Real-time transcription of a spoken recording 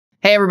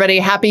Hey, everybody.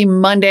 Happy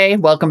Monday.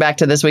 Welcome back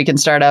to This Week in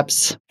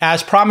Startups.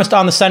 As promised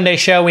on the Sunday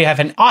show, we have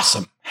an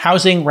awesome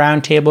housing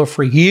roundtable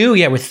for you.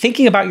 Yeah, we're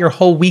thinking about your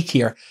whole week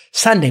here.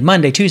 Sunday,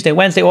 Monday, Tuesday,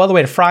 Wednesday, all the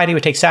way to Friday.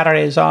 We take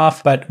Saturdays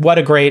off, but what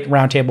a great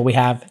roundtable we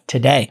have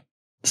today.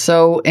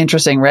 So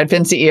interesting.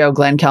 Redfin CEO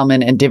Glenn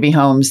Kelman and Divvy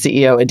Homes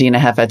CEO Adina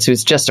Hefetz,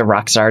 who's just a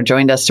rock star,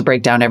 joined us to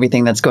break down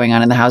everything that's going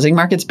on in the housing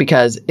markets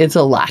because it's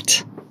a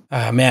lot.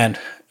 Man,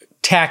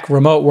 tech,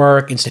 remote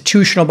work,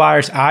 institutional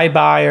buyers,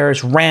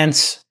 iBuyers,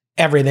 rents,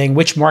 everything,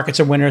 which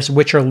markets are winners,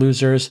 which are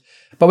losers.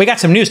 But we got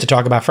some news to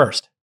talk about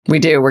first. We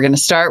do. We're going to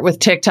start with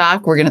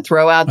TikTok. We're going to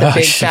throw out the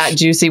big, fat,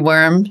 juicy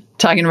worm,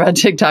 talking about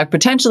TikTok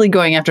potentially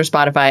going after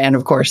Spotify and,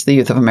 of course, the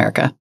youth of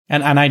America.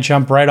 And I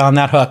jump right on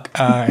that hook,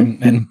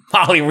 and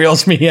Molly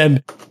reels me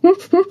in.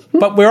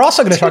 But we're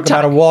also going to talk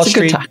about a Wall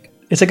Street.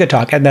 It's a good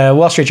talk. And the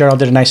Wall Street Journal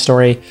did a nice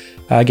story,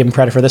 give them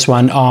credit for this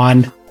one,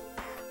 on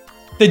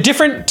the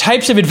different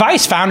types of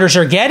advice founders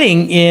are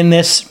getting in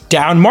this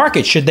down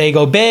market. Should they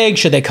go big?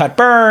 Should they cut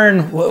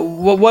burn?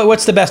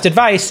 What's the best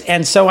advice?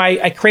 And so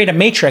I create a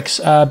matrix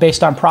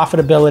based on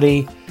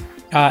profitability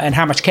and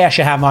how much cash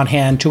you have on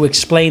hand to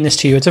explain this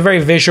to you. It's a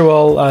very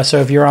visual. So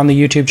if you're on the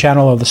YouTube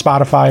channel or the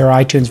Spotify or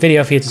iTunes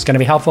video feeds, it's going to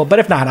be helpful. But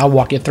if not, I'll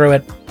walk you through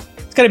it.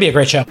 It's going to be a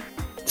great show.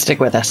 Stick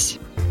with us.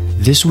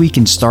 This Week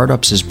in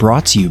Startups is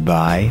brought to you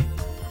by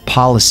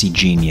Policy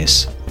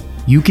Genius.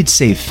 You could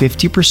save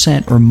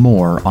 50% or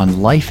more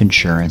on life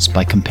insurance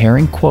by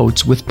comparing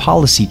quotes with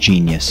Policy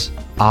Genius.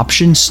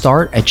 Options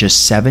start at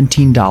just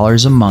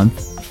 $17 a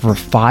month for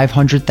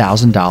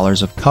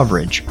 $500,000 of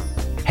coverage.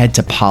 Head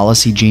to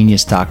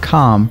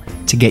policygenius.com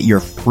to get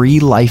your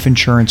free life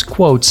insurance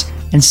quotes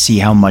and see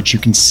how much you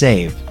can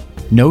save.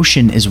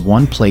 Notion is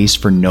one place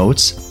for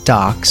notes,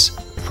 docs,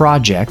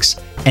 projects,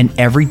 and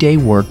everyday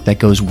work that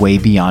goes way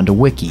beyond a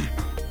wiki.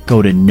 Go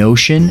to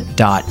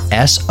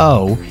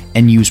notion.so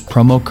and use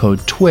promo code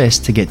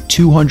TWIST to get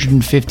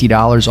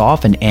 $250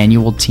 off an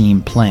annual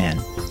team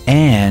plan.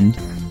 And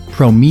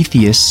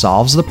Prometheus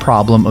solves the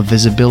problem of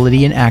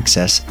visibility and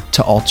access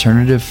to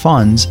alternative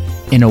funds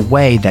in a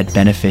way that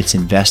benefits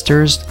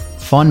investors,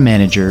 fund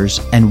managers,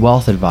 and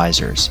wealth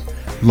advisors.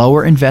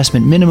 Lower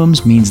investment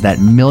minimums means that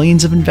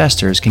millions of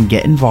investors can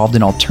get involved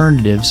in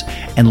alternatives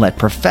and let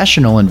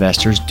professional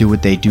investors do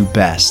what they do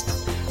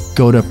best.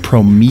 Go to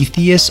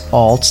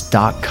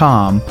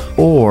PrometheusAlts.com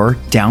or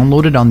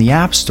download it on the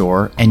App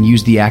Store and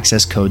use the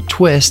access code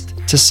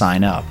TWIST to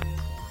sign up.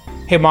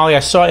 Hey, Molly,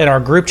 I saw in our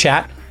group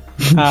chat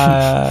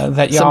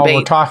that y'all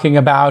were talking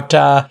about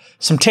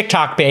some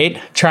TikTok bait,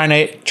 trying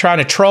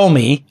to troll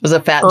me. It was a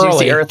fat,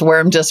 juicy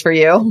earthworm just for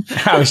you.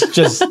 I was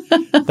just,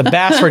 the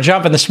bass were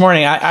jumping this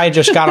morning. I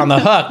just got on the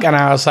hook and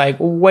I was like,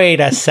 wait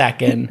a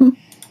second.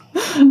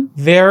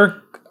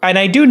 And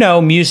I do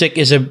know music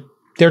is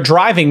they're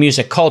driving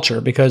music culture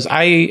because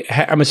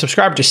I'm a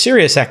subscriber to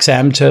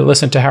SiriusXM to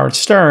listen to Howard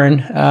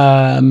Stern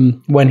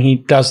when he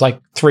does like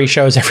 3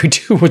 shows every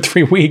 2 or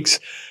 3 weeks.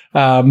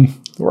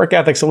 Work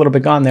ethic's a little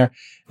bit gone there,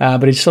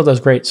 but he still does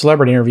great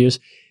celebrity interviews.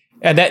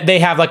 And that they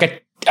have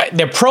like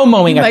they're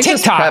promoting a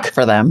TikTok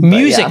for them,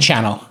 music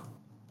channel.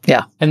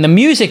 Yeah. And the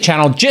music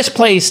channel just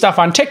plays stuff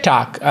on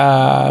TikTok,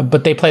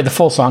 but they play the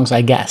full songs,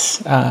 I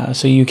guess.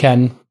 So you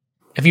can,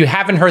 if you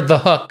haven't heard The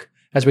Hook,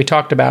 as we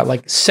talked about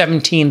like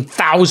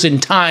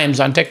 17,000 times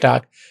on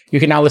TikTok, you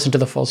can now listen to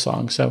the full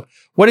song. So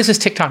what is this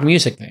TikTok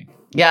music thing?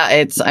 Yeah,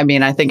 I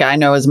think I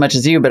know as much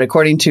as you, but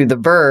according to The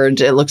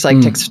Verge, it looks like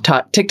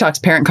TikTok's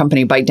parent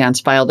company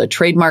ByteDance filed a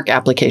trademark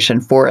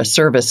application for a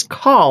service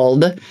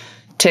called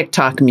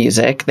TikTok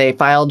Music. They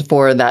filed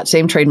for that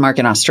same trademark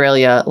in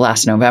Australia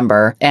last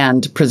November,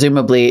 and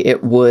presumably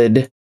it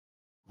would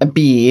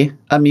be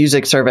a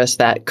music service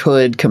that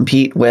could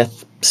compete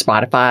with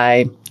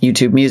Spotify,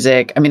 YouTube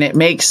Music. I mean, it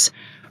makes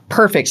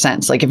perfect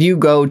sense. Like if you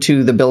go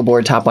to the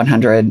Billboard Top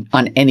 100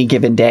 on any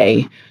given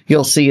day,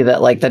 you'll see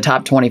that like the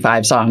top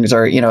 25 songs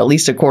or, at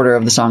least a quarter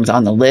of the songs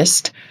on the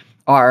list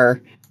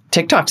are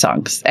TikTok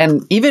songs.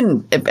 And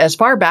even as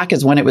far back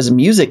as when it was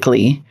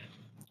Musical.ly,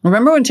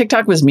 remember when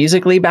TikTok was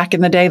Musical.ly back in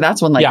the day?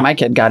 That's when my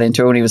kid got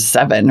into it when he was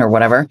 7 or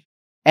whatever.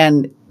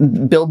 And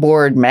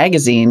Billboard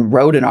magazine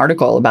wrote an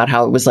article about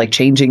how it was like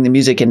changing the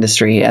music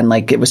industry and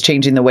like it was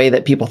changing the way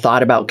that people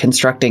thought about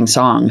constructing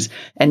songs.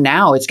 And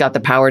now it's got the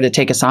power to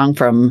take a song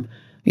from,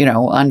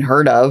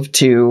 unheard of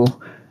to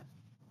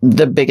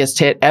the biggest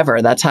hit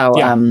ever. That's how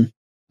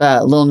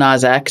Lil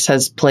Nas X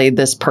has played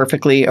this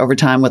perfectly over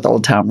time with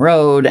Old Town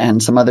Road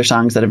and some other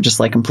songs that have just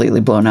like completely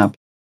blown up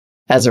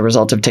as a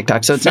result of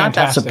TikTok. So it's not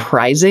that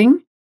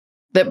surprising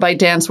that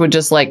ByteDance would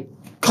just like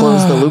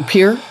close the loop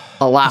here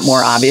a lot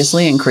more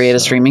obviously and create a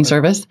streaming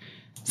service.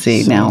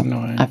 See, so now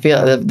annoying. I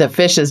feel the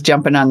fish is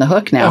jumping on the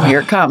hook now. Here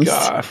it comes.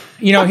 God.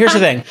 Here's the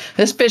thing.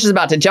 This fish is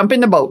about to jump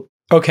in the boat.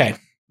 Okay.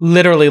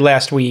 Literally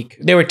last week,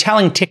 they were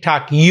telling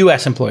TikTok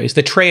US employees,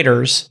 the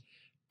traders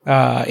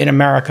in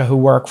America who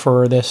work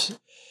for this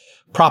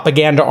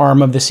propaganda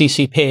arm of the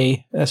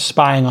CCP,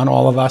 spying on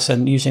all of us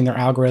and using their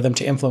algorithm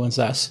to influence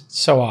us.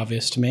 So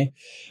obvious to me.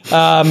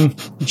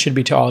 It should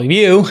be to all of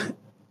you.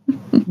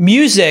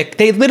 Music,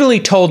 they literally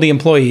told the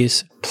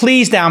employees,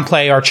 please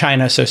downplay our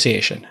China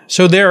association.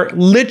 So they're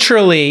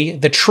literally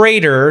the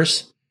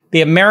traders,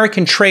 the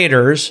American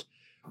traders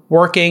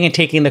working and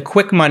taking the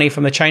quick money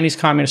from the Chinese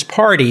Communist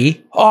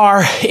Party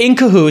are in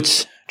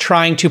cahoots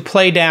trying to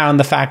play down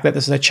the fact that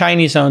this is a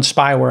Chinese-owned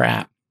spyware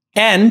app.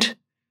 And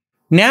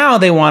now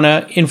they want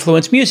to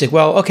influence music.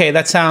 Well, okay,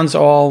 that sounds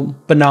all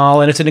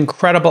banal, and it's an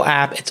incredible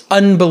app. It's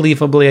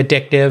unbelievably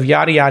addictive,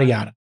 yada, yada,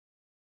 yada.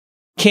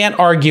 Can't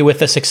argue with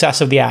the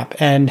success of the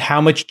app and how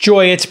much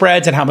joy it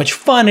spreads and how much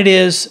fun it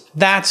is.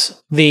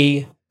 That's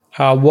the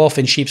wolf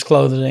in sheep's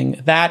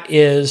clothing. That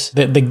is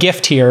the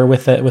gift here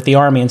with the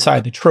army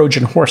inside, the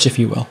Trojan horse, if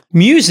you will.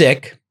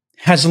 Music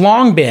has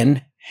long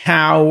been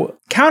how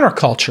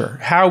counterculture,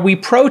 how we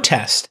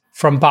protest,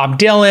 from Bob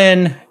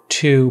Dylan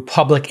to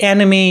Public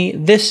Enemy.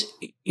 This,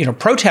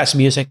 protest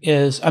music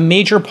is a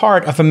major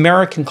part of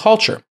American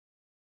culture.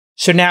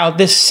 So now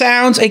this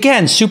sounds,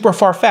 again, super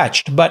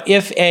far-fetched, but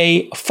if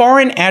a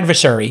foreign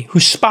adversary who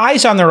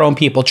spies on their own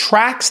people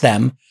tracks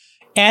them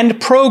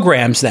and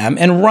programs them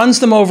and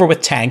runs them over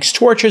with tanks,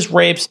 tortures,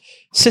 rapes,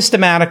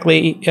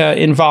 systematically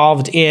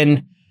involved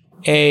in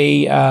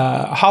a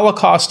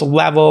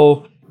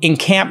Holocaust-level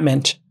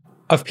encampment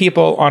of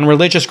people on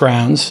religious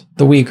grounds,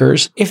 the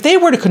Uyghurs, if they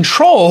were to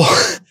control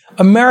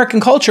American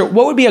culture,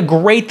 what would be a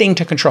great thing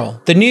to control?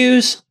 The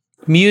news,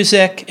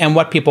 music, and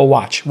what people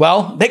watch.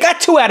 Well, they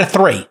got 2 out of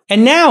 3.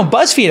 And now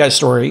BuzzFeed has a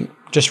story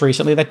just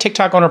recently that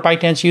TikTok owner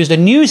ByteDance used a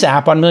news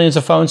app on millions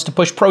of phones to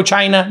push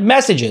pro-China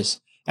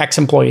messages,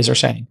 ex-employees are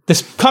saying.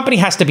 This company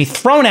has to be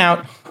thrown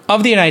out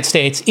of the United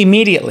States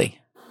immediately.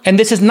 And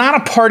this is not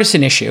a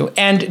partisan issue.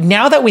 And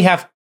now that we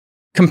have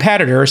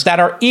competitors that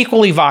are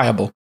equally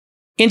viable,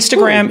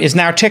 Instagram is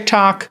now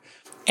TikTok,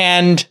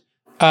 and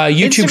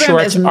YouTube Instagram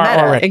Shorts are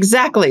already.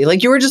 Exactly.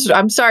 Like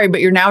I'm sorry,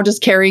 but you're now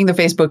just carrying the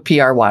Facebook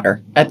PR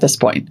water at this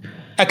point.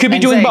 I could be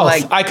doing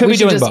both. I could be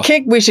doing both.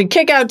 We should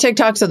kick out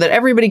TikTok so that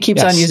everybody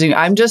keeps on using it.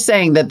 I'm just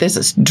saying that this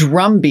is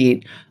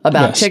drumbeat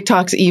about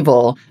TikTok's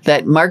evil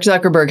that Mark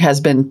Zuckerberg has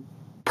been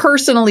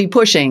personally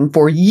pushing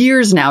for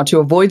years now to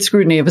avoid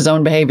scrutiny of his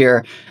own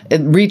behavior,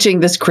 reaching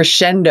this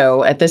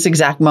crescendo at this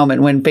exact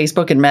moment when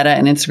Facebook and Meta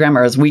and Instagram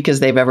are as weak as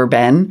they've ever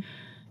been,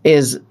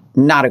 is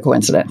not a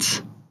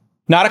coincidence.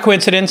 Not a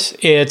coincidence.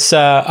 It's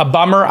a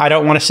bummer. I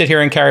don't want to sit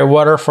here and carry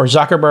water for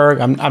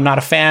Zuckerberg. I'm not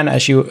a fan,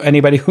 as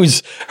anybody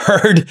who's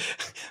heard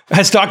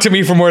has talked to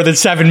me for more than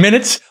 7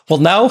 minutes will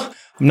know.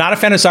 I'm not a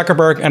fan of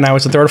Zuckerberg, and I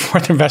was the 3rd or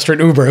 4th investor in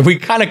Uber. We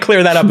kind of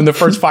clear that up in the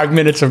first 5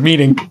 minutes of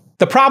meeting.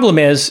 The problem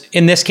is,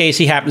 in this case,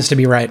 he happens to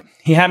be right.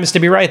 He happens to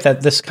be right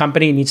that this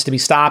company needs to be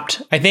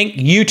stopped. I think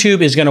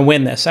YouTube is going to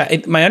win this.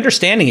 My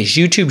understanding is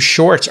YouTube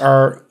Shorts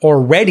are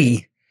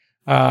already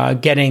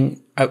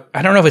getting,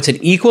 I don't know if it's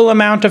an equal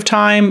amount of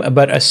time,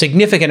 but a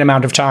significant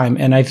amount of time.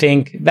 And I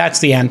think that's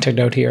the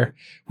antidote here.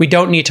 We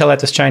don't need to let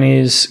this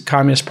Chinese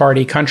Communist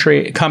Party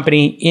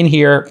company in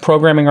here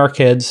programming our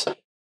kids.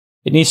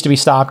 It needs to be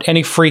stopped.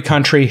 Any free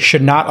country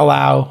should not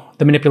allow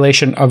the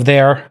manipulation of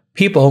their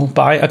people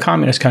by a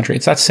communist country.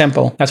 It's that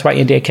simple. That's why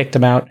India kicked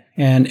them out,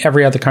 and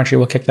every other country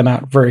will kick them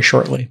out very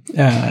shortly.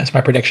 That's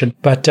my prediction.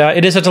 But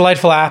it is a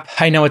delightful app.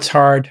 I know it's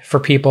hard for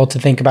people to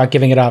think about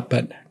giving it up,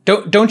 but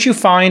don't you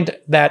find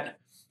that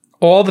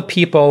all the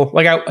people,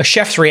 like a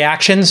chef's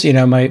reactions,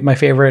 my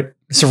favorite,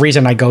 it's the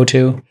reason I go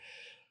to.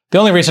 The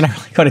only reason I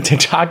really go to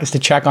TikTok is to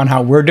check on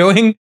how we're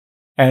doing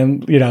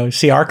and,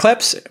 see our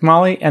clips,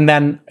 Molly, and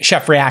then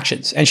chef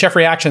reactions. And chef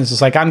reactions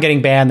is like, I'm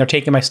getting banned. They're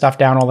taking my stuff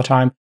down all the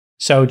time.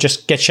 So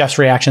just get chef's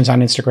reactions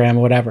on Instagram or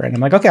whatever. And I'm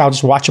like, okay, I'll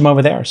just watch them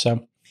over there.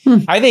 So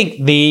I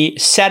think the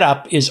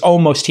setup is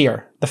almost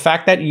here. The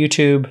fact that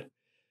YouTube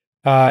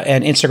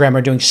and Instagram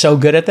are doing so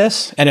good at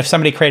this, and if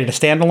somebody created a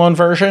standalone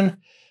version,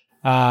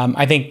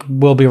 I think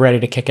we'll be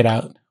ready to kick it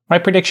out. My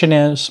prediction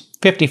is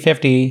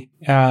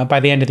 50-50. By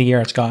the end of the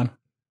year, it's gone.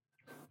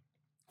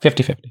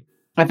 50-50.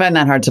 I find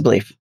that hard to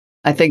believe.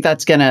 I think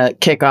that's going to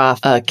kick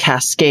off a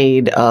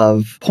cascade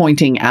of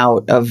pointing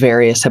out of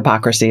various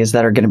hypocrisies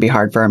that are going to be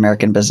hard for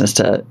American business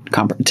to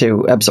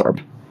absorb.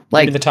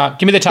 Like, give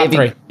me the top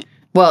 3.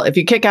 Well, if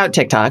you kick out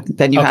TikTok,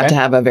 then you have to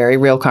have a very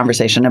real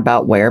conversation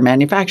about where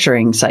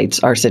manufacturing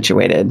sites are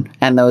situated.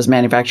 And those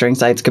manufacturing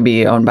sites could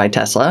be owned by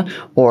Tesla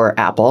or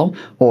Apple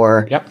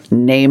or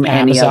name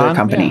Amazon, any other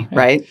company,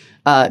 right?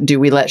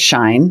 Do we let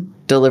Shine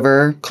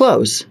deliver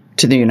clothes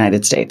to the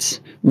United States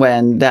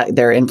when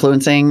they're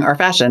influencing our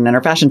fashion and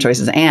our fashion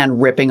choices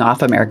and ripping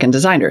off American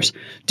designers?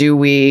 Do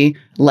we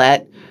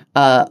let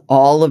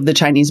all of the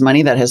Chinese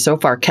money that has so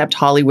far kept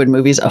Hollywood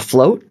movies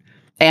afloat?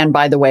 And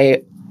by the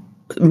way,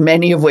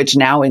 many of which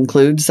now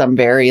include some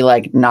very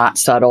not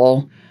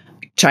subtle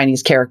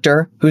Chinese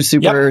character who's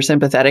super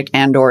sympathetic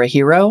and or a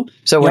hero.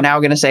 So we're now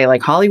going to say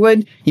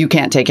Hollywood, you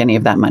can't take any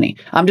of that money.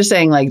 I'm just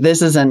saying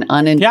this is an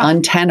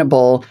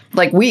untenable,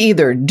 we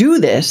either do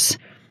this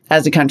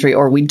as a country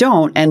or we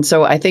don't. And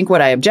so I think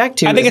what I object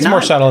to, I think it's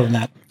more subtle than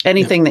that.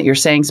 Anything that you're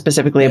saying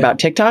specifically about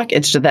TikTok,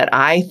 it's just that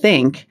I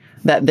think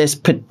that this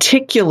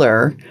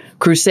particular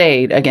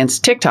crusade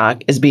against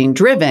TikTok is being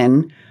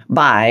driven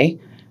by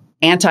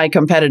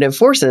anti-competitive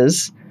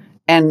forces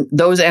And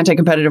those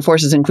anti-competitive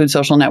forces include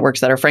social networks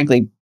that are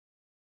frankly,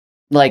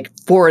 like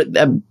for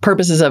the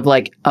purposes of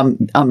like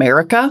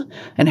America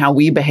and how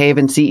we behave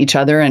and see each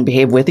other and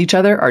behave with each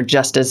other are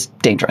just as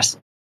dangerous.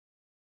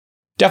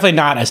 Definitely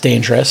not as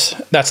dangerous.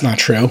 That's not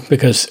true,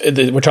 because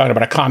we're talking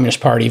about a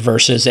communist party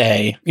versus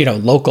a,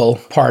 local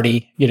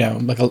party,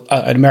 like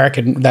an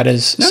American that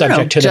is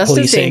subject to the policing. Just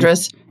as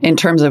dangerous in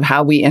terms of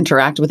how we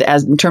interact with,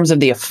 in terms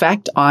of the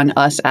effect on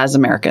us as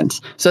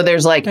Americans. So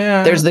there's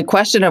there's the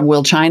question of,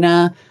 will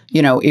China,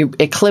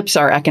 eclipse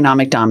our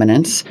economic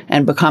dominance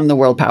and become the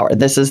world power?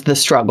 This is the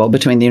struggle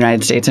between the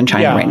United States and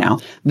China right now.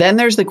 Then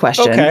there's the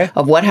question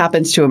of what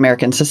happens to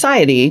American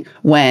society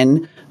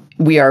when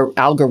we are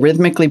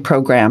algorithmically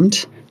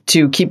programmed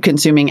to keep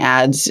consuming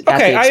ads at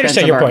the expense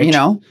of our,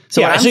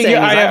 So what I'm saying is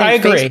I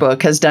think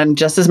Facebook has done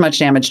just as much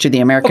damage to the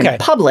American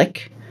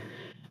public,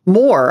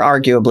 more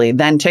arguably,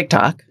 than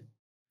TikTok.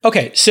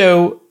 Okay,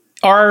 so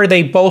are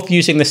they both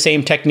using the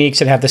same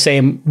techniques and have the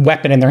same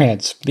weapon in their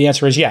hands? The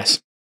answer is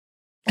yes.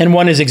 And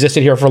one has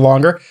existed here for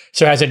longer.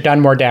 So has it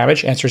done more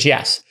damage? Answer is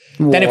yes.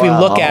 Then if we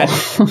look at...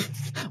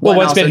 one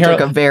also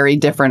took a very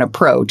different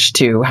approach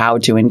to how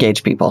to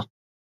engage people.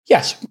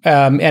 Yes.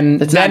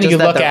 And it's then not just you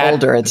that look they're at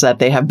older, it's that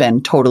they have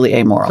been totally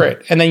amoral. Right.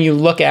 And then you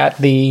look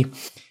at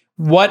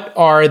what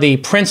are the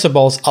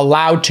principals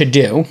allowed to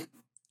do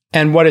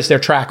and what is their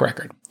track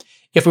record?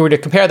 If we were to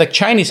compare the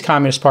Chinese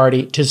Communist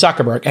Party to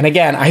Zuckerberg, and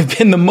again, I've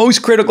been the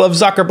most critical of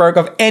Zuckerberg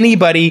of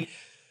anybody,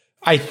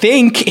 I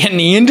think, in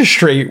the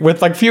industry,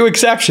 with like few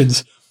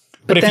exceptions.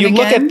 But if you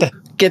look at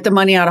get the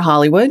money out of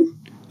Hollywood.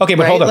 Okay,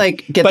 but hold on.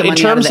 Get but the money in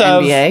terms out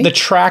of the NBA. the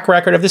track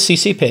record of the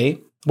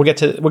CCP, we'll get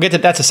to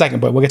that's a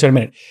second point. We'll get to it in a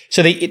minute.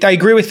 So I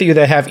agree with you,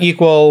 they have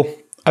equal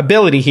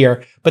ability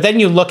here. But then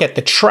you look at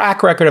the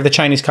track record of the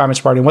Chinese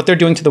Communist Party and what they're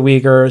doing to the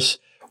Uyghurs,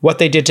 what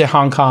they did to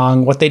Hong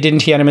Kong, what they did in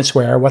Tiananmen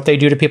Square, what they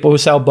do to people who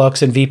sell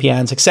books and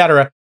VPNs,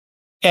 etc.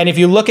 And if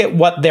you look at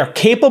what they're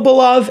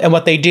capable of and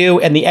what they do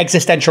and the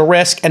existential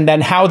risk and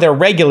then how they're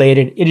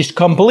regulated, it is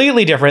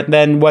completely different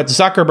than what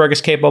Zuckerberg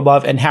is capable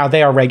of and how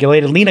they are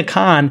regulated. Lina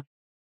Khan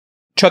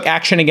took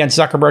action against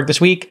Zuckerberg this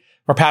week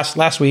or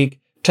last week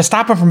to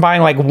stop him from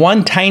buying like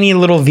one tiny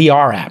little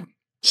VR app.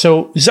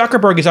 So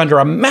Zuckerberg is under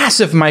a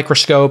massive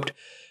microscope.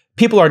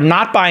 People are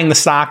not buying the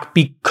stock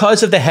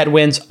because of the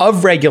headwinds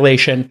of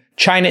regulation.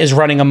 China is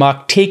running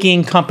amok,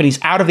 taking companies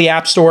out of the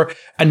App Store,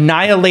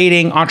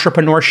 annihilating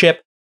entrepreneurship.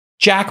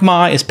 Jack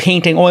Ma is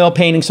painting oil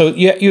paintings. So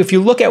if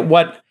you look at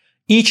what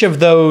each of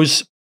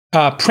those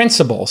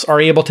principles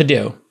are able to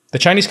do, the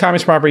Chinese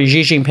Communist Party,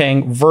 Xi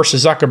Jinping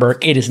versus Zuckerberg,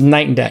 it is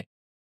night and day.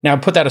 Now,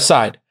 put that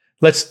aside.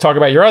 Let's talk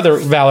about your other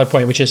valid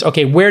point, which is,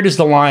 okay, where does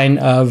the line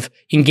of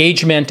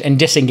engagement and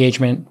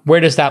disengagement,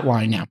 where does that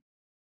line now?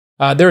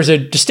 There's a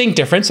distinct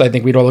difference, I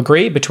think we'd all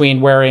agree,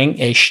 between wearing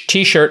a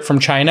t-shirt from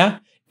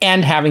China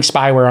and having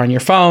spyware on your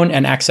phone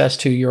and access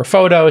to your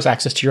photos,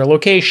 access to your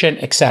location,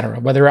 etc.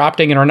 Whether you're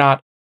opting in or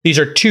not, these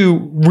are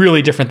two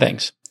really different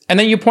things. And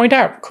then you point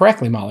out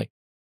correctly, Molly,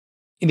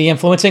 the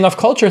influencing of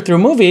culture through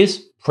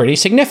movies, pretty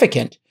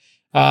significant.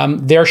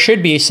 There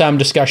should be some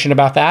discussion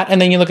about that.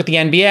 And then you look at the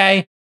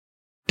NBA.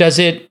 Does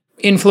it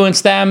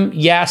influence them?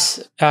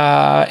 Yes.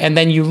 And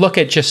then you look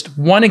at just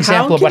one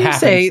example of what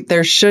happens. How can you say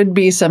there should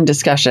be some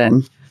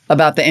discussion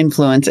about the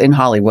influence in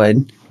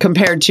Hollywood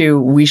compared to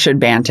we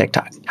should ban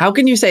TikTok? How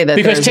can you say that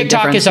because there's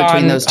TikTok a difference is on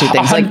between those two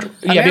things?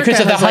 Because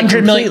of the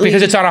 100 million,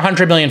 because it's on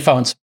 100 million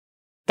phones.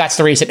 That's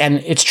the reason. And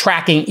it's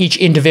tracking each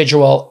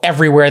individual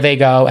everywhere they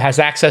go, has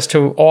access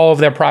to all of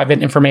their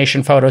private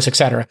information, photos,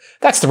 etc.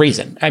 That's the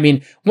reason. I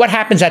mean, what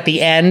happens at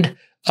the end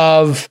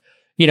of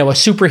a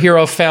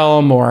superhero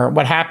film, or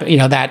what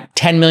happened, that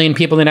 10 million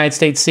people in the United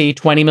States see,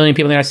 20 million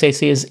people in the United States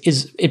see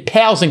is it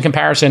pales in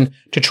comparison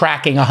to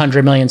tracking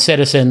 100 million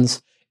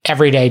citizens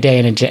every day, day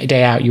in and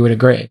day out, you would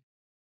agree.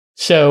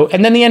 So,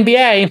 and then the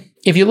NBA,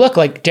 if you look,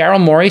 like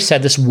Daryl Morey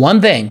said this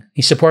one thing,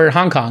 he supported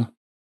Hong Kong,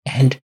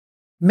 and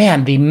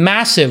man, the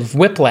massive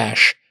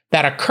whiplash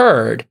that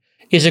occurred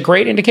is a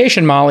great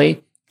indication,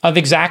 Molly, of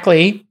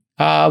exactly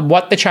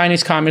what the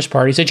Chinese Communist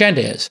Party's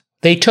agenda is.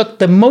 They took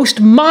the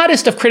most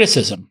modest of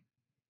criticism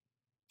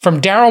from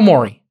Daryl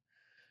Morey,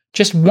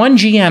 just one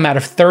GM out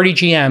of 30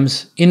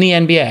 GMs in the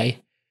NBA,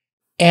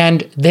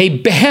 and they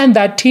banned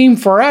that team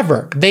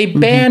forever. They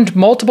banned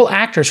multiple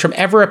actors from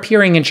ever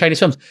appearing in Chinese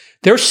films.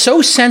 They're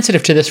so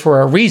sensitive to this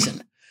for a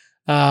reason.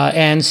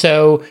 And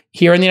so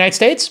here in the United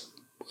States,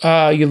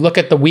 you look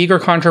at the Uyghur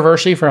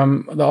controversy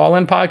from the All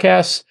In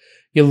podcast,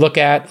 you look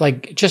at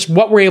like just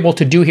what we're able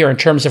to do here in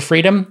terms of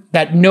freedom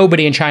that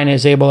nobody in China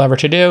is able ever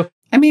to do.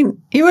 I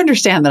mean, you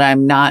understand that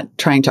I'm not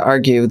trying to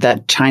argue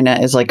that China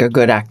is like a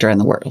good actor in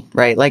the world,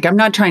 right? Like, I'm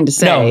not trying to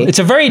say no. It's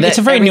a very nuanced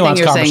conversation.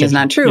 You're saying is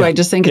not true. Yeah. I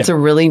just think it's a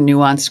really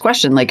nuanced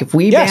question. Like, if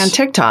we ban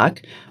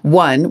TikTok,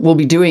 one, we'll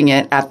be doing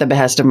it at the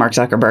behest of Mark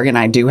Zuckerberg, and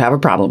I do have a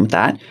problem with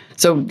that.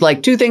 So,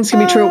 like, two things can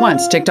be true at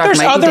once. TikTok might be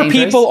dangerous. There's other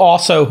people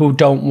also who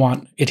don't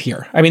want it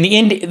here. I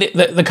mean,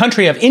 the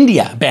country of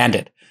India banned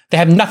it. they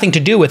have nothing to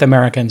do with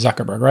America and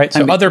Zuckerberg, right?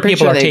 So other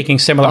people are taking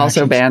similar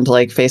also actions. Banned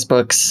like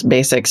Facebook's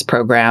Basics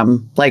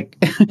program, like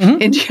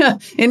India.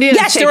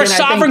 Yes, they're a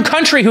sovereign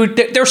country who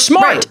they're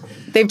smart.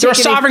 Right. They're a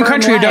sovereign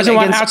country who doesn't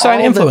want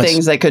outside influence. The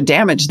things that could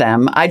damage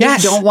them. I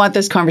just don't want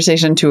this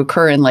conversation to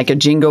occur in like a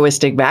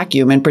jingoistic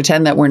vacuum and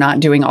pretend that we're not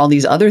doing all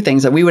these other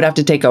things that we would have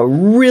to take a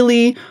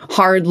really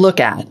hard look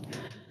at.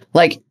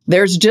 Like,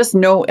 there's just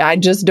I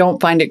just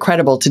don't find it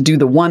credible to do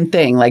the one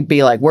thing, like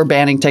be like, we're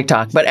banning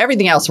TikTok, but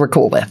everything else we're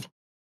cool with.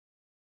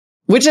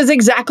 Which is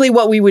exactly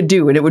what we would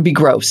do, and it would be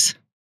gross.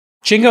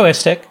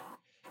 Jingoistic,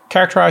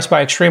 characterized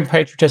by extreme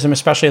patriotism,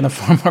 especially in the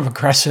form of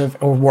aggressive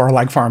or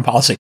warlike foreign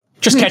policy.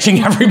 Just catching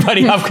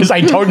everybody up because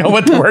I don't know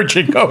what the word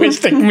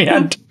jingoistic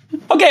meant.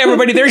 Okay,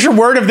 everybody, there's your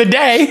word of the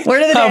day.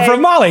 Word of the day.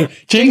 From Molly.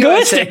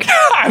 Jingoistic.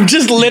 I'm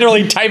just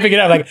literally typing it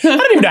up. Like, I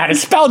don't even know how to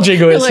spell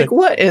jingoistic. Like,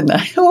 what in the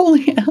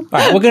holy hell? All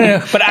right, we're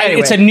going to, but anyway,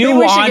 it's a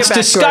nuanced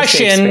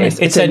discussion.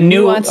 It's a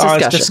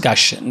nuanced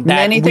discussion.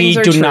 That many things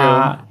we are do true,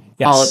 not.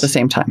 Yes. All at the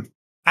same time.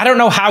 I don't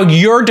know how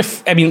you're,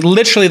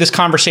 literally this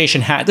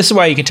conversation this is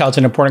why you can tell it's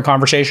an important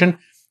conversation.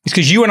 It's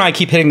because you and I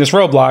keep hitting this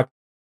roadblock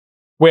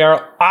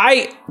where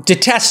I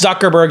detest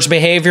Zuckerberg's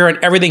behavior and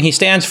everything he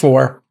stands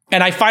for.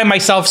 And I find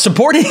myself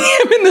supporting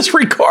him in this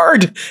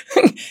regard.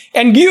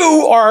 And you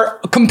are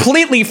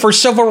completely for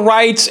civil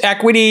rights,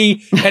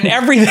 equity, and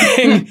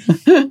everything.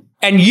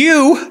 And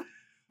you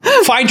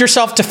find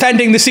yourself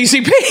defending the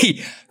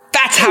CCP.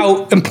 That's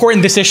how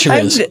important this issue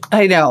is.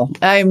 I know.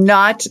 I'm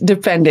not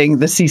defending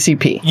the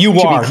CCP. You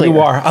are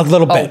a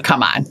little bit. Oh,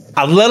 come on.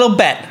 A little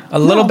bit.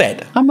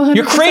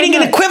 You're creating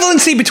an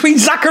equivalency between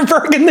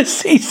Zuckerberg and the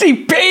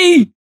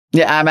CCP.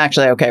 Yeah, I'm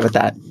actually okay with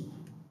that.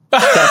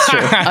 That's true.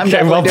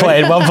 Okay, well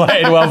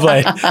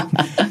played.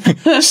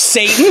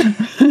 Satan,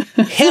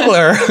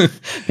 Hitler,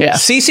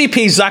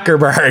 CCP,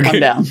 Zuckerberg.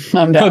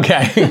 I'm down.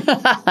 Okay.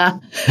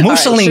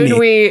 Mussolini.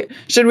 Right,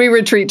 should we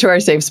retreat to our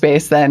safe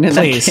space then in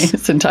Please. that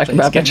case and talk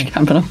about venture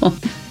capital?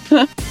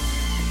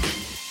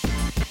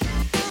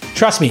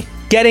 Trust me,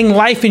 getting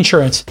life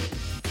insurance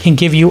can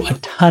give you a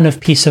ton of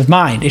peace of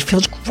mind. It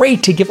feels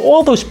great to give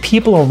all those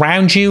people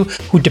around you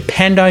who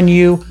depend on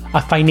you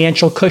a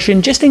financial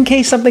cushion just in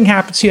case something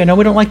happens to you. I know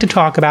we don't like to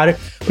talk about it,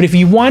 but if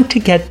you want to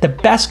get the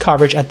best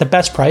coverage at the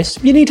best price,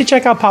 you need to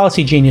check out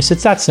Policy Genius.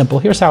 It's that simple.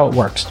 Here's how it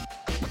works.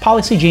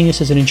 Policy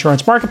Genius is an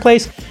insurance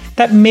marketplace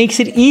that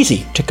makes it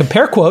easy to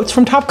compare quotes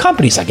from top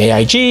companies like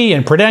AIG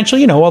and Prudential,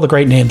 all the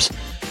great names.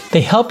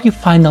 They help you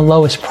find the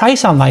lowest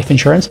price on life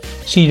insurance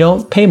so you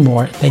don't pay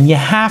more than you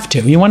have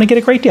to. You want to get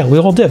a great deal. We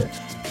all do.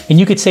 And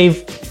you could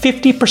save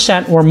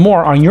 50% or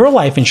more on your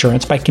life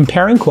insurance by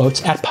comparing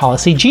quotes at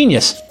Policy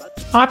Genius.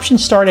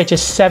 Options start at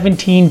just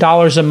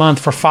 $17 a month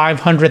for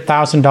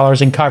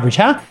 $500,000 in coverage,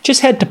 huh?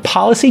 Just head to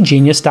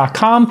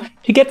policygenius.com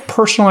to get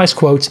personalized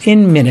quotes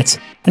in minutes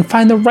and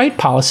find the right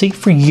policy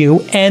for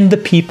you and the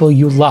people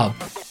you love.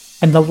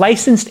 And the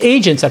licensed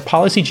agents at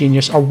Policy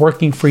Genius are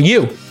working for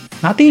you,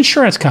 not the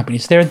insurance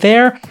companies. They're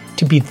there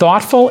to be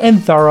thoughtful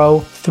and thorough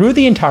through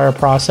the entire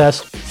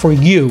process for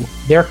you,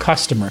 their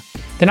customer.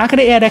 They're not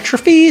going to add extra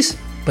fees,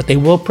 but they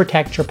will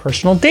protect your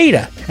personal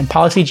data. And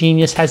Policy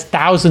Genius has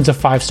thousands of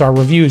 5-star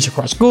reviews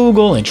across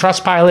Google and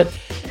Trustpilot.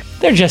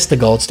 They're just the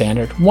gold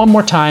standard. One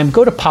more time,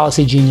 go to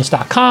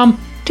policygenius.com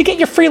to get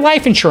your free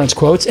life insurance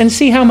quotes and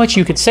see how much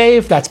you could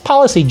save. That's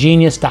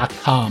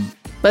policygenius.com.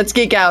 Let's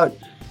geek out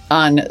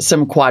on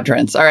some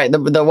quadrants. All right,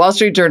 the Wall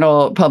Street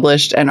Journal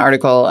published an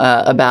article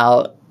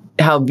about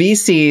how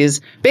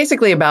VCs,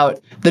 basically about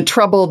the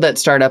trouble that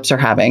startups are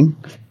having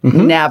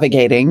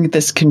navigating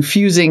this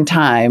confusing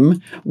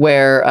time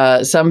where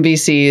some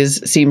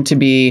VCs seem to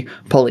be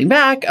pulling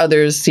back.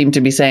 Others seem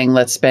to be saying,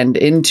 let's spend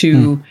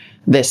into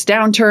this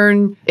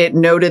downturn. It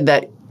noted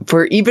that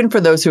even for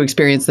those who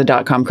experienced the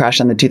dot-com crash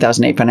and the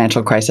 2008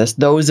 financial crisis,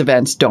 those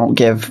events don't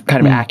give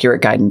kind of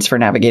accurate guidance for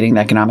navigating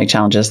the economic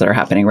challenges that are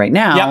happening right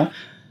now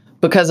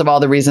because of all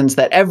the reasons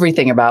that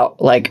everything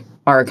about like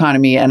our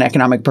economy and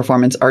economic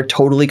performance are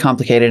totally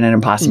complicated and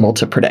impossible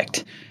to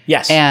predict.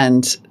 Yes.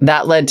 And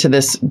that led to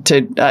this,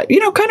 kind of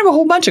a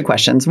whole bunch of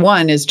questions.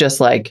 One is just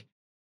like,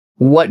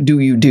 what do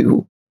you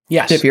do?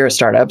 Yes. If you're a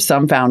startup?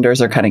 Some founders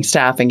are cutting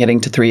staff and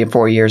getting to 3 or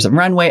 4 years of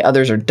runway.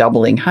 Others are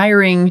doubling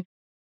hiring.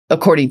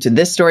 According to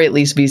this story, at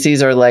least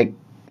VCs are like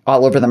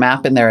all over the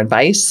map in their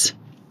advice.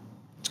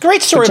 It's a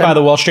great story by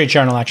the Wall Street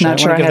Journal, actually. Not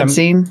sure I had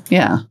seen.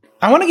 Yeah.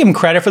 I want to give them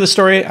credit for the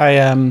story.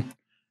 I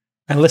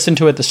listened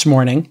to it this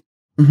morning.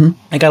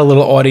 I got a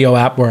little audio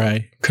app where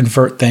I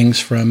convert things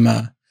from,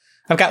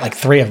 I've got like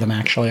 3 of them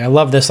actually. I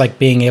love this, like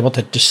being able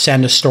to just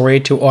send a story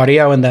to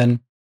audio. And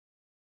then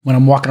when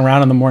I'm walking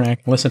around in the morning, I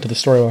can listen to the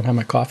story while I'm having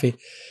my coffee.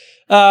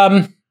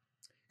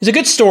 It's a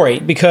good story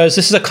because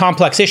this is a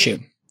complex issue.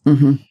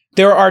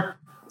 There are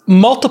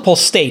multiple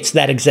states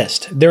that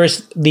exist. There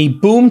is the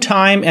boom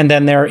time and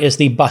then there is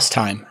the bust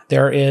time.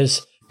 There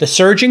is the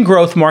surge in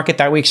growth market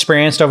that we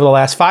experienced over the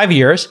last 5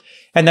 years.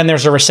 And then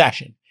there's a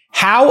recession.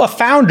 How a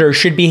founder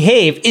should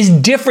behave is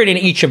different in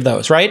each of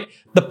those, right?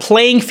 The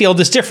playing field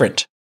is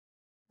different.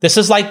 This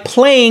is like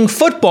playing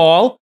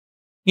football,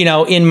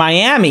 in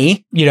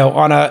Miami,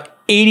 on a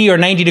 80 or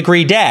 90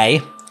 degree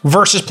day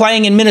versus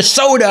playing in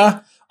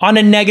Minnesota on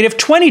a negative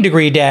 20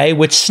 degree day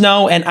with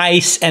snow and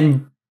ice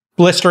and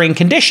blistering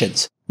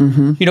conditions.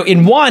 You know,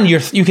 in one, you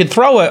can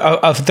throw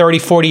a 30,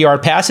 40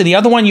 yard pass. And the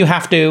other one, you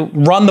have to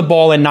run the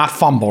ball and not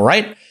fumble,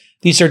 right?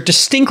 These are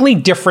distinctly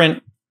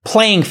different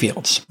playing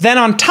fields. Then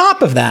on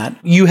top of that,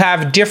 you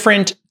have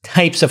different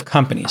types of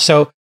companies.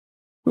 So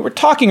we were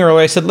talking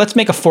earlier, I said, let's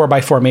make a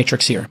 4x4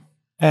 matrix here.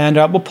 And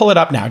we'll pull it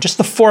up now, just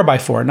the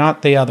 4x4,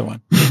 not the other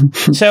one.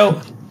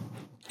 So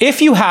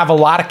if you have a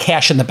lot of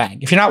cash in the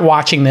bank, if you're not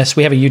watching this,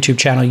 we have a YouTube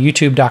channel,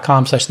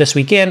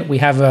 youtube.com/thisweekin. We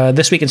have a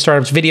This Week in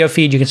Startups video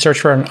feed. You can search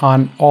for it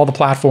on all the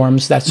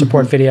platforms that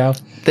support video.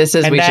 This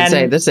is, should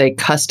say, this is a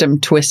custom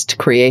twist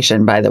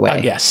creation, by the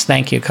way. Yes,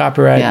 thank you.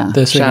 Copyright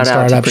This Week in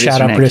Startups. Shout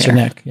out producer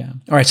Nick. Yeah.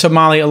 All right, so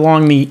Molly,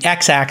 along the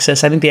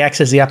x-axis, I think the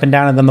x is the up and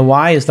down, and then the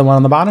y is the one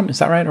on the bottom. Is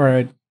that right?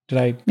 Or did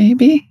I?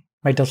 Maybe.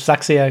 My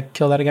dyslexia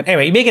kill that again?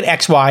 Anyway, you make it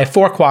XY,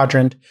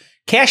 4-quadrant,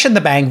 cash in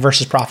the bank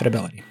versus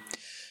profitability.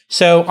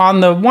 So on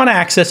the one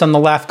axis on the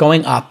left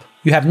going up,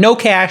 you have no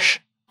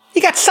cash,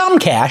 you got some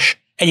cash,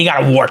 and you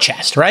got a war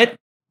chest, right?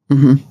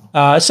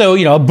 So,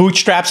 you know, a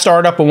bootstrap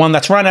startup, or one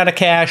that's run out of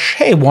cash.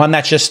 Hey, one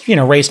that's just, you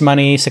know, raised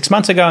money 6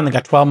 months ago and they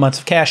got 12 months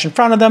of cash in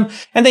front of them.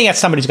 And then you got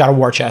somebody who's got a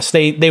war chest.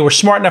 They were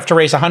smart enough to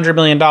raise $100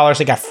 million.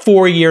 They got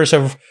 4 years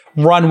of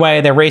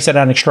runway. They raised it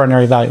at an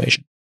extraordinary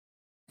valuation.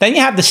 Then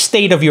you have the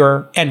state of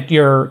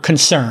your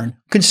concern.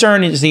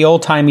 Concern is the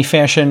old-timey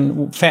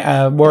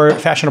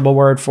fashionable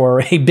word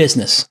for a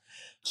business.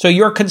 So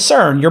your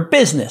concern, your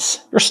business,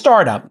 your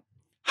startup,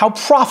 how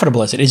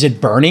profitable is it? Is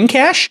it burning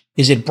cash?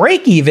 Is it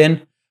break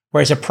even?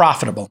 Or is it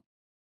profitable?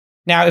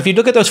 Now, if you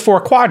look at those 4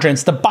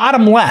 quadrants, the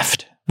bottom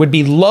left would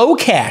be low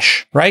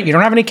cash, right? You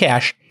don't have any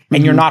cash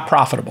and you're not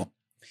profitable.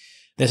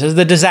 This is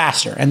the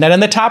disaster. And then in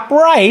the top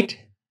right,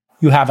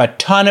 you have a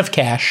ton of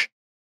cash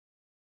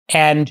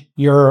and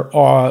you're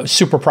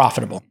super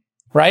profitable,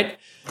 right?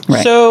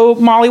 So,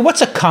 Molly,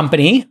 what's a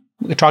company,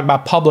 we talk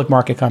about public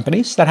market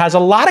companies, that has a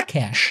lot of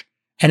cash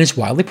and is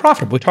wildly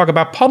profitable? We talk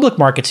about public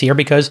markets here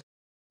because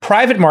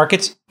private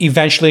markets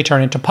eventually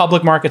turn into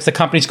public markets. The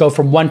companies go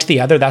from one to the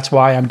other. That's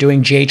why I'm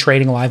doing J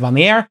Trading live on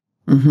the air.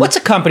 What's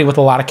a company with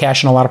a lot of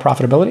cash and a lot of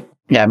profitability?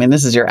 Yeah, I mean,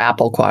 this is your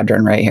Apple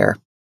quadrant right here.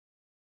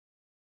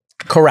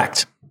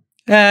 Correct.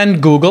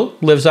 And Google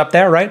lives up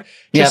there, right?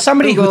 Just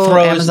somebody Google, who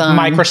throws Amazon.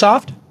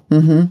 Microsoft.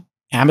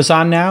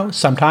 Amazon now,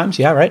 sometimes,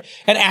 yeah, right?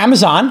 And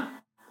Amazon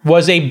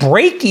was a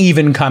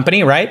break-even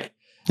company, right?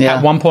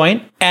 At one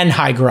point, and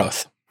high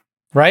growth,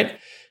 right?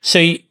 So,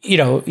 you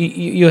know,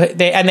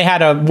 they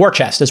had a war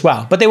chest as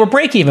well, but they were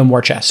break-even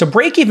war chest. So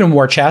break-even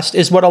war chest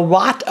is what a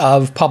lot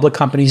of public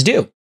companies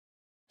do.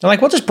 They're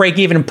like, we'll just break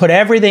even and put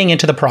everything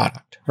into the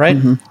product, right?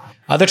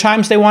 Other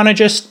times they want to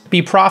just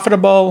be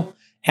profitable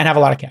and have a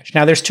lot of cash.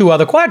 Now, there's 2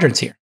 other quadrants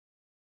here.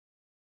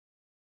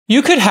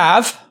 You could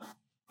have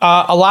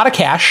a lot of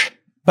cash,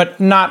 but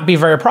not be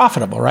very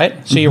profitable,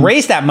 right? So you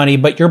raise that money,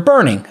 but you're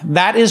burning.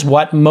 That is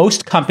what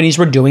most companies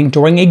were doing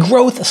during a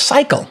growth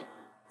cycle.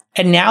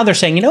 And now they're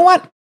saying, you know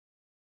what?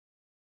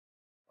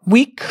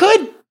 We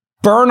could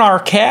burn our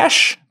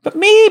cash, but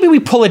maybe we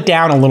pull it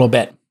down a little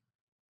bit,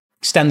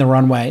 extend the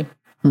runway,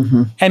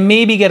 and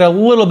maybe get a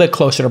little bit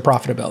closer to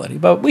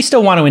profitability. But we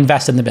still want to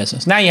invest in the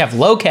business. Now you have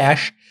low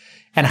cash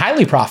and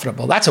highly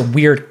profitable. That's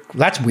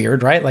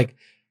weird, right? Like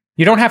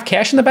you don't have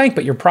cash in the bank,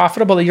 but you're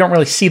profitable. You don't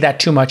really see that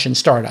too much in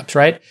startups,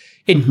 right?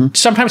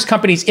 Sometimes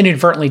companies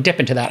inadvertently dip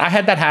into that. I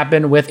had that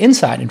happen with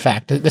Inside, in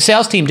fact. The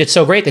sales team did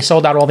so great. They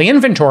sold out all the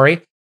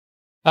inventory.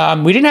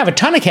 We didn't have a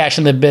ton of cash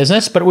in the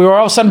business, but we were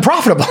all of a sudden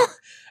profitable.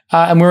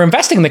 And we were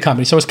investing in the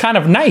company. So it was kind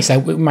of nice. I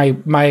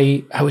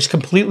was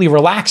completely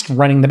relaxed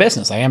running the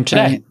business. I am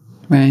today.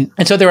 Right.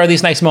 And so there are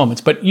these nice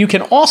moments. But you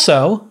can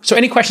also, so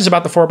any questions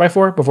about the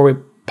 4x4 before we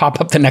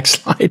pop up the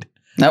next slide?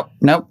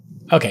 Nope.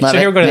 Okay, so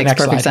here we go to the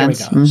next slide. Here we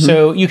go.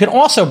 So you can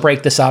also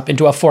break this up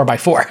into a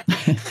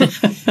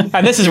 4x4.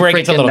 And this is where it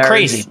gets a little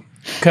crazy.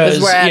 This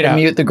is where I had to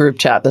mute the group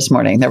chat this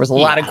morning. There was a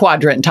lot of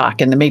quadrant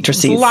talk in the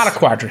matrices. There's a lot of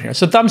quadrant here.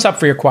 So thumbs up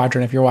for your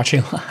quadrant if you're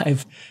watching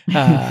live.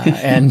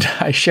 And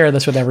I share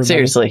this with everybody.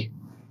 Seriously.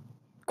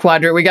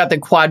 We got the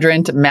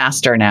quadrant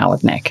master now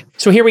with Nick.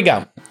 So here we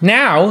go.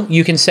 Now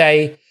you can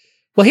say,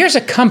 well, here's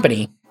a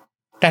company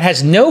that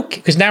has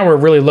because now we're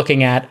really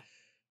looking at,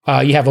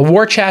 you have a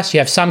war chest,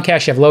 you have some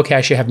cash, you have low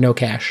cash, you have no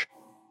cash.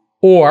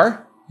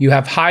 Or you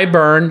have high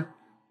burn,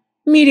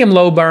 medium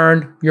low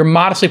burn, you're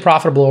modestly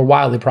profitable or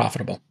wildly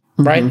profitable.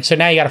 Right? So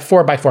now you got a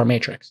 4x4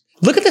 matrix.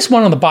 Look at this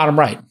one on the bottom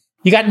right.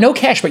 You got no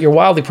cash, but you're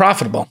wildly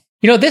profitable.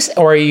 You know this,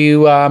 or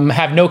you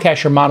have no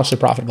cash, you're modestly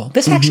profitable.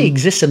 This actually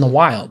exists in the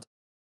wild.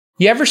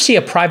 You ever see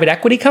a private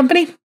equity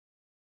company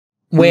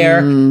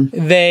where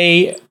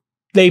they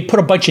put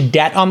a bunch of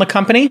debt on the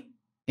company?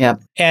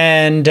 Yep.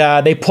 And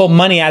they pull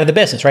money out of the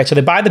business, right? So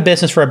they buy the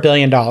business for $1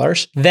 billion.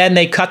 Then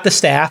they cut the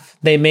staff.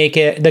 They make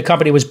it, the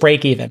company was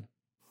break even.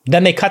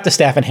 Then they cut the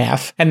staff in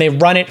half and they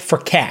run it for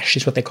cash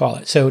is what they call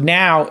it. So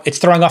now it's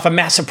throwing off a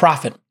massive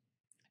profit.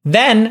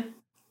 Then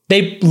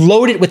they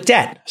load it with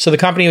debt. So the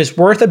company was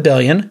worth $1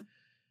 billion.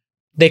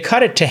 They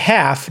cut it to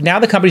half. Now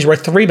the company's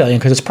worth $3 billion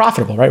because it's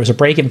profitable, right? It was a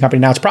break-even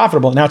company. Now it's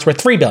profitable. Now it's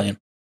worth $3 billion.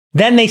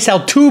 Then they sell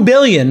 $2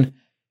 billion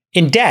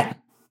in debt.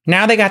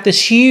 Now they got this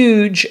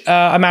huge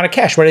amount of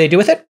cash. What do they do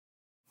with it?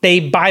 They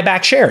buy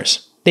back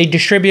shares. They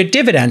distribute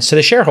dividends to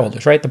the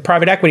shareholders, right? The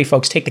private equity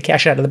folks take the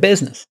cash out of the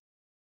business.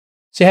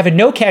 So you have a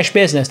no-cash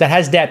business that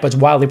has debt but is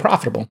wildly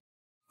profitable.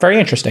 Very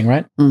interesting,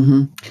 right?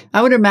 Mm-hmm.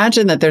 I would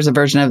imagine that there's a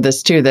version of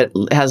this too that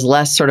has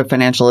less sort of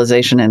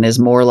financialization and is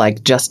more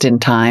like just in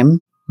time.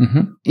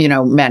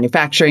 Mm-hmm.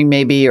 Manufacturing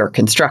maybe or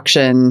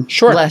construction,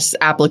 less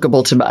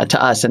applicable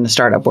to us in the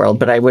startup world.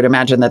 But I would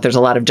imagine that there's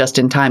a lot of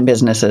just-in-time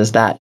businesses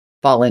that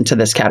fall into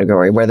this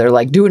category where they're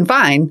like doing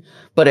fine,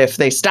 but if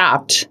they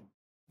stopped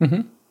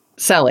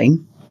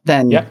selling,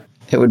 then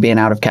it would be an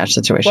out-of-cash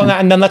situation. Well,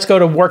 and then let's go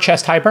to war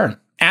chest high burn.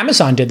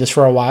 Amazon did this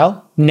for a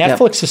while.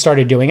 Netflix has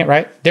started doing it,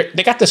 right?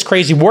 They got this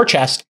crazy war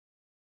chest.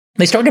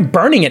 They started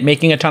burning it,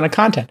 making a ton of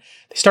content.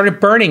 They started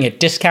burning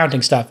it,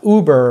 discounting stuff.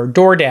 Uber,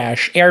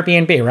 DoorDash,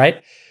 Airbnb,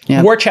 right?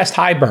 Yeah. War chest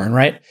high burn,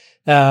 right?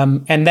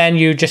 And then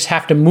you just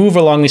have to move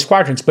along these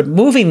quadrants. But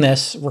moving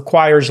this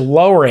requires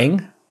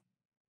lowering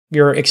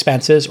your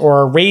expenses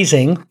or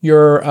raising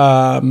your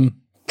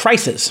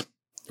prices,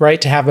 right?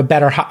 To have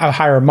a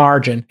higher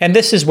margin. And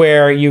this is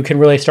where you can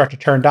really start to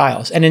turn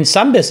dials. And in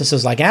some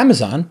businesses like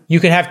Amazon, you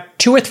can have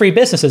 2 or 3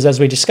 businesses, as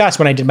we discussed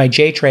when I did my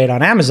J-Trade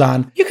on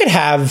Amazon. You could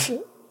have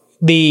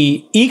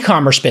the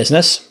e-commerce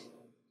business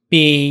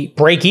be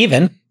break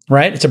even,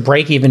 right? It's a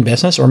break even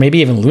business, or maybe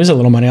even lose a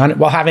little money on it,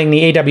 while having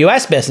the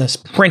AWS business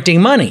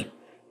printing money.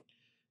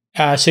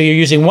 So you're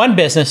using one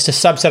business to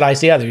subsidize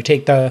the other. You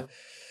take the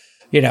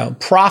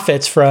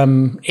profits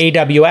from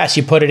AWS,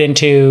 you put it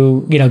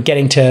into,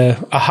 getting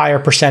to a higher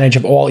percentage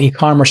of all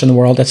e-commerce in the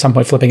world, at some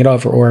point flipping it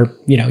over, or,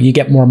 you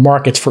get more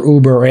markets for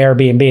Uber or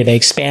Airbnb. They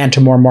expand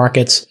to more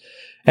markets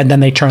and then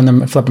they turn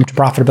them and flip them to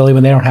profitability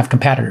when they don't have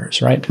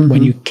competitors, right? Mm-hmm.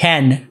 When you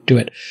can do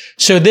it.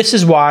 So this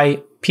is why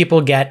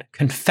people get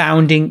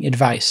confounding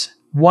advice.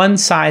 One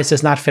size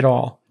does not fit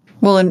all.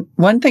 Well, and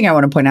one thing I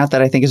want to point out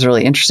that I think is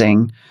really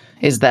interesting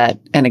is that,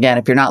 and again,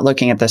 if you're not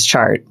looking at this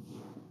chart,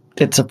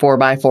 it's a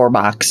 4x4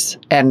 box.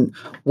 And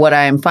what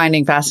I'm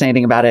finding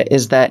fascinating about it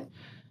is that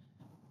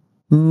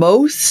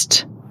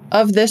most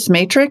of this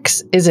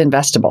matrix is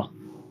investable.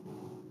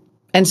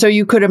 And so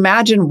you could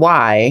imagine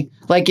why,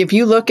 like if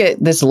you look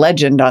at this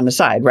legend on the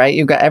side, right?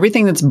 You've got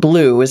everything that's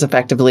blue is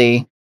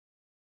effectively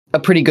a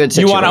pretty good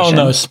situation. You want to own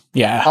those.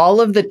 Yeah.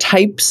 All of the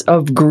types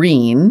of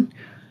green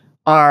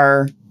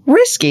are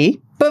risky,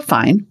 but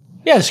fine.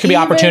 Yeah, there could be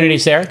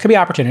opportunities there. It could be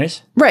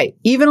opportunities. Right.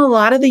 Even a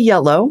lot of the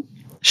yellow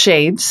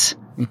shades,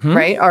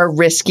 right, are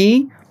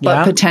risky,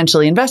 but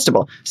potentially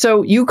investable.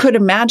 So you could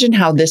imagine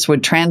how this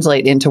would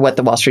translate into what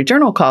the Wall Street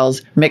Journal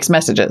calls mixed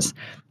messages.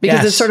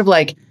 Because it's sort of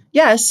like,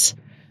 yes,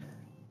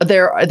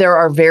 there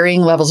are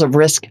varying levels of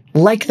risk,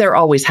 like there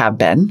always have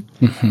been.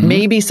 Mm-hmm.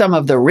 Maybe some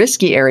of the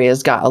risky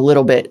areas got a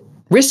little bit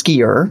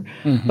riskier,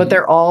 but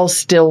they're all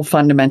still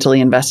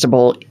fundamentally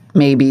investable,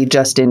 maybe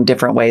just in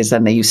different ways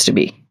than they used to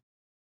be.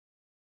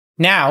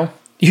 Now,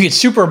 you can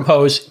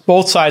superimpose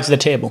both sides of the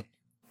table.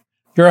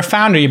 You're a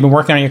founder. You've been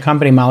working on your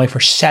company, Molly, for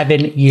 7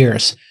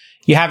 years.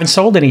 You haven't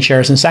sold any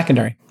shares in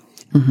secondary.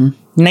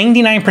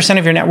 99%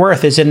 of your net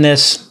worth is in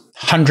this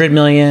 $100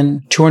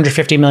 million,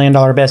 $250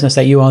 million business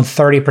that you own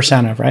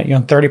 30% of, right? You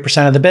own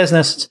 30% of the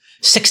business.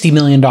 It's $60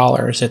 million.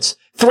 It's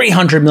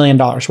 $300 million,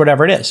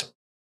 whatever it is.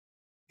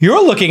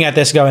 You're looking at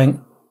this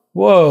going,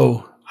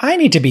 whoa, I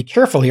need to be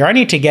careful here. I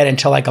need to get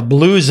into like a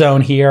blue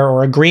zone here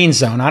or a green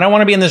zone. I don't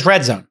want to be in this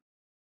red zone.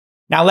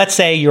 Now, let's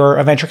say you're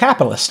a venture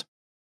capitalist.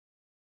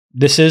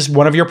 This is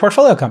one of your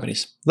portfolio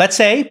companies. Let's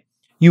say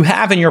you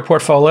have in your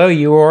portfolio,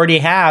 you already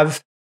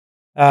have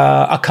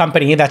a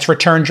company that's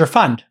returned your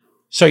fund.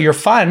 So your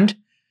fund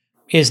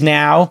is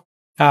now,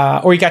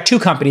 or you got 2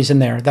 companies in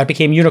there that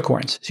became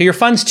unicorns. So your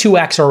fund's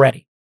 2x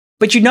already.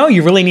 But you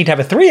really need to have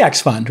a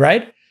 3x fund,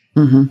 right?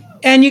 Mm-hmm.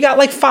 And you got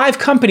like 5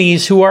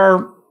 companies who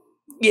are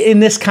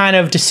in this kind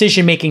of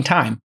decision-making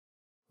time.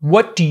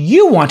 What do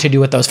you want to do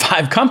with those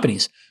 5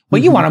 companies?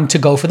 Well, you want them to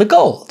go for the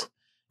gold.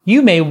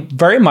 You may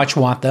very much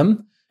want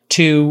them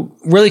to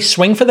really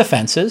swing for the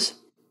fences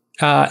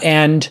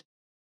and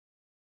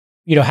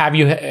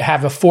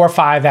have a 4 or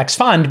 5x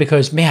fund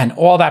because, man,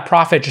 all that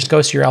profit just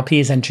goes to your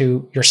LPs and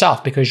to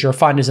yourself because your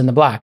fund is in the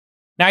black.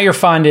 Now your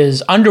fund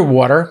is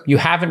underwater. You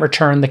haven't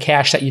returned the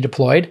cash that you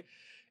deployed.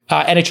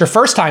 And it's your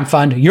first time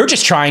fund. You're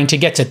just trying to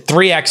get to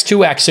 3x,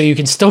 2x so you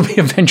can still be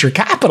a venture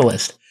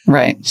capitalist.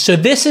 Right. So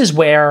this is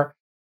where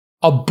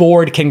a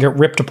board can get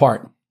ripped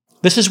apart.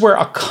 This is where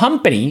a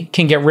company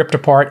can get ripped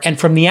apart. And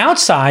from the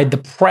outside, the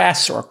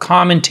press or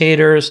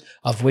commentators,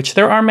 of which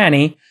there are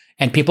many,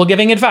 and people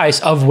giving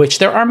advice, of which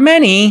there are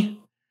many,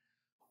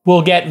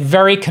 will get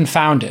very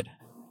confounded.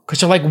 Because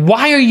they're like,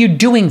 why are you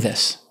doing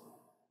this?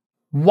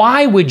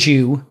 Why would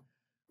you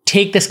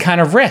take this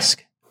kind of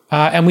risk?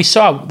 And we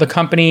saw the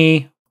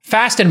company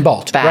Fast and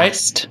Bolt, right?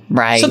 So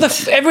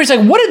everybody's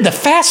like, what did the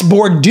Fast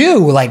board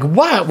do? Like,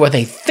 what were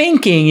they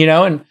thinking?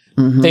 And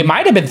they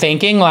might have been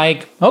thinking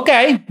like,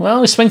 okay,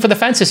 well, we swing for the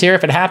fences here.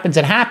 If it happens,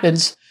 it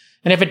happens.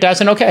 And if it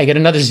doesn't, okay, I get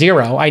another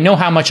 0. I know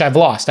how much I've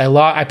lost.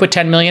 I put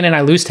 10 million and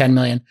I lose 10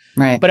 million.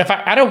 Right. But if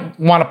I don't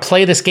want to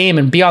play this game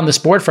and be on this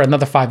board for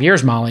another 5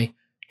 years, Molly,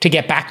 to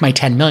get back my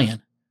 10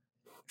 million.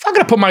 If I'm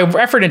going to put my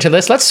effort into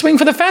this, let's swing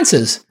for the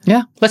fences.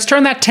 Yeah. Let's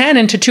turn that 10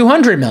 into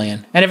 200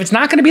 million. And if it's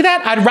not going to be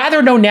that, I'd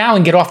rather know now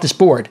and get off this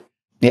board.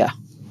 Yeah.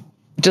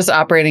 Just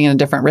operating in a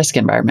different risk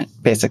environment,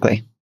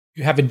 basically.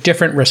 You have a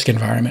different risk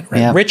environment, right?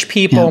 Yep. Rich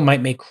people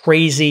might make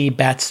crazy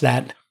bets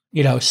that,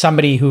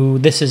 somebody who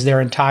this is their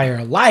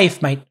entire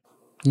life might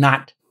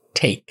not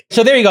take.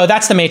 So there you go.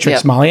 That's the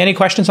Matrix, Molly. Any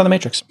questions on the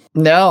Matrix?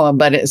 No,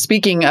 but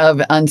speaking of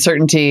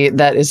uncertainty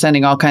that is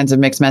sending all kinds of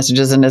mixed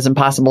messages and is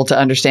impossible to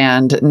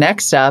understand,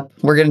 next up,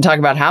 we're going to talk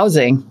about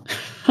housing.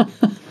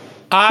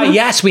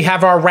 Yes, we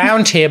have our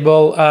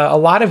roundtable. A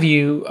lot of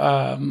you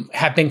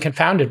have been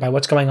confounded by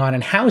what's going on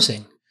in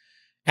housing.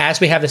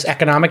 As we have this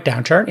economic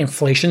downturn,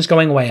 inflation's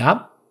going way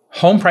up.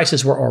 Home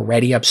prices were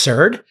already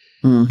absurd.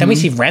 Mm-hmm. Then we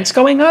see rents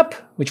going up,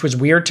 which was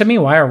weird to me.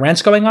 Why are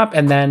rents going up?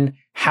 And then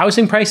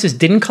housing prices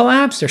didn't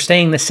collapse. They're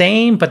staying the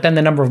same, but then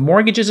the number of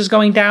mortgages is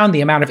going down. The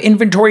amount of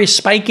inventory is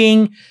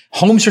spiking.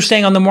 Homes are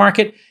staying on the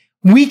market.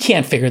 We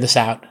can't figure this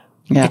out.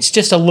 Yeah. It's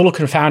just a little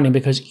confounding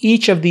because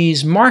each of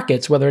these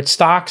markets, whether it's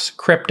stocks,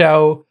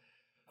 crypto,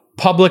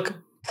 public,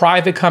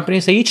 private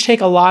companies, they each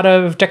take a lot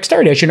of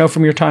dexterity, as you know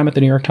from your time at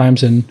the New York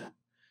Times and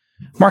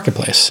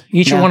Marketplace.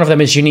 Each one of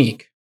them is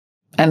unique.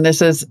 And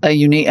this is a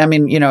unique,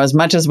 as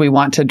much as we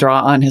want to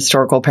draw on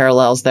historical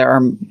parallels,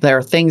 there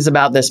are things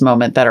about this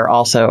moment that are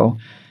also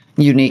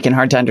unique and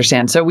hard to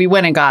understand. So we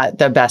went and got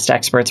the best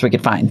experts we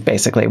could find,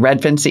 basically.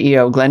 Redfin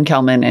CEO Glenn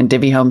Kelman and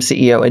Divvy Home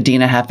CEO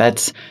Adina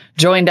Heffetz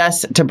joined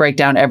us to break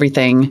down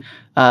everything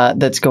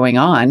that's going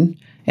on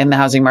in the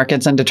housing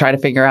markets and to try to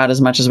figure out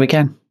as much as we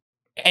can.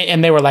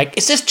 And they were like,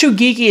 is this too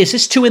geeky? Is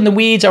this too in the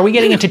weeds? Are we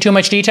getting into too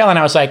much detail? And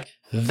I was like,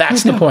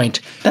 that's the point.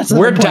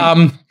 We're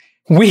dumb.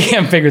 We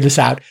can't figure this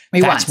out.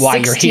 That's why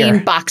you're here.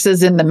 16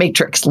 boxes in the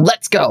Matrix.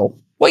 Let's go.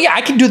 Well, yeah, I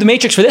can do the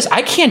Matrix for this.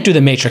 I can't do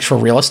the Matrix for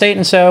real estate.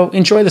 And so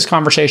enjoy this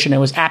conversation. It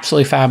was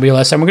absolutely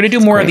fabulous. And we're going to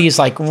do more of these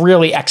like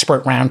really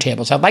expert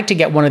roundtables. I'd like to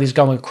get one of these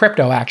going with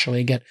crypto,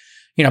 actually. Get,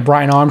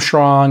 Brian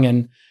Armstrong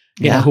and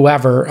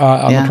whoever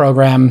on the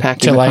program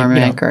Packy to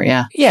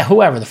McCormick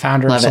whoever, the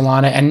founder of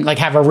Solana, and like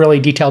have a really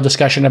detailed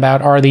discussion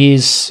about are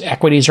these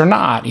equities or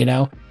not,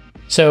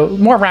 So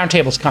more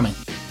roundtables coming.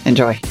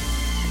 Enjoy.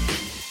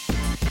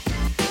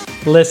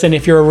 Listen,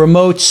 if you're a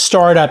remote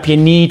startup, you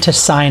need to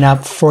sign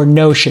up for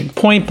Notion.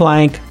 Point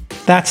blank,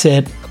 that's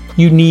it.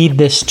 You need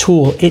this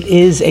tool. It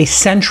is a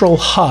central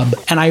hub,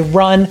 and I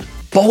run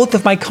both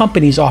of my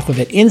companies off of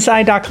it,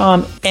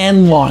 Inside.com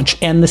and Launch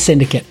and the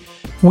Syndicate.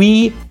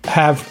 We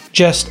have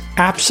just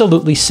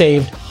absolutely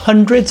saved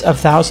hundreds of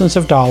thousands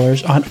of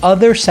dollars on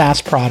other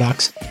SaaS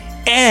products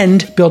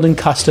and building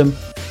custom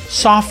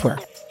software.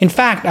 In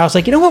fact, I was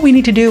like, you know what we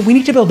need to do? We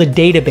need to build a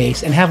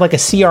database and have like a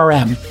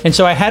CRM. And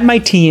so I had my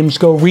teams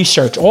go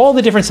research all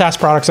the different SaaS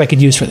products I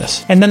could use for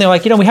this. And then they're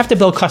like, we have to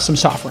build custom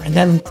software. And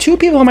then 2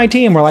 people on my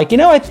team were like,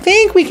 I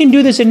think we can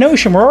do this in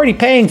Notion. We're already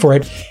paying for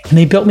it. And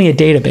they built me a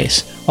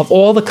database of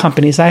all the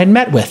companies I had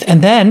met with.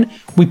 And then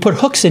we put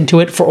hooks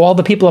into it for all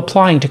the people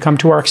applying to come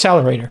to our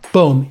accelerator.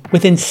 Boom.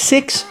 Within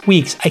 6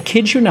 weeks, I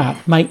kid you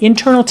not, my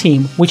internal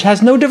team, which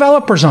has no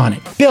developers on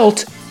it,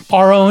 built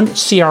our own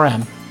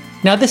CRM.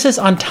 Now, this is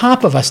on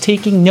top of us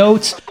taking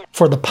notes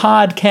for the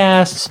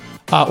podcasts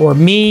or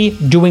me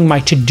doing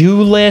my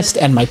to-do list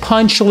and my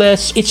punch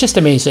list. It's just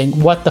amazing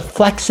what the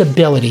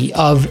flexibility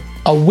of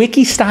a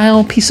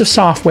wiki-style piece of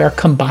software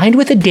combined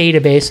with a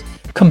database,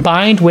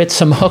 combined with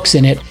some hooks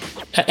in it,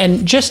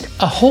 and just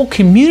a whole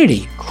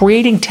community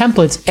creating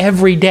templates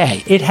every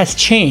day. It has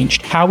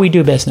changed how we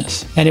do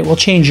business, and it will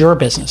change your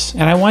business.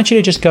 And I want you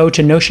to just go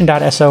to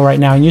notion.so right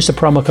now and use the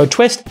promo code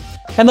TWIST,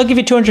 and they'll give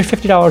you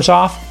 $250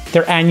 off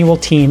their annual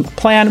team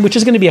plan, which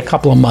is going to be a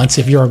couple of months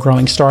if you're a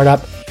growing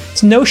startup.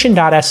 It's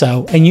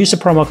notion.so and use the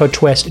promo code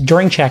TWIST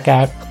during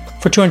checkout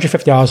for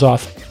 $250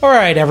 off. All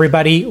right,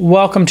 everybody,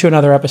 welcome to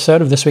another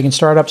episode of This Week in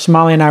Startups.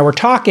 Molly and I were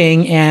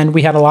talking, and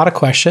we had a lot of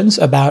questions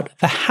about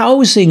the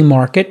housing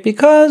market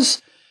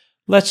because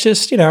let's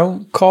just,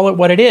 call it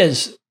what it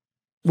is.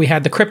 We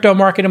had the crypto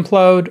market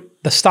implode,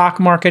 the stock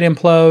market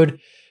implode.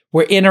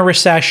 We're in a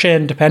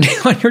recession, depending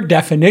on your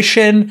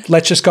definition.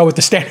 Let's just go with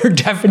the standard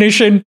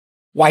definition.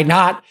 Why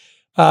not?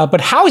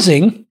 But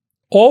housing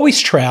always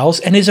trails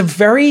and is a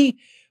very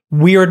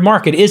weird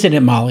market, isn't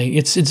it, Molly?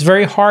 It's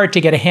very hard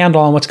to get a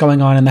handle on what's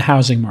going on in the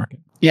housing market.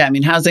 Yeah,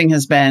 housing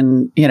has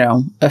been,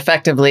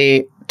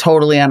 effectively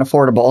totally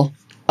unaffordable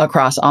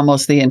across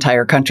almost the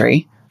entire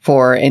country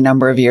for a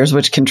number of years,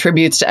 which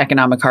contributes to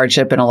economic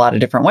hardship in a lot of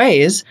different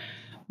ways.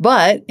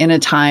 But in a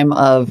time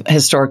of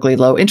historically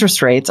low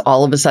interest rates,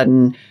 all of a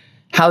sudden,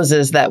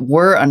 houses that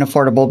were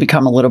unaffordable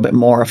become a little bit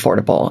more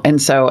affordable. And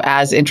so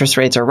as interest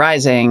rates are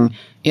rising,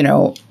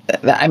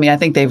 I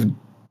think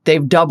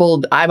they've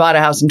doubled. I bought a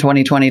house in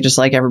 2020, just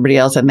like everybody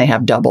else, and they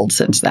have doubled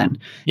since then.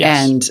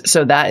 Yes. And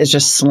so that is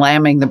just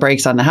slamming the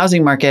brakes on the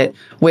housing market,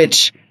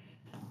 which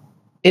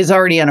is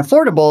already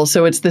unaffordable.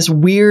 So it's this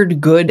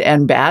weird good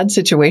and bad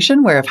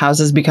situation where if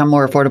houses become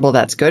more affordable,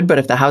 that's good. But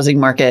if the housing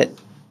market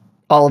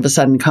all of a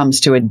sudden comes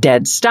to a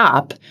dead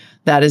stop,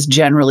 that is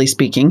generally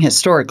speaking,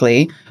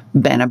 historically,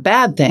 been a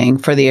bad thing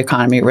for the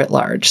economy writ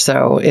large.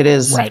 So it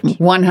is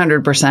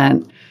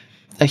 100%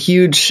 a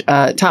huge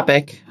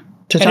topic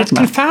to talk about. And it's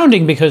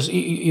confounding because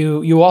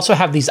you also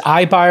have these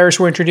iBuyers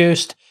were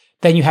introduced.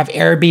 Then you have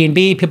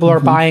Airbnb. People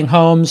are buying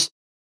homes.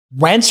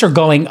 Rents are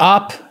going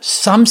up.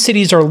 Some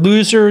cities are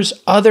losers.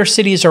 Other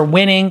cities are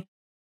winning.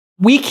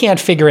 We can't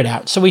figure it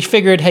out. So we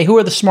figured, hey, who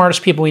are the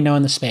smartest people we know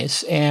in the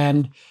space?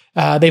 And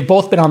they've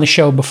both been on the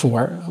show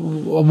before.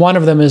 One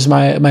of them is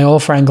my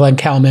old friend, Glenn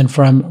Kelman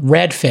from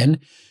Redfin.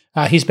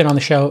 He's been on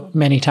the show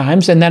many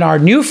times. And then our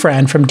new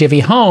friend from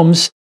Divvy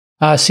Homes,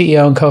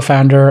 CEO and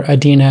co-founder,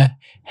 Adina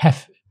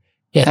Heifetz.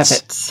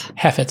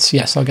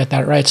 Yes, I'll get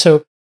that right.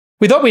 So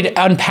we thought we'd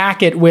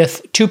unpack it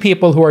with two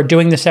people who are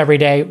doing this every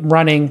day,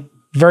 running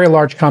very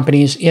large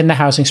companies in the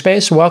housing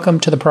space. Welcome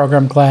to the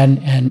program, Glenn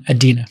and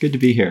Adina. Good to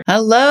be here.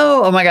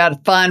 Hello. Oh my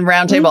God. Fun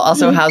roundtable.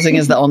 Also, housing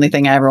is the only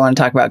thing I ever want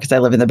to talk about because I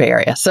live in the Bay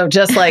Area. So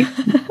just like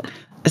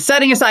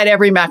setting aside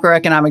every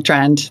macroeconomic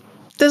trend,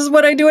 this is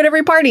what I do at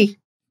every party.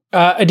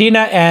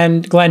 Adina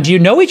and Glenn, do you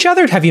know each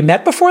other? Have you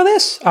met before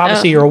this?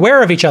 Obviously, you're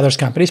aware of each other's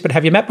companies, but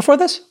have you met before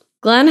this?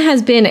 Glenn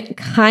has been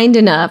kind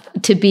enough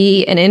to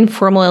be an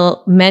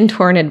informal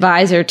mentor and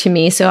advisor to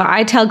me. So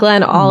I tell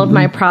Glenn all of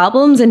my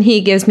problems and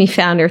he gives me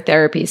founder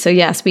therapy. So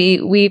yes,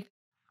 we've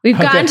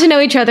gotten to know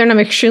each other and I'm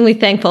extremely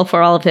thankful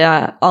for all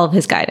of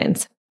his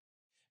guidance.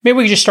 Maybe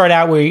we could just start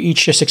out where you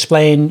each just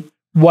explain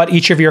what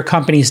each of your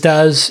companies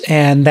does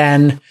and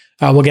then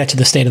we'll get to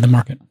the state of the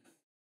market.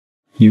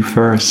 You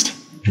first,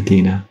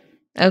 Adina.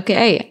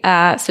 Okay.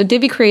 So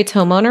Divvy creates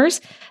homeowners.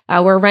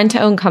 We're a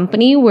rent-to-own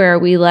company where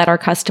we let our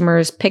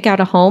customers pick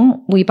out a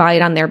home. We buy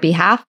it on their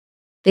behalf.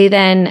 They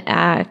then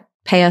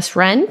pay us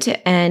rent,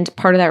 and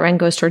part of that rent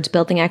goes towards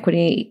building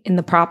equity in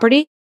the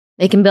property.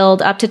 They can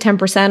build up to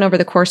 10% over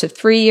the course of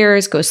 3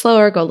 years, go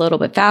slower, go a little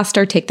bit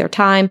faster, take their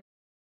time.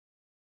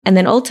 And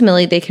then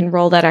ultimately, they can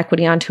roll that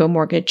equity onto a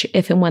mortgage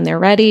if and when they're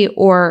ready,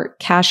 or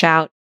cash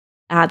out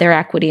their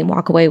equity and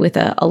walk away with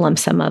a lump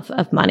sum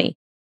of money.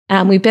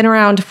 We've been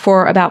around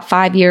for about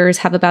 5 years,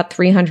 have about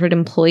 300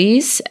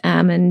 employees,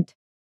 and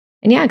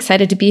yeah,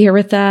 excited to be here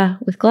with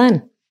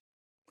Glenn.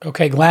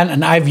 Okay, Glenn,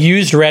 and I've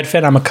used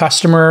Redfin. I'm a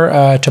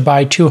customer to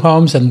buy 2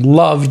 homes and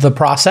loved the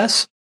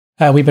process.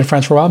 We've been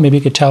friends for a while. Maybe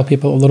you could tell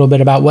people a little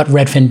bit about what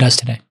Redfin does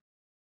today.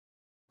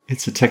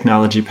 It's a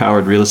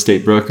technology-powered real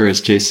estate broker, as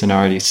Jason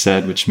already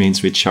said, which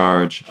means we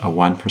charge a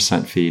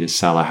 1% fee to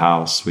sell a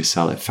house. We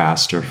sell it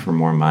faster for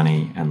more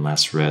money and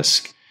less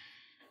risk.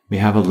 We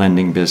have a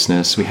lending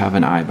business. We have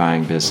an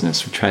iBuying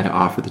business. We try to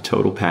offer the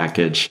total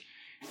package.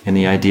 And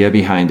the idea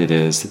behind it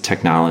is that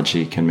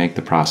technology can make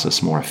the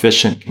process more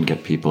efficient, can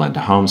get people into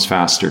homes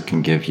faster,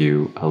 can give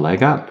you a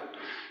leg up.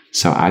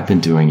 So I've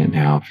been doing it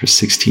now for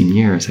 16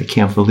 years. I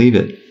can't believe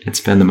it. It's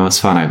been the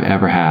most fun I've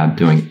ever had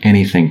doing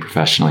anything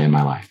professionally in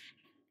my life.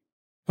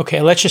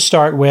 Okay, let's just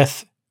start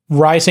with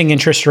rising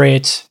interest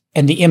rates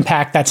and the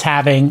impact that's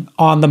having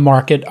on the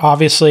market.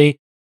 Obviously,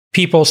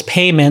 people's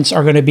payments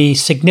are going to be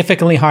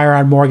significantly higher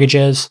on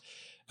mortgages.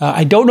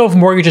 I don't know if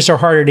mortgages are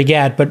harder to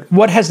get, but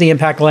what has the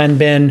impact, Glenn,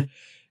 been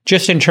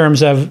just in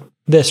terms of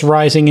this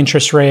rising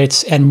interest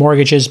rates and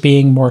mortgages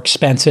being more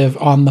expensive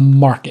on the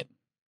market?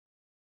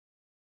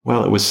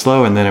 Well, it was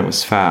slow and then it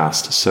was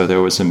fast. So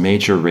there was a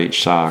major rate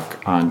shock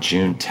on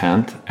June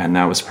 10th, and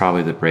that was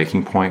probably the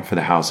breaking point for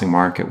the housing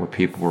market where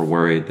people were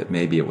worried that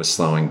maybe it was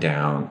slowing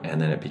down,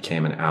 and then it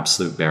became an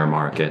absolute bear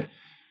market.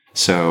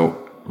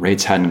 So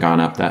rates hadn't gone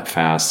up that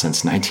fast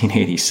since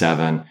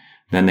 1987.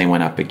 Then they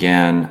went up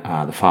again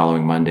the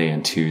following Monday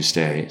and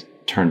Tuesday,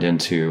 turned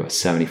into a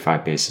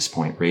 75 basis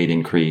point rate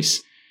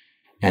increase.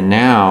 And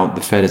now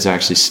the Fed has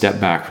actually stepped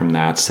back from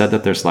that, said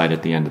that there's light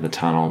at the end of the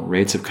tunnel.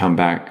 Rates have come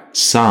back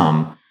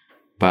some,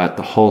 but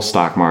the whole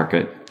stock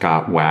market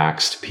got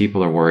waxed.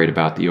 People are worried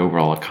about the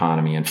overall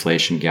economy,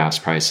 inflation, gas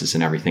prices,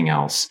 and everything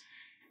else.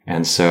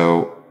 And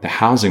so the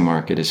housing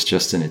market is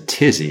just in a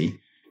tizzy.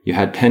 You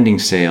had pending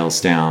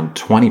sales down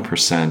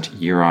 20%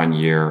 year on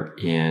year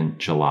in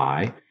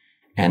July.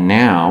 And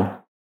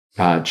now,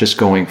 just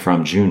going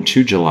from June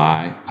to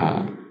July,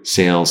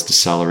 sales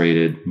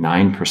decelerated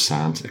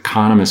 9%.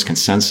 Economist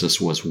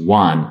consensus was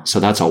 1%. So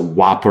that's a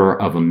whopper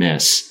of a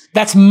miss.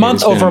 That's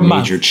month over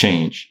month. Major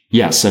change.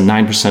 Yes, a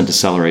 9%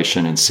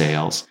 deceleration in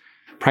sales.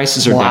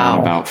 Prices are down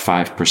about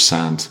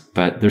 5%,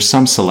 but there's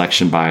some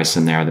selection bias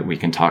in there that we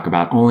can talk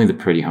about. Only the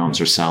pretty homes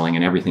are selling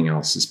and everything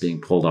else is being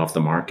pulled off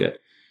the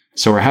market.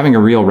 So we're having a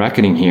real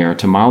reckoning here.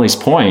 To Molly's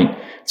point,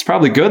 it's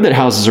probably good that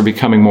houses are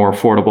becoming more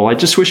affordable. I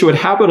just wish it would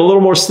happen a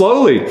little more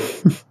slowly.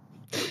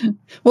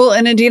 Well,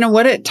 and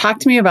Adina, talk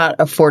to me about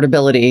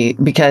affordability,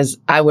 because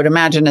I would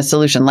imagine a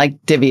solution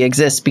like Divvy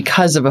exists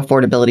because of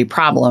affordability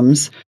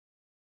problems.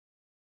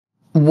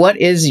 What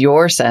is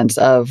your sense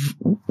of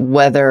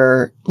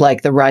whether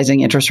like the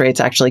rising interest rates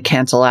actually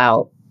cancel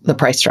out the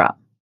price drop?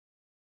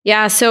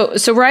 Yeah, so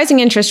rising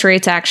interest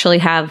rates actually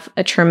have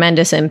a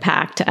tremendous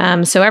impact.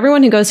 So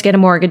everyone who goes to get a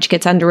mortgage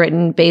gets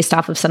underwritten based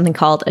off of something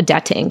called a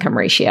debt to income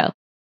ratio.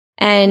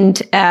 And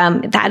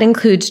that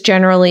includes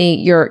generally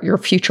your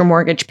future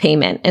mortgage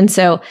payment. And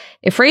so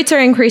if rates are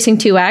increasing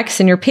 2x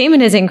and your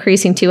payment is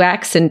increasing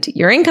 2x and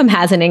your income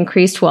hasn't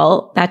increased,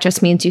 well, that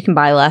just means you can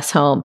buy less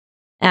home.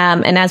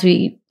 And as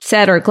we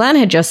said, or Glenn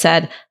had just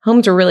said,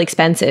 homes are really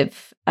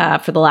expensive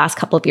for the last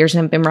couple of years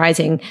and have been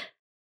rising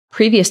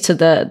previous to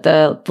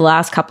the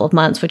last couple of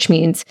months, which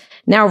means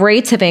now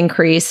rates have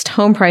increased,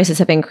 home prices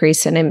have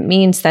increased, and it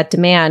means that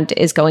demand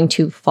is going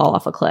to fall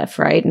off a cliff,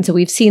 right? And so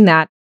we've seen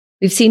that.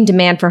 We've seen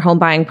demand for home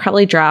buying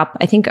probably drop,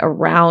 I think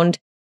we're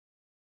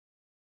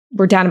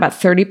down about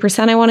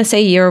 30%, I want to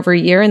say, year over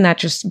year. And that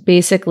just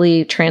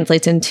basically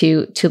translates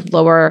into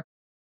lower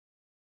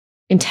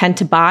intent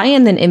to buy,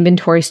 and then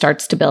inventory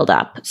starts to build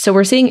up. So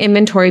we're seeing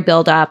inventory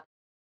build up.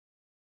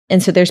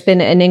 And so there's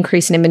been an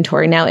increase in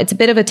inventory. Now it's a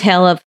bit of a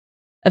tale of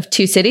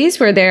two cities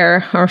or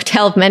a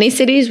tale of many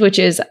cities, which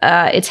is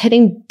it's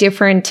hitting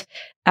different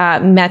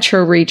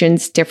metro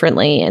regions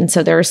differently. And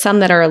so there are some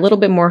that are a little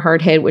bit more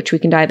hard hit, which we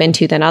can dive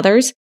into, than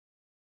others.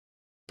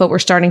 But we're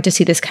starting to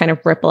see this kind of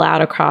ripple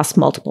out across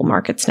multiple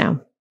markets now.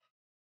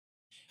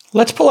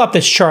 Let's pull up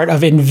this chart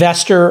of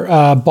investor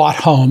bought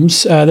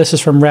homes. This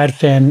is from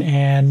Redfin,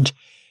 and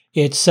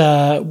it's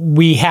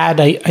we had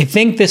I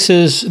think this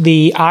is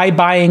the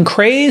iBuying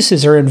craze.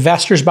 Is there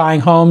investors buying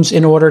homes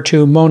in order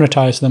to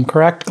monetize them?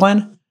 Correct,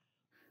 Glenn?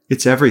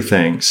 It's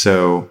everything.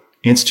 So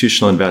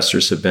institutional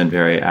investors have been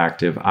very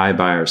active.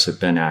 iBuyers have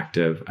been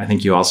active. I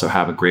think you also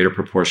have a greater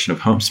proportion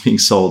of homes being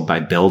sold by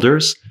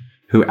builders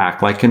who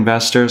act like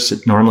investors.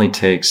 It normally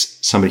takes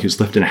somebody who's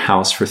lived in a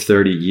house for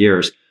 30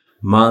 years,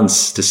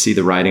 months to see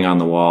the writing on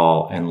the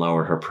wall and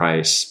lower her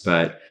price.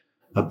 But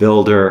a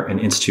builder, an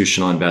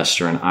institutional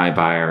investor, an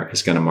iBuyer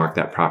is going to mark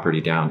that property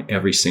down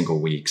every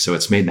single week. So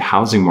it's made the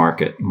housing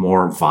market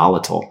more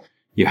volatile.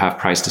 You have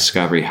price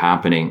discovery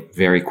happening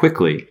very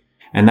quickly.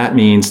 And that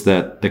means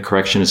that the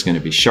correction is going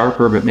to be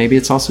sharper, but maybe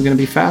it's also going to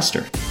be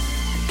faster.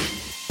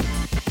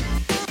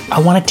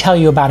 I want to tell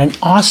you about an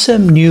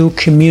awesome new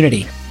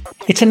community.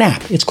 It's an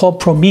app. It's called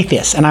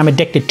Prometheus, and I'm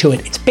addicted to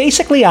it. It's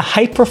basically a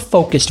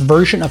hyper-focused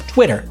version of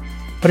Twitter,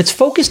 but it's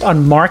focused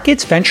on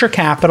markets, venture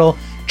capital,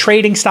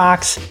 trading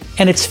stocks,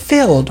 and it's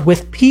filled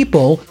with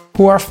people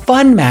who are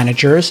fund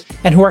managers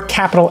and who are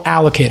capital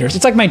allocators.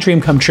 It's like my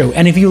dream come true.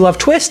 And if you love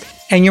Twist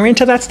and you're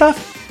into that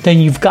stuff, then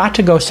you've got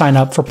to go sign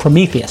up for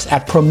Prometheus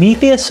at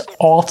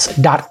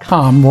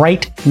PrometheusAlts.com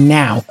right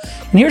now.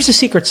 And here's the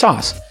secret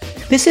sauce.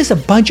 This is a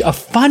bunch of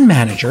fund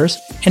managers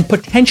and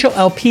potential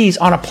LPs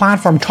on a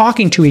platform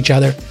talking to each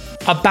other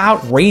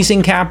about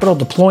raising capital,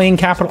 deploying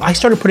capital. I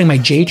started putting my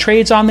J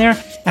trades on there,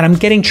 and I'm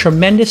getting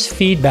tremendous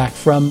feedback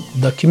from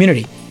the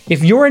community.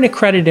 If you're an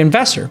accredited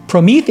investor,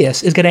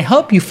 Prometheus is going to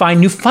help you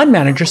find new fund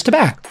managers to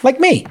back, like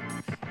me.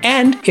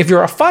 And if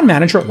you're a fund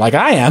manager, like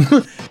I am,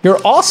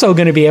 you're also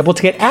going to be able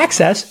to get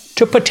access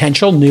to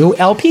potential new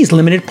LPs,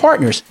 limited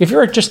partners. If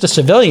you're just a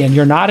civilian,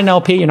 you're not an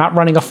LP, you're not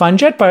running a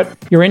fund yet, but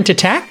you're into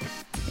tech,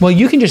 well,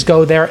 you can just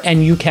go there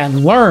and you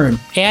can learn.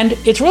 And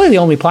it's really the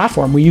only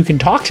platform where you can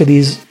talk to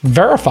these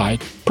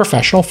verified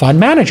professional fund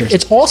managers.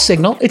 It's all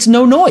signal. It's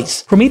no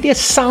noise.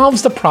 Prometheus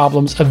solves the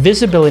problems of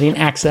visibility and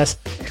access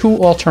to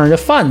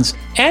alternative funds.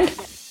 And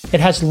it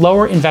has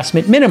lower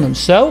investment minimums,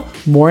 so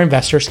more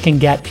investors can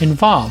get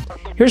involved.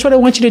 Here's what I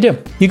want you to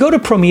do. You go to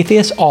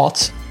Prometheus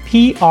Alts,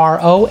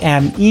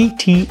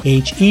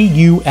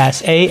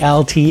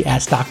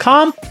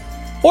 PrometheusAlts.com,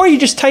 or you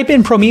just type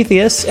in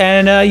Prometheus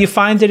and you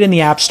find it in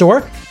the App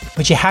Store.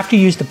 But you have to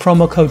use the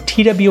promo code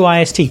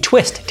TWIST,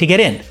 TWIST, to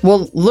get in.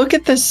 Well, look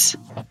at this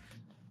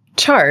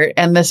chart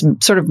and this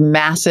sort of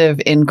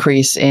massive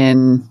increase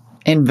in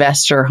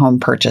investor home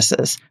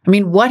purchases. I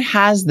mean, what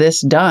has this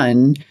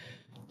done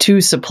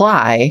to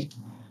supply?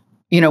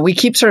 You know, we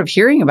keep sort of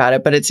hearing about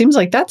it, but it seems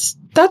like that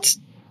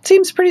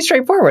seems pretty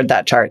straightforward,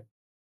 that chart.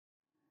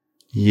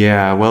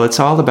 Yeah, well, it's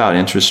all about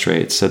interest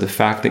rates. So the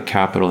fact that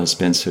capital has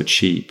been so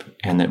cheap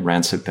and that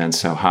rents have been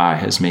so high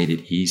has made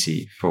it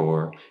easy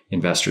for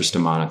investors to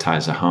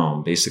monetize a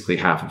home. Basically,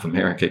 half of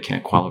America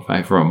can't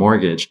qualify for a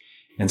mortgage.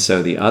 And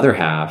so the other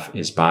half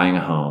is buying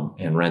a home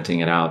and renting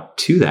it out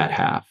to that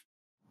half.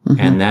 Mm-hmm.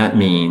 And that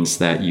means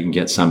that you can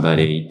get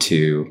somebody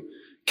to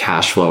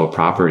cash flow a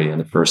property in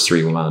the first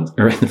 3 months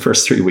or in the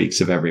first 3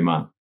 weeks of every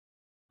month.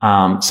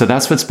 So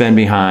that's what's been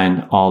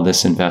behind all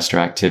this investor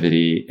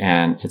activity.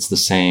 And it's the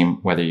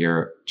same whether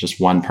you're just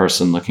one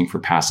person looking for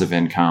passive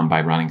income by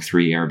running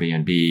 3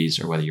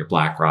 Airbnbs or whether you're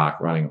BlackRock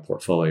running a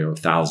portfolio of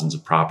thousands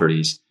of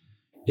properties.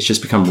 It's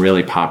just become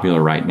really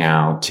popular right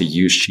now to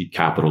use cheap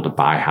capital to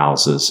buy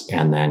houses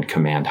and then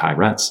command high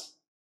rents.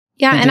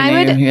 Yeah. And I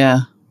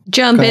would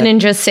jump in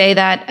and just say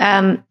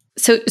that,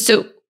 so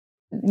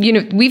you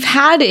know, we've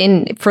had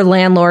for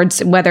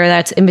landlords, whether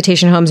that's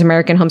Invitation Homes,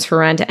 American Homes for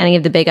Rent, any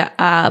of the big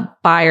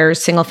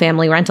buyers, single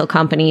family rental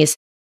companies,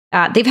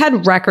 they've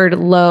had record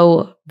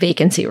low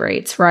vacancy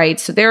rates, right?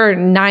 So they're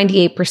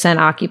 98%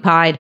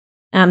 occupied,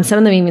 some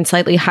of them even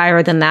slightly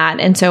higher than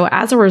that. And so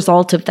as a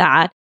result of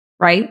that,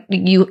 right?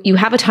 You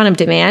have a ton of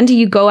demand.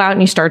 You go out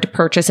and you start to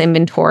purchase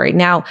inventory.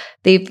 Now,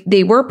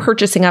 they were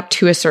purchasing up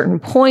to a certain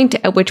point,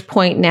 at which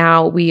point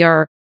now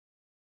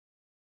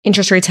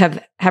interest rates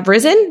have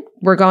risen.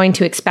 We're going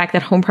to expect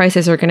that home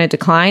prices are going to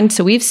decline.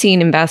 So we've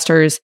seen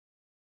investors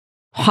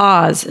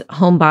pause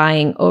home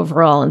buying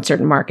overall in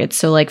certain markets.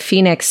 So like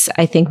Phoenix,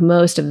 I think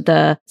most of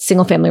the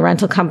single family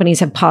rental companies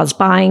have paused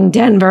buying.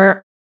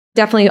 Denver,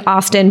 definitely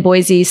Austin,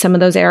 Boise, some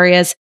of those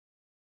areas.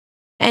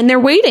 And they're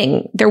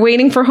waiting. They're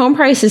waiting for home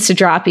prices to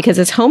drop, because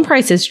as home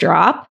prices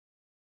drop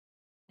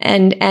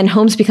and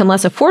homes become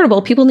less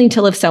affordable, people need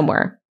to live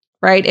somewhere,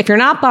 right? If you're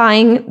not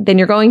buying, then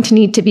you're going to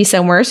need to be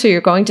somewhere. So you're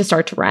going to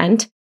start to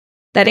rent.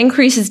 That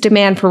increases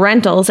demand for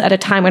rentals at a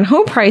time when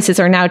home prices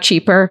are now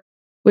cheaper,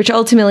 which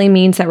ultimately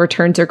means that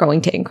returns are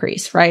going to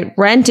increase, right?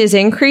 Rent is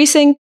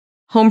increasing,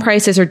 home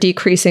prices are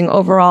decreasing.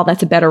 Overall,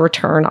 that's a better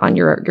return on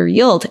your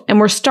yield. And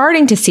we're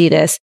starting to see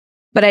this,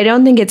 but I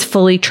don't think it's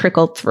fully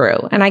trickled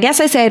through. And I guess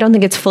I say I don't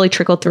think it's fully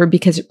trickled through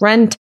because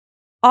rent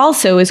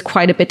also is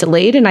quite a bit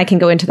delayed. And I can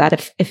go into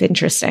that if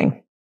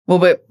interesting. Well,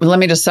 but let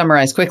me just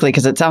summarize quickly,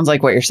 because it sounds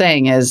like what you're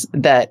saying is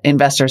that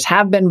investors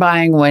have been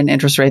buying when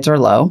interest rates are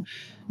low.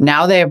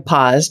 Now they have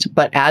paused,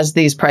 but as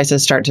these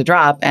prices start to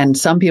drop and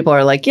some people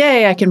are like,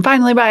 yay, I can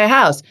finally buy a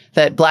house,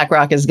 that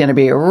BlackRock is going to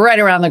be right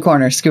around the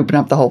corner, scooping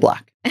up the whole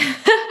block.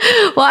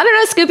 Well, I don't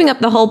know, scooping up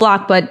the whole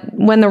block, but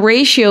when the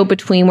ratio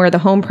between where the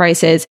home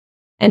price is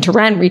and to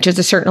rent reaches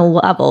a certain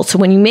level. So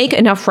when you make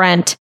enough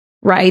rent,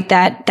 right,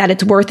 that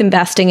it's worth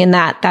investing in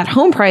that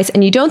home price,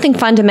 and you don't think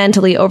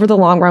fundamentally over the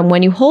long run,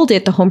 when you hold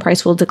it, the home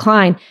price will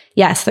decline.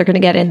 Yes, they're going to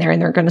get in there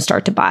and they're going to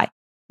start to buy.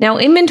 Now,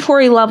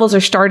 inventory levels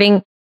are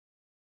starting.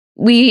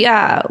 We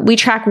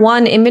track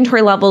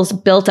inventory levels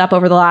built up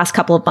over the last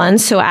couple of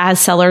months. So as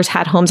sellers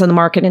had homes on the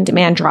market and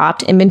demand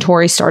dropped,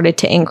 inventory started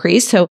to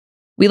increase. So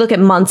we look at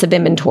months of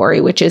inventory,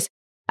 which is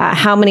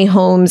how many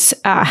homes,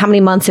 how many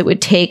months it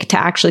would take to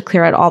actually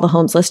clear out all the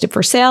homes listed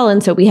for sale.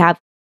 And so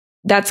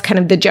that's kind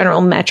of the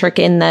general metric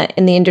in the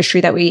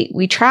industry that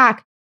we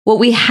track. What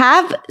we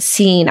have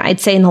seen, I'd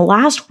say in the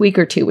last week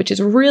or two, which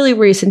is really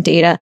recent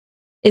data,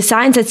 is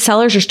signs that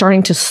sellers are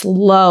starting to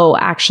slow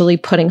actually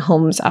putting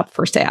homes up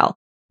for sale,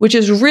 which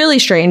is really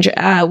strange.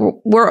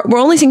 We're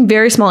only seeing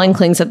very small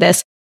inklings of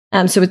this.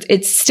 So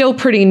it's still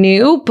pretty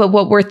new. But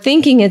what we're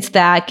thinking is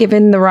that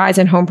given the rise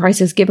in home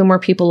prices, given where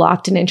people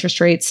locked in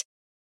interest rates,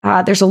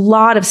 there's a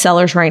lot of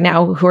sellers right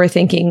now who are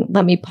thinking,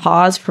 let me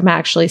pause from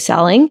actually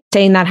selling,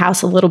 stay in that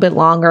house a little bit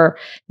longer,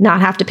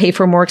 not have to pay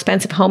for a more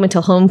expensive home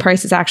until home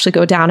prices actually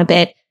go down a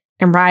bit,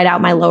 and ride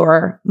out my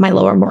lower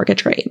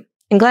mortgage rate.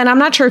 And Glenn, I'm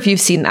not sure if you've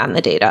seen that in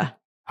the data.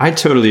 I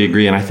totally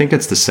agree. And I think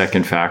it's the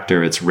second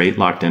factor. It's rate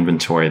locked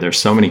inventory. There's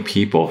so many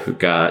people who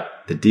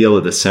got the deal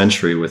of the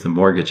century with a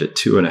mortgage at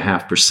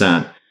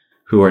 2.5%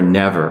 who are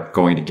never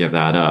going to give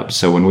that up.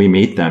 So when we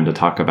meet them to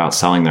talk about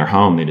selling their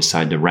home, they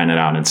decide to rent it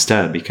out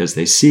instead because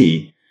they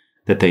see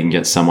that they can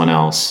get someone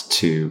else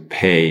to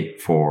pay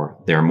for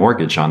their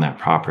mortgage on that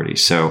property.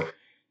 So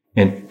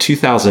in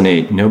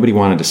 2008, nobody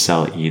wanted to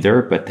sell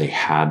either, but they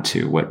had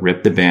to. What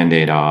ripped the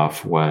Band-Aid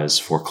off was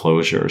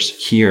foreclosures.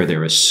 Here,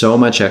 there is so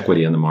much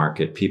equity in the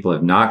market. People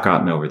have not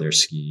gotten over their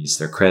skis.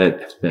 Their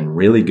credit has been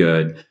really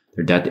good.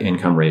 Their debt to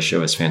income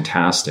ratio is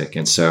fantastic.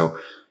 And so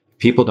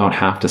people don't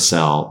have to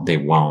sell. They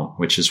won't,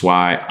 which is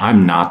why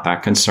I'm not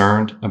that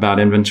concerned about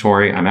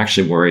inventory. I'm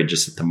actually worried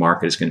just that the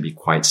market is going to be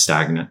quite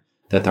stagnant,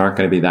 that there aren't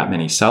going to be that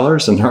many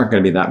sellers and there aren't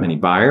going to be that many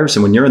buyers.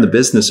 And when you're in the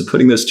business of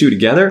putting those two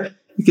together,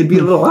 you could be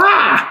a little,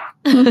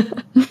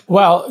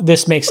 Well,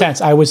 this makes sense.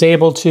 I was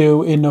able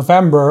to, in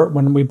November,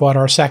 when we bought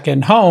our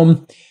second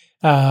home,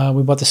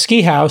 we bought the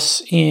ski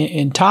house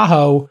in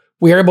Tahoe.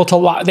 We were able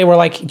to, they were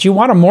like, do you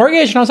want a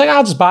mortgage? And I was like,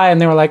 I'll just buy it. And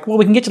they were like, well,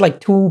 we can get to like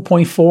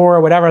 2.4 or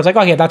whatever. I was like,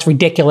 oh yeah, that's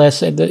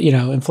ridiculous.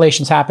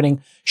 Inflation's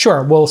happening.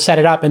 Sure, we'll set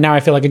it up. And now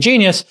I feel like a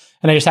genius.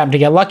 And I just happened to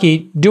get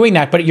lucky doing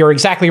that. But you're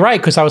exactly right.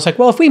 Because I was like,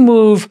 well, if we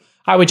move,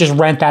 I would just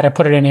rent that and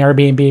put it in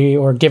Airbnb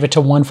or give it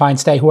to One Fine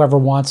Stay, whoever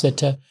wants it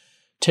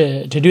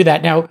to do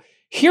that. Now,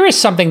 here is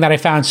something that I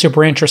found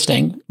super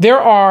interesting. There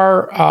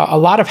are a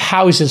lot of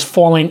houses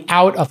falling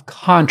out of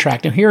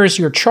contract. And here's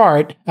your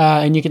chart.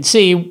 And you can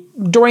see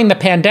during the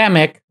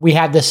pandemic, we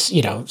had this,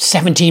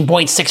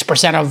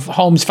 17.6% of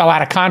homes fell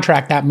out of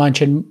contract that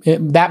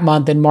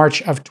month in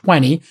March of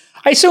 20.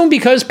 I assume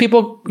because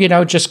people,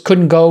 just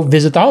couldn't go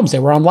visit the homes. They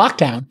were on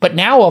lockdown. But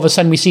now all of a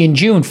sudden we see in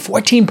June,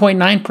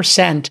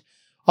 14.9%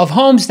 of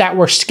homes that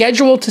were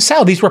scheduled to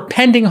sell. These were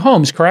pending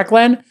homes, correct,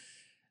 Len?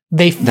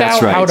 They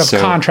fell out of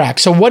contract.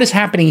 So what is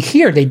happening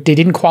here? They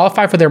didn't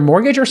qualify for their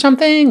mortgage or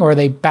something, or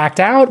they backed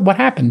out? What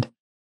happened?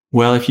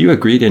 Well, if you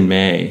agreed in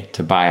May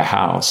to buy a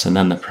house and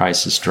then the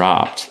prices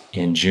dropped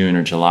in June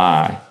or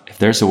July, if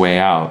there's a way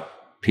out,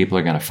 people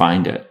are going to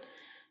find it.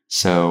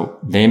 So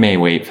they may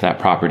wait for that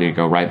property to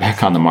go right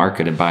back on the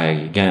market and buy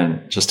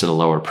again, just at a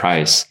lower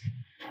price.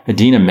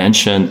 Adina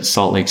mentioned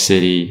Salt Lake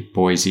City,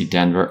 Boise,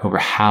 Denver. Over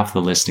half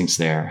the listings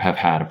there have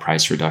had a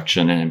price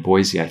reduction. And in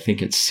Boise, I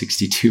think it's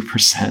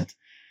 62%.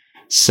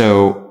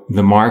 So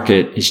the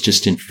market is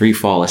just in free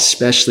fall,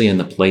 especially in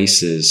the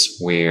places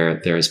where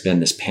there's been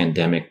this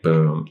pandemic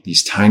boom.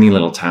 These tiny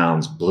little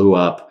towns blew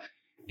up,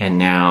 and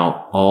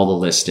now all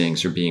the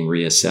listings are being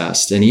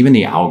reassessed. And even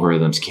the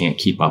algorithms can't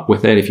keep up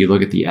with it. If you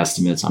look at the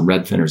estimates on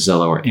Redfin or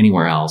Zillow or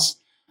anywhere else,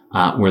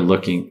 we're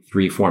looking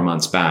 3-4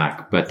 months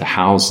back. But the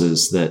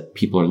houses that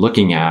people are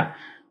looking at,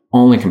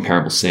 only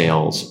comparable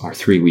sales are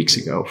 3 weeks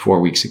ago, 4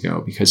 weeks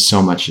ago, because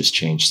so much has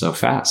changed so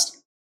fast.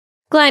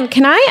 Glenn,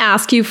 can I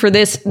ask you for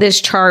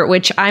this chart,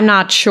 which I'm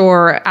not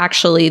sure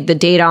actually the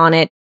data on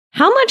it,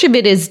 how much of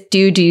it is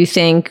due, do you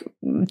think,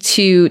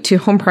 to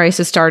home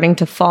prices starting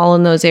to fall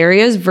in those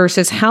areas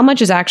versus how much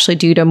is actually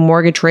due to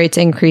mortgage rates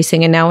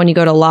increasing? And now when you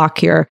go to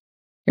lock your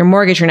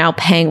mortgage, you're now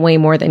paying way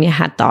more than you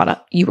had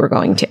thought you were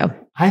going to.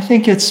 I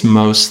think it's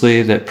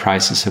mostly that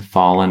prices have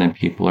fallen and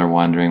people are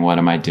wondering, what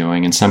am I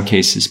doing? In some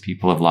cases,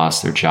 people have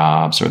lost their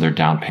jobs or their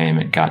down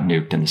payment got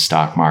nuked in the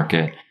stock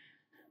market.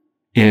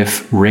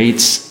 If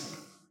rates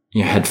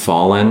had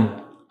fallen,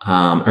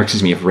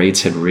 if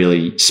rates had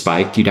really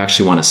spiked, you'd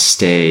actually want to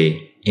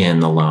stay in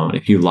the loan.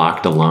 If you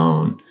locked a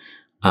loan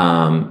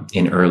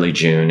in early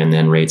June and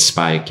then rates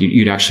spike,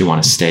 you'd actually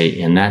want to stay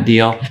in that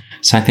deal.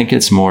 So I think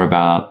it's more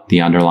about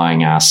the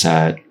underlying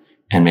asset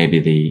and maybe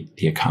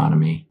the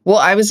economy. Well,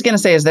 I was going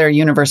to say, is there a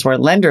universe where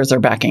lenders are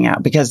backing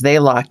out because they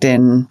locked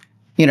in,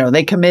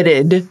 they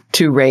committed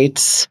to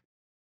rates?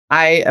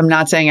 I am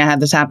not saying I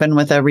had this happen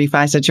with a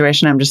refi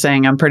situation. I'm just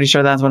saying I'm pretty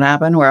sure that's what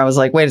happened, where I was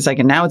like, wait a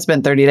second, now it's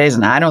been 30 days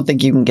and I don't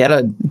think you can get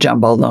a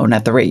jumbo loan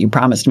at the rate you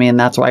promised me. And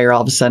that's why you're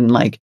all of a sudden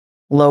like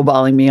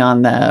lowballing me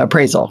on the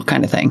appraisal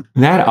kind of thing.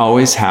 That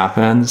always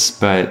happens,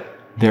 but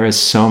there is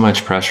so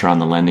much pressure on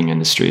the lending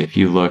industry. If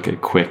you look at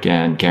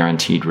Quicken,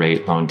 Guaranteed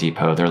Rate, Loan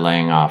Depot, they're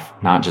laying off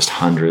not just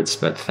hundreds,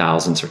 but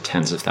thousands or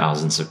tens of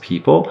thousands of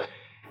people.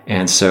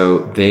 And so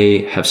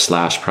they have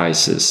slashed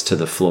prices to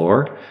the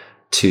floor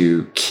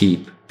to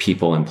keep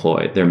people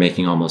employed. They're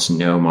making almost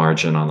no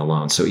margin on the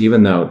loan. So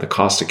even though the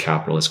cost of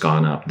capital has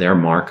gone up, their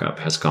markup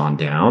has gone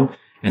down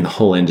and the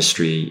whole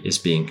industry is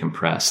being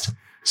compressed.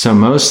 So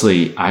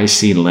mostly I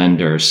see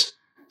lenders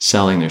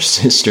selling their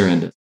sister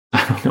into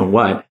I don't know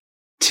what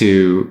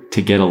to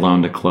get a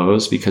loan to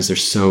close because they're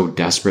so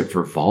desperate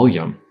for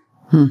volume.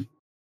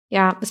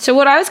 Yeah. So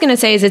what I was going to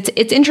say is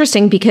it's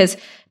interesting because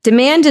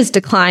demand is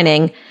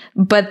declining,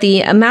 but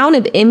the amount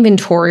of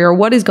inventory or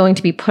what is going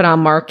to be put on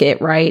market,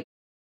 right?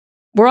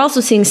 We're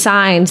also seeing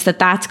signs that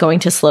that's going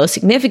to slow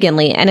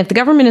significantly. And if the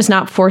government is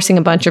not forcing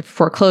a bunch of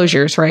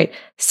foreclosures, right?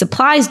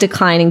 Supply is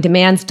declining,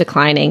 demand's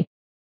declining.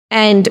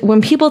 And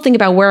when people think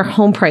about where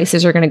home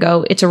prices are going to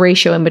go, it's a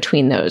ratio in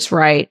between those,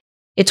 right?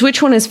 It's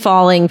which one is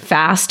falling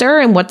faster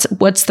and what's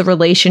the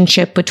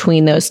relationship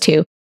between those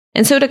two.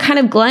 And so to kind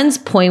of Glenn's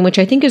point, which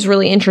I think is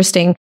really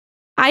interesting,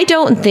 I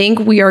don't think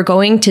we are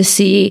going to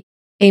see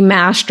a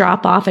mass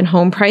drop off in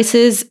home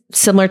prices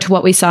similar to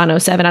what we saw in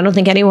 2007. I don't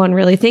think anyone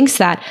really thinks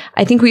that.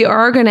 I think we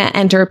are going to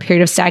enter a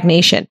period of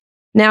stagnation.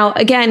 Now,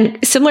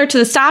 again, similar to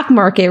the stock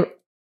market,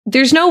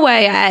 there's no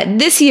way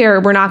this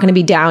year we're not going to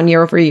be down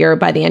year over year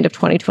by the end of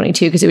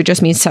 2022 because it would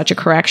just mean such a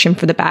correction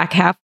for the back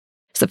half.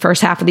 So the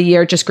first half of the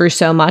year just grew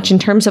so much in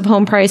terms of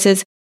home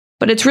prices.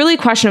 But it's really a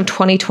question of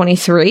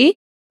 2023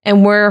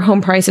 and where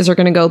home prices are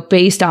going to go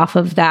based off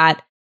of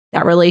that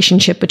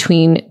relationship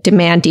between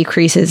demand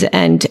decreases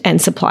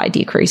and supply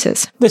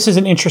decreases. This is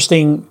an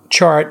interesting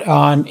chart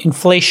on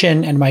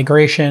inflation and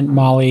migration,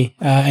 Molly.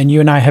 And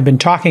you and I have been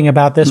talking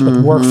about this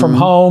with work from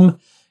home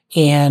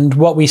and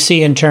what we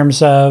see in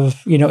terms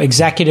of,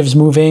 executives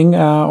moving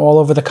all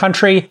over the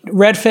country.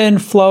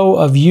 Redfin flow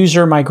of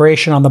user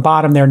migration on the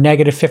bottom there,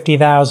 negative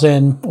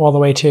 50,000 all the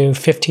way to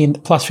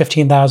plus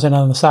 15,000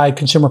 on the side.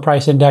 Consumer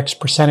price index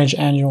percentage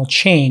annual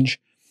change.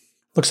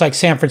 Looks like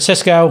San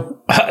Francisco,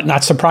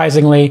 not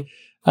surprisingly,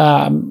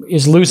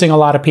 is losing a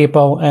lot of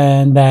people.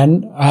 And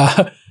then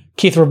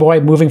Keith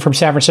Rabois moving from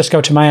San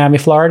Francisco to Miami,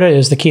 Florida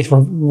is the Keith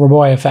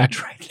Rabois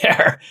effect right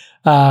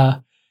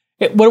there.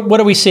 What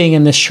are we seeing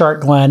in this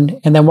chart, Glenn?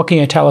 And then what can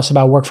you tell us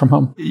about work from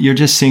home? You're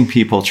just seeing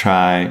people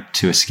try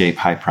to escape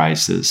high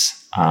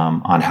prices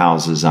on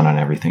houses and on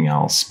everything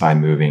else by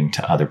moving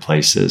to other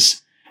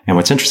places. And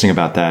what's interesting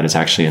about that is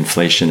actually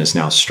inflation is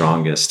now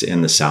strongest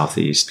in the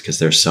Southeast because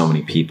there's so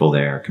many people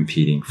there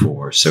competing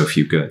for so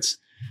few goods.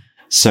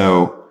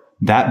 So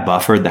that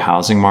buffered the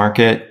housing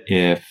market.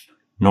 If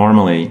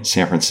normally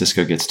San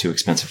Francisco gets too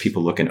expensive,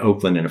 people look in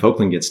Oakland. And if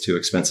Oakland gets too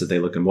expensive, they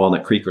look in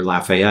Walnut Creek or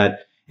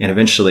Lafayette. And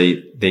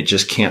eventually they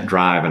just can't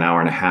drive an hour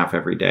and a half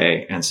every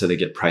day. And so they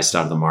get priced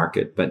out of the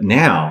market. But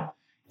now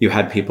you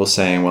had people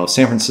saying, well, if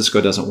San Francisco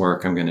doesn't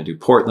work, I'm going to do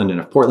Portland. And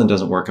if Portland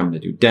doesn't work, I'm going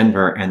to do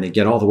Denver. And they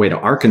get all the way to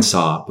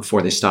Arkansas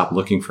before they stop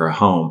looking for a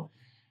home.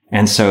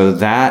 And so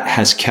that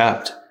has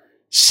kept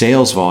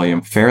sales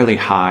volume fairly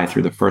high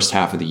through the first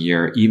half of the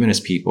year, even as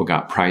people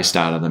got priced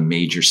out of the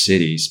major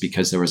cities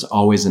because there was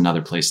always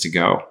another place to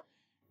go.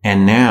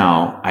 And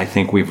now I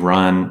think we've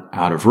run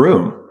out of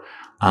room.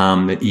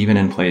 That even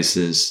in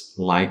places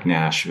like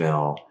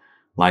Nashville,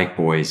 like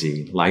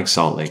Boise, like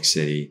Salt Lake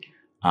City,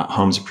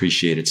 homes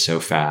appreciated so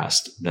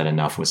fast that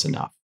enough was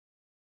enough.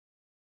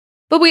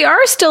 But we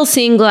are still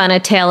seeing, Glenn, a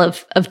tale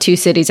of two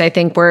cities, I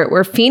think,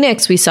 where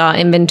Phoenix, we saw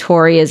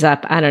inventory is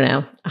up,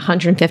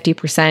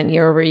 150%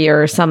 year over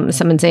year, some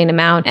insane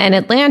amount. And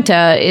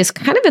Atlanta is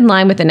kind of in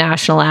line with the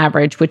national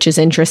average, which is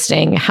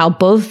interesting how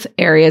both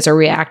areas are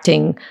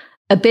reacting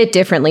a bit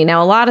differently.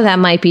 Now, a lot of that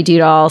might be due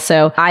to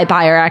also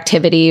iBuyer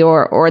activity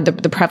or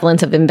the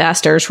prevalence of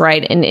investors,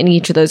 right, in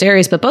each of those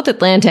areas. But both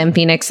Atlanta and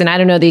Phoenix, and I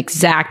don't know the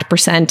exact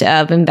percent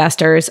of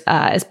investors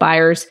as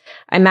buyers,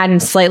 I imagine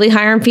slightly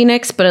higher in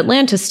Phoenix, but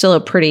Atlanta is still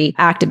a pretty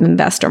active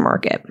investor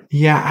market.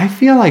 Yeah, I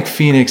feel like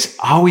Phoenix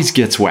always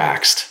gets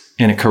waxed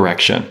in a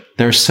correction.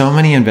 There's so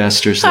many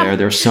investors there.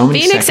 There's so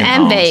many Phoenix second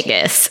and homes.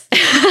 Vegas.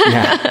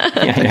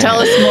 Yeah.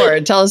 Tell us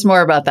more. Tell us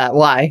more about that.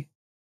 Why?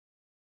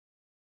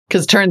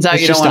 Because turns out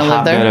It's you don't just want a to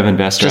live there. hotbed of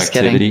investor Just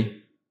activity.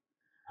 kidding.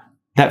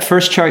 That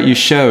first chart you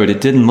showed,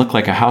 it didn't look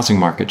like a housing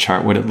market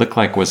chart. What it looked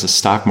like was a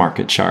stock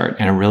market chart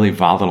and a really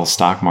volatile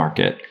stock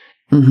market.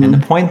 Mm-hmm. And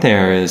the point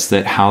there is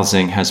that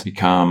housing has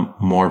become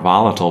more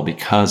volatile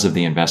because of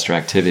the investor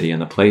activity.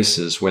 And the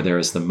places where there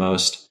is the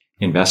most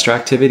investor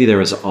activity,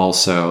 there is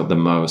also the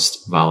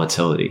most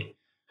volatility.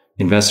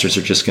 Investors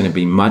are just going to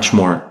be much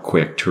more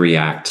quick to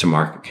react to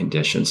market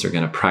conditions. They're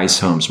going to price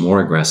homes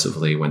more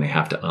aggressively when they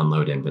have to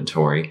unload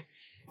inventory.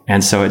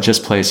 And so it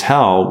just plays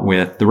hell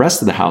with the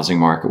rest of the housing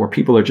market where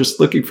people are just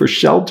looking for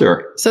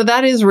shelter. So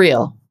that is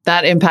real.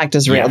 That impact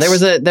is real.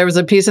 Yes. There was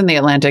a piece in The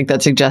Atlantic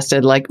that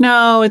suggested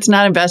no, it's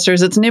not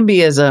investors, it's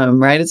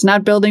NIMBYism, right? It's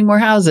not building more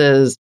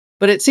houses.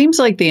 But it seems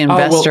like the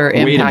investor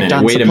impact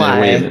on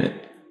supply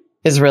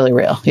is really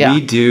real. Yeah.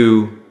 We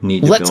do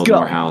need to build go.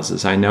 more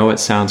houses. I know it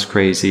sounds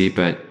crazy,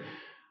 but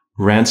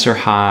rents are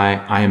high.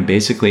 I am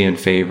basically in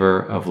favor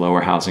of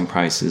lower housing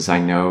prices. I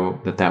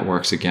know that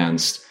works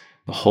against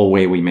the whole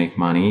way we make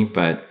money,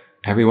 but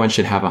everyone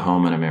should have a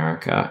home in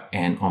America.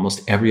 And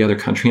almost every other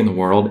country in the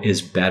world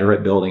is better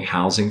at building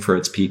housing for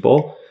its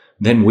people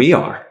than we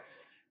are.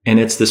 And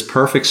it's this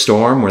perfect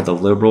storm where the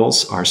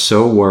liberals are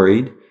so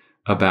worried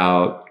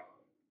about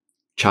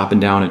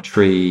chopping down a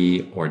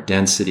tree or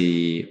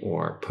density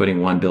or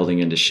putting one building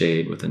into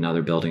shade with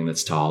another building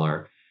that's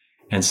taller.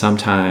 And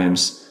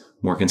sometimes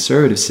more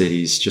conservative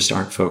cities just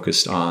aren't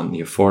focused on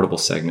the affordable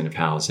segment of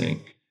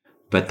housing.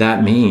 But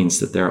that means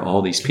that there are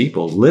all these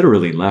people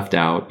literally left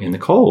out in the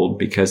cold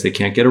because they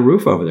can't get a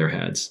roof over their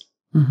heads.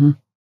 Mm-hmm.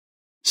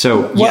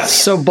 So, yes,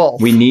 so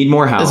both. We need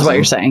more housing. Is what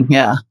you're saying.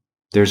 Yeah.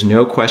 There's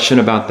no question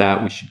about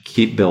that. We should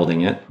keep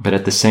building it. But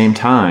at the same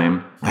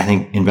time, I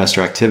think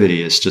investor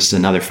activity is just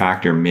another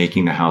factor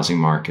making the housing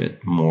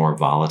market more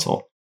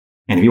volatile.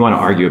 And if you want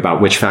to argue about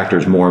which factor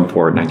is more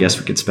important, I guess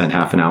we could spend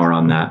half an hour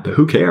on that. But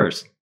who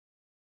cares?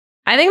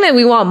 I think that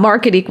we want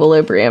market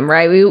equilibrium,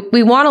 right?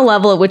 We want a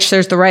level at which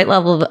there's the right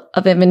level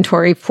of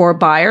inventory for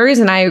buyers.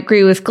 And I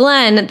agree with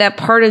Glenn that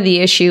part of the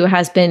issue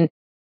has been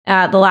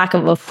the lack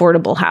of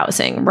affordable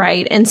housing,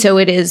 right? And so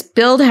it is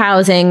build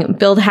housing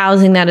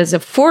that is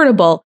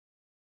affordable.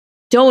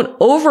 Don't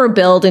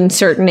overbuild in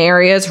certain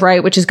areas,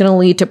 right? Which is going to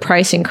lead to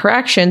pricing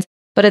corrections.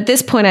 But at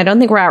this point, I don't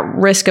think we're at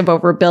risk of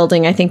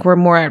overbuilding. I think we're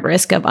more at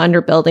risk of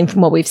underbuilding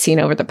from what we've seen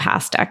over the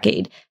past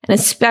decade, and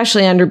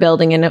especially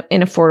underbuilding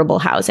in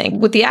affordable housing.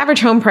 With the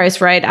average home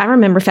price, right? I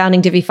remember founding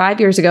Divvy 5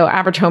 years ago.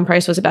 Average home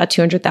price was about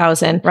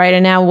 $200,000, right?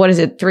 And now what is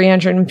it?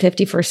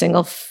 $350 for a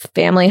single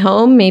family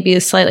home, maybe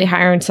is slightly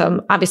higher in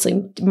some,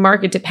 obviously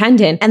market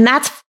dependent. And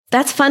that's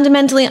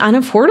fundamentally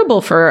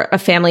unaffordable for a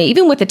family.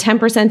 Even with a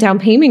 10% down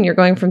payment, you're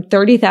going from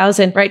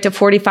 $30,000 right to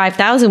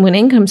 $45,000 when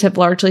incomes have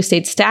largely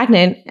stayed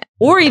stagnant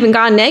or even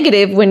gone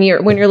negative when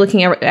you're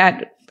looking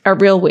at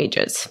real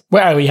wages.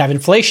 Well, we have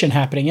inflation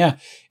happening, yeah.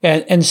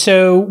 And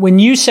so when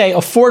you say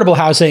affordable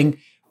housing,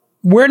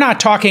 we're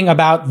not talking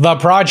about the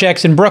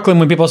projects in Brooklyn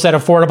when people said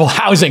affordable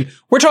housing.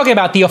 We're talking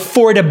about the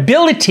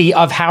affordability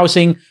of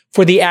housing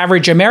for the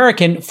average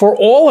American, for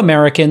all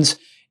Americans.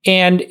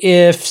 And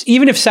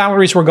even if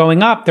salaries were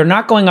going up, they're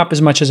not going up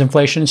as much as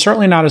inflation,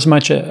 certainly not as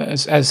much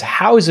as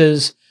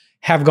houses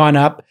have gone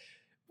up.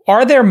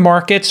 Are there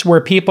markets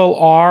where people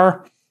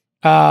are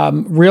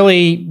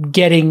really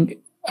getting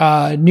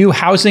new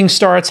housing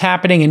starts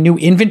happening and new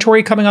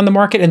inventory coming on the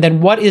market? And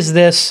then what is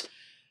this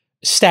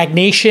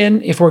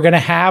stagnation? If we're going to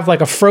have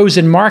like a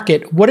frozen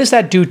market, what does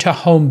that do to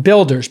home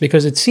builders?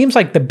 Because it seems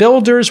like the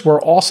builders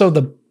were also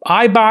the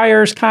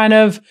iBuyers kind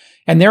of,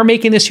 and they're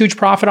making this huge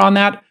profit on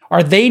that.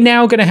 Are they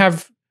now going to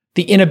have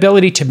the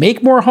inability to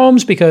make more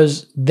homes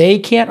because they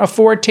can't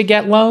afford to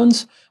get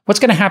loans? What's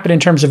going to happen in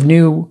terms of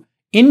new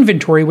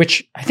inventory,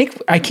 which I think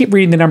I keep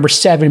reading the number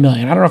 7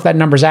 million. I don't know if that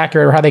number is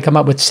accurate or how they come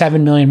up with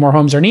 7 million more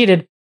homes are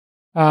needed.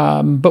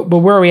 But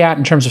where are we at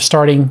in terms of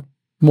starting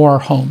more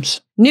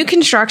homes? New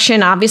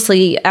construction,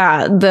 obviously,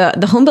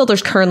 the home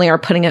builders currently are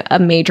putting a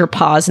major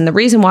pause. And the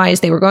reason why is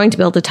they were going to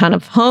build a ton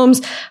of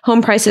homes.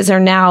 Home prices are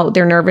now,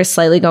 they're nervous,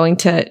 slightly going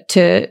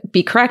to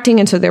be correcting.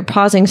 And so they're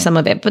pausing some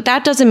of it. But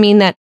that doesn't mean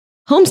that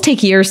homes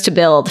take years to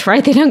build,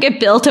 right? They don't get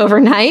built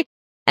overnight.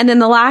 And then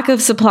the lack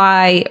of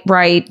supply,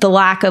 right? The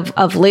lack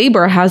of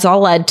labor has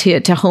all led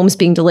to homes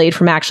being delayed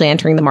from actually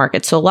entering the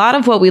market. So a lot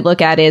of what we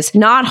look at is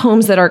not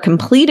homes that are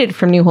completed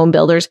from new home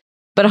builders,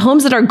 but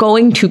homes that are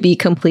going to be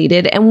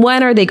completed, and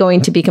when are they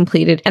going to be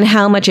completed, and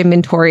how much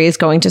inventory is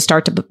going to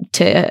start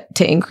to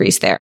increase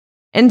there.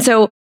 And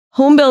so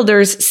home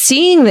builders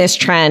seeing this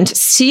trend,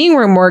 seeing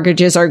where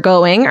mortgages are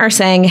going, are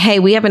saying, hey,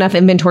 we have enough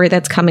inventory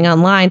that's coming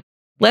online.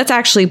 Let's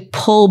actually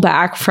pull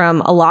back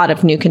from a lot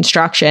of new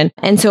construction.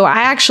 And so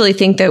I actually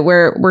think that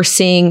we're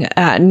seeing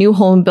new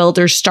home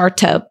builders start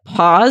to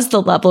pause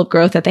the level of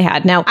growth that they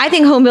had. Now, I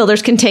think home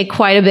builders can take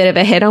quite a bit of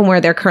a hit on where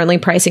they're currently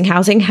pricing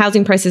housing.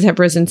 Housing prices have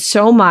risen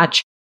so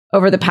much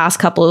over the past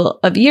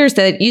couple of years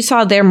that you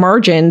saw their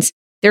margins,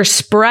 their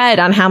spread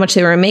on how much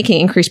they were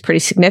making increase pretty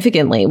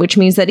significantly, which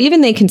means that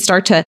even they can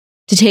start to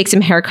take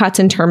some haircuts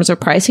in terms of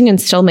pricing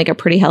and still make a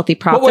pretty healthy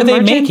profit margin. What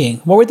were they margin. making?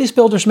 What were these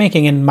builders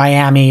making in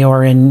Miami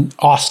or in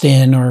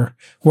Austin or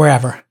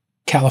wherever,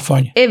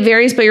 California? It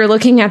varies, but you're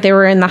looking at they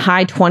were in the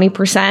high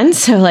 20%,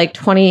 so like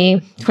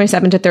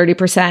 27 to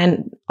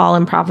 30%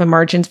 all-in profit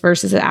margins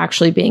versus it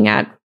actually being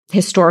at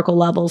historical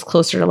levels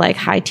closer to like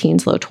high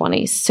teens, low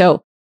 20s.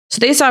 So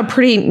they saw a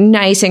pretty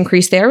nice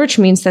increase there, which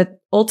means that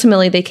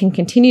ultimately they can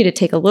continue to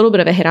take a little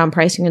bit of a hit on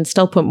pricing and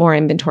still put more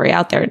inventory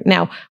out there.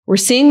 Now, we're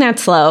seeing that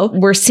slow.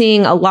 We're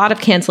seeing a lot of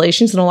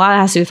cancellations, and a lot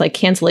has to do with like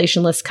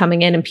cancellation lists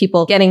coming in and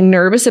people getting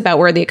nervous about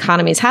where the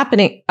economy is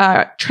trending.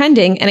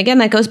 And again,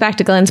 that goes back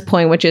to Glenn's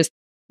point, which is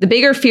the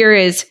bigger fear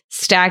is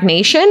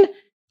stagnation,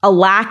 a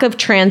lack of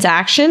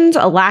transactions,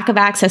 a lack of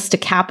access to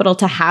capital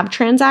to have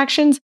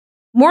transactions,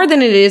 more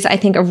than it is, I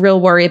think, a real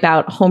worry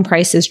about home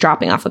prices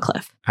dropping off a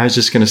cliff. I was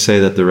just going to say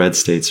that the red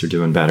states are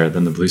doing better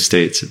than the blue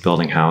states at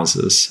building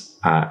houses.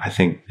 I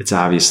think it's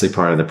obviously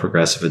part of the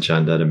progressive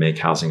agenda to make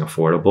housing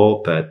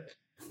affordable, but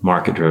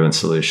market-driven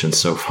solutions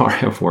so far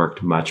have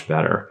worked much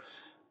better.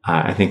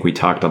 I think we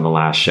talked on the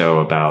last show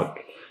about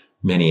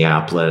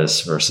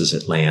Minneapolis versus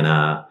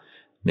Atlanta.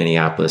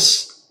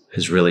 Minneapolis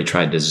has really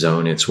tried to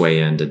zone its way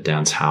into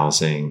dense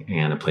housing,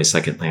 and a place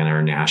like Atlanta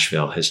or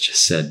Nashville has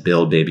just said,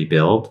 build, baby,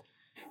 build.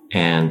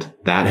 And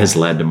that has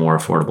led to more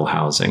affordable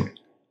housing.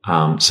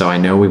 So I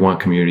know we want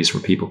communities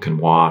where people can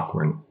walk,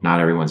 where not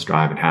everyone's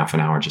driving half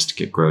an hour just to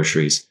get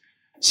groceries.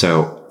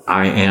 So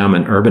I am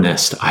an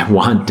urbanist. I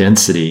want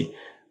density.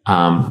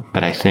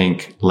 But I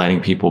think letting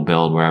people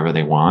build wherever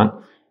they want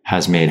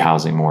has made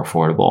housing more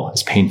affordable.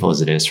 As painful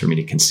as it is for me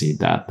to concede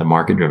that, the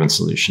market-driven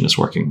solution is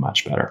working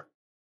much better.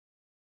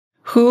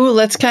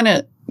 Let's kind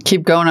of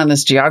keep going on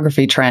this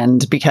geography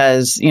trend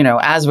because,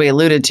 as we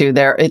alluded to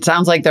there, it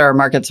sounds like there are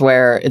markets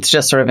where it's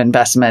just sort of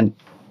investment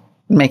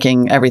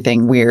making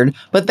everything weird.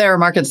 But there are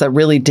markets that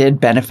really did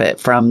benefit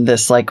from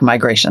this like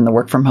migration, the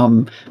work from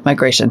home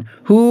migration.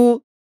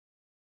 Who,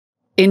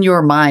 in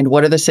your mind,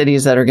 what are the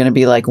cities that are going to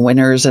be like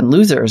winners and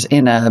losers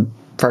in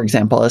for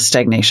example, a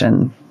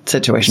stagnation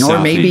situation or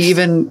maybe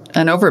even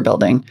an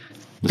overbuilding?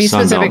 Be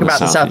specific about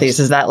the Southeast.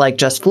 Is that like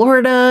just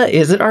Florida?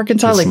 Is it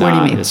Arkansas? What do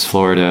you mean? It's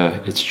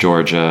Florida, it's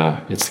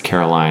Georgia, it's the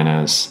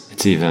Carolinas,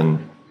 it's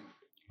even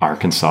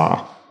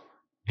Arkansas,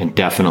 and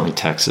definitely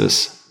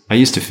Texas. I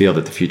used to feel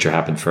that the future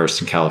happened first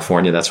in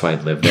California. That's why I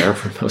lived there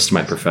for most of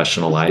my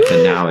professional life.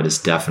 And now it is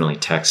definitely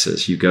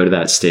Texas. You go to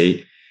that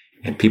state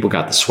and people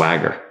got the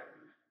swagger.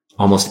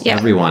 Almost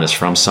everyone is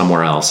from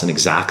somewhere else in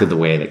exactly the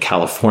way that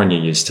California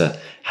used to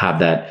have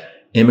that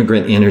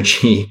immigrant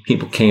energy.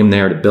 People came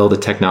there to build a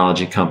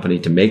technology company,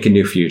 to make a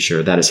new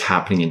future. That is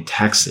happening in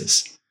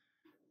Texas.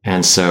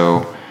 And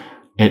so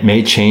it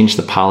may change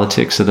the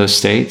politics of those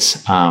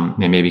states.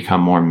 They may become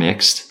more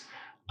mixed.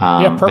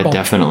 But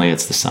definitely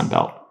it's the Sun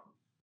Belt.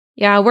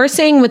 Yeah, we're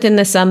seeing within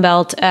the Sun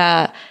Belt,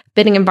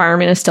 bidding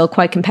environment is still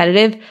quite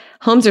competitive.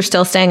 Homes are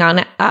still staying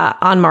on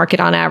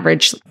market on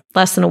average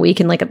less than a week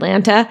in like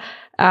Atlanta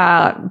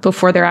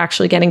before they're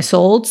actually getting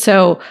sold.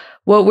 So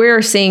what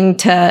we're seeing,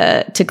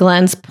 to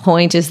Glenn's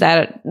point, is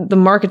that the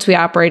markets we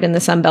operate in the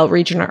Sun Belt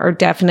region are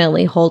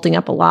definitely holding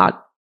up a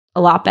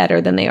lot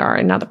better than they are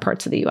in other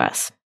parts of the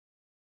U.S.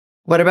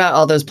 What about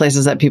all those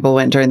places that people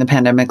went during the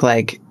pandemic,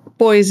 like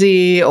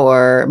Boise,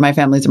 or my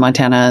family's in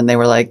Montana, and they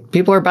were like,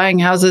 people are buying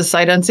houses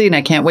sight unseen.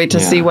 I can't wait to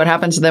see what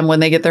happens to them when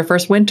they get their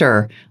first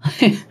winter.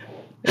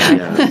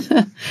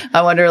 I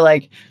wonder,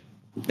 like,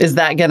 is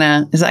that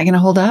gonna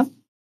hold up?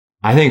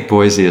 I think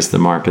Boise is the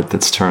market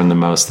that's turned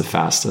the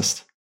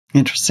fastest.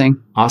 Interesting.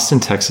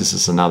 Austin, Texas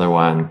is another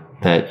one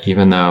that,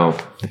 even though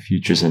the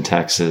future's in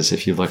Texas,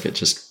 if you look at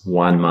just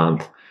 1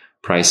 month,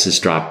 prices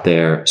dropped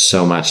there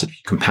so much that if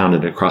you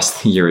compounded it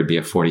across the year, it'd be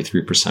a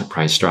 43%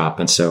 price drop.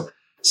 And so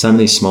some of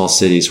these small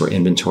cities where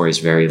inventory is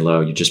very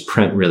low, you just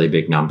print really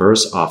big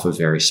numbers off a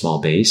very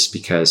small base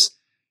because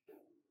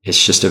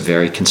it's just a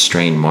very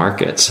constrained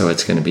market. So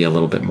it's going to be a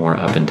little bit more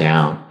up and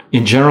down.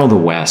 In general, the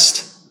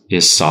West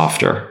is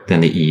softer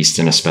than the East,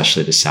 and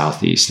especially the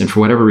Southeast. And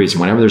for whatever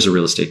reason, whenever there's a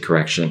real estate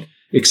correction,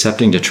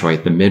 excepting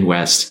Detroit, the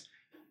Midwest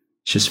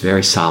is just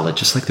very solid,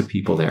 just like the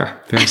people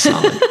there. Very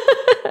solid.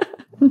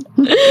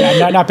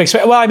 Not big.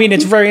 Well, I mean,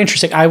 it's very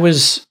interesting. I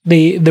was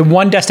the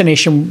one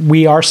destination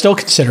we are still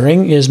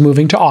considering is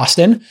moving to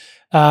Austin. We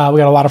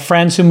got a lot of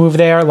friends who move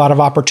there, a lot of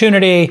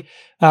opportunity.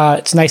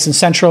 It's nice and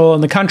central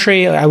in the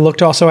country. I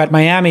looked also at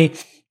Miami,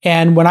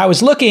 and when I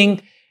was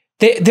looking,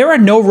 there are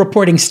no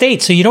reporting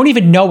states, so you don't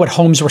even know what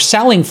homes were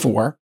selling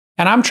for.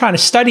 And I'm trying to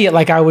study it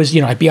like I was,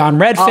 I'd be on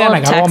Redfin. I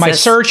got all my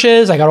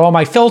searches. I got all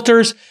my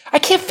filters. I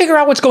can't figure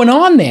out what's going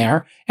on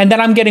there. And then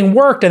I'm getting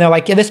worked. And they're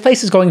like, yeah, this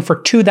place is going for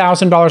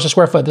 $2,000 a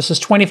square foot. This is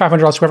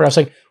 $2,500 a square foot. I was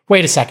like,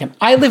 wait a second.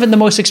 I live in the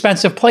most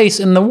expensive place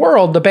in the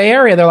world, the Bay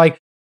Area. They're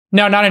like,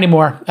 no, not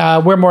anymore.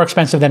 We're more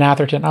expensive than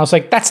Atherton. I was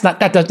like,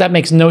 that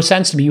makes no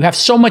sense to me. You have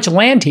so much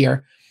land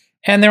here.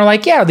 And they're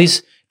like, yeah,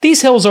 these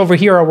hills over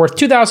here are worth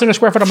 $2,000 a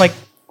square foot. I'm like,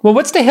 well,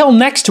 what's the hill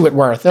next to it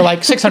worth? They're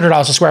like $600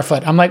 a square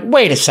foot. I'm like,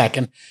 wait a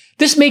second.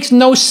 This makes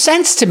no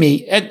sense to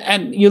me.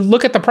 And you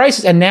look at the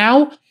prices, and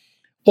now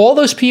all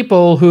those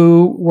people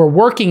who were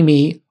working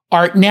me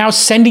are now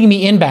sending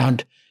me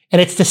inbound.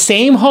 And it's the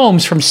same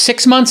homes from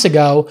 6 months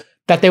ago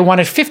that they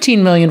wanted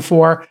 $15 million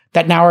for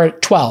that now are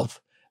at 12.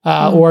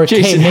 Or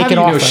Jason, make an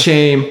offer. No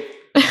shame.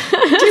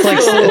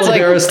 It's like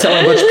embarrassed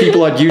telling a bunch of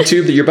people on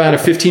YouTube that you're buying a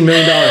 $15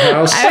 million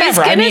house. I was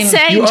going to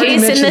say, you already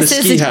Jason, mentioned this the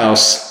is ski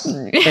house,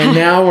 and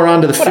now we're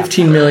on to the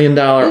 $15 million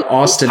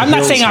Austin. I'm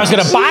not saying I was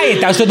going to buy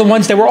it. Those are the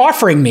ones they were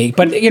offering me.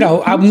 But,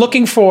 I'm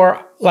looking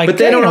for like. But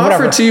they don't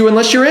offer it to you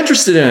unless you're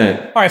interested in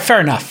it. All right, fair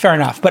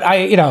enough. But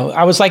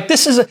I was like,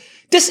 this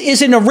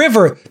isn't a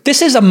river.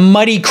 This is a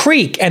muddy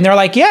creek. And they're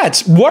like, yeah,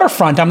 it's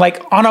waterfront. I'm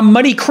like, on a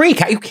muddy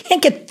creek. You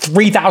can't get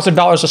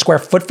 $3,000 a square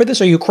foot for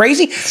this. Are you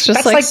crazy? It's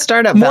just like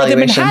startup more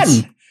valuations. Than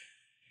Manhattan.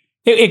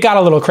 It got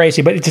a little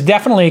crazy, but it's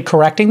definitely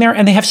correcting there.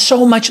 And they have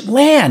so much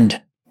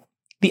land.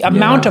 The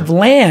amount of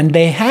land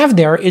they have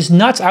there is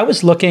nuts. I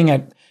was looking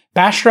at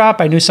Bastrop.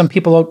 I knew some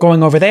people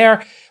going over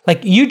there.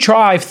 Like, you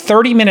drive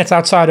 30 minutes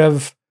outside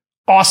of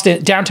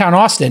Austin, downtown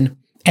Austin,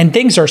 and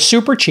things are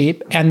super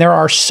cheap. And there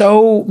are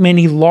so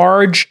many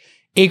large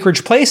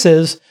acreage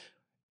places.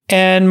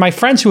 And my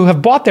friends who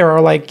have bought there are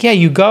like, yeah,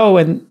 you go,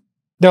 and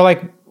they're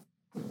like,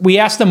 we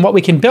asked them what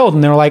we can build.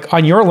 And they're like,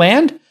 on your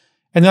land?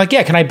 And they're like,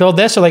 yeah, can I build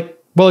this? They're like,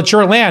 well, it's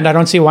your land. I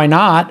don't see why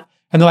not.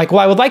 And they're like, well,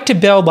 I would like to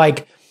build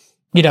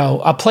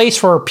a place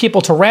for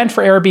people to rent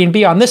for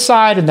Airbnb on this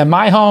side, and then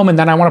my home. And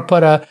then I want to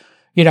put an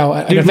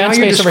event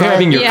space over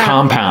here. Your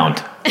compound.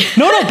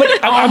 No, but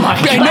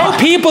I know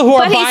people who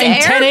are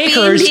buying 10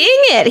 acres.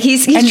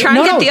 He's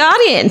trying to get the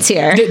audience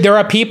here. There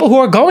are people who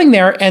are going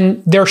there,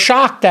 and they're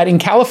shocked that in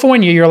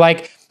California, you're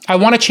like, I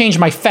want to change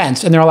my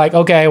fence. And they're like,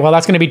 okay, well,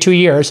 that's going to be 2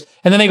 years.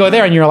 And then they go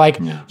there, and you're like,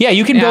 yeah,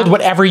 you can build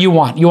whatever you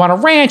want. You want a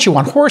ranch, you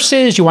want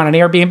horses, you want an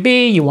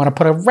Airbnb, you want to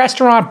put a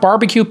restaurant,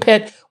 barbecue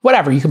pit,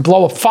 whatever. You can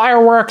blow up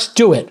fireworks,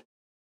 do it.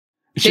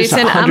 It's just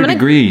 100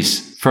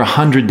 degrees for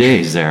 100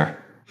 days there.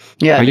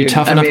 Yeah, Are you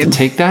tough enough to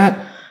take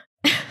that?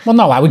 Well,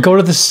 no, I would go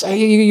to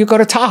you go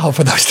to Tahoe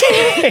for those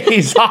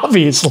days,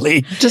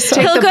 obviously. Just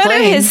he'll go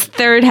to his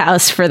third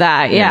house for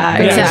that. Yeah,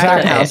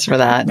 exactly. House for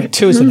that.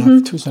 Two is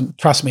enough.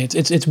 Trust me,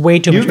 it's way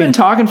too much. You've been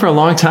talking for a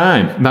long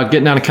time about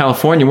getting out of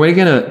California. When are you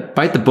going to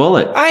bite the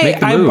bullet?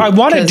 I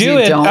want to do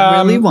it. Don't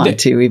really want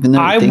to, even though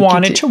I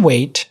wanted to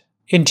wait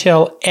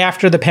until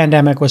after the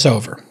pandemic was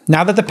over.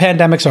 Now that the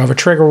pandemic's over,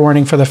 trigger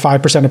warning for the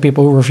 5% of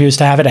people who refuse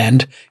to have it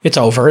end. It's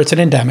over. It's an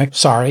endemic.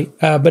 Sorry,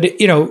 but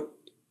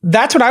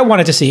that's what I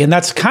wanted to see. And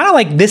that's kind of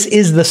like, this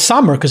is the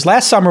summer, because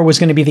last summer was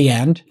going to be the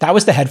end. That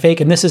was the head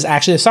fake. And this is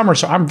actually the summer.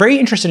 So I'm very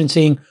interested in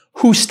seeing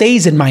who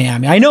stays in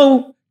Miami. I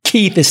know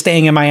Keith is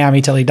staying in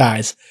Miami till he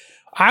dies.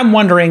 I'm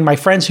wondering, my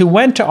friends who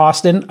went to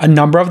Austin, a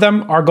number of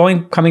them are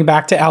coming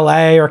back to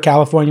LA or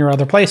California or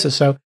other places.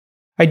 So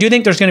I do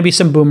think there's going to be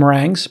some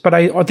boomerangs, but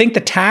I think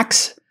the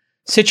tax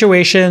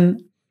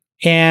situation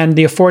and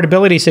the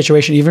affordability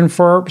situation, even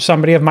for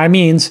somebody of my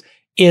means,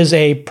 is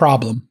a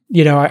problem.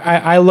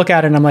 I look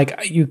at it and I'm like,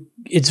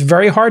 it's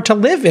very hard to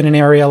live in an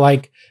area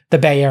like the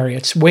Bay Area.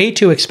 It's way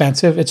too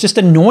expensive. It's just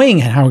annoying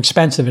how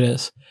expensive it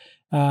is.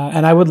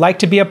 And I would like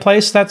to be a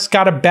place that's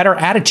got a better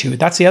attitude.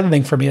 That's the other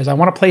thing for me, is I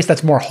want a place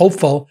that's more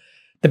hopeful.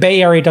 The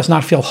Bay Area does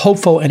not feel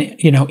hopeful and,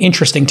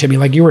 interesting to me.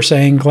 Like you were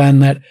saying, Glenn,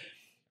 that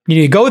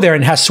you go there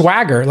and it has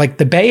swagger. Like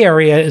the Bay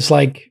Area is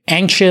like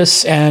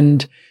anxious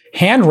and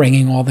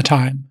hand-wringing all the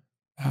time.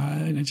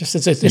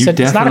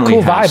 It's not a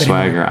cool vibe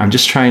swagger. anymore. I'm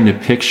just trying to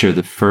picture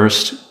the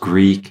first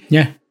Greek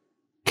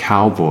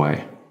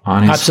cowboy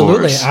on his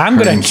horse. I'm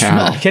going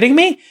to. Kidding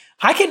me?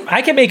 I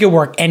can make it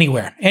work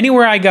anywhere.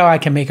 Anywhere I go, I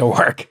can make it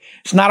work.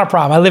 It's not a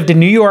problem. I lived in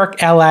New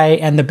York, LA,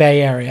 and the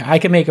Bay Area. I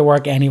can make it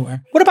work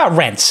anywhere. What about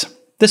rents?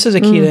 This is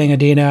a key thing,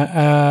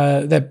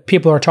 Adina, that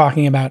people are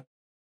talking about.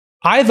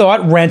 I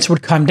thought rents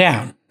would come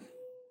down.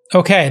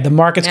 Okay, the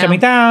market's coming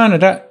down,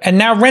 and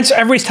now rents.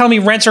 Everybody's telling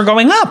me rents are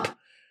going up.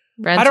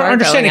 I don't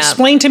understand.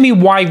 Explain to me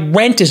why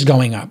rent is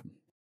going up.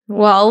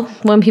 Well,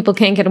 when people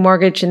can't get a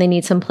mortgage and they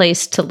need some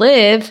place to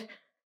live,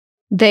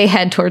 they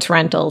head towards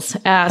rentals.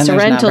 And so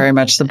there's not very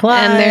much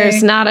supply. And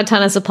there's not a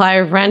ton of supply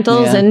of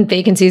rentals, and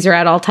vacancies are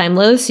at all-time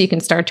lows, so you can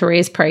start to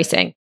raise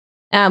pricing.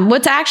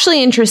 What's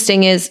actually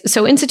interesting is,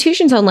 so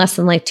institutions own less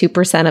than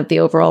 2% of the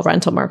overall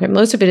rental market.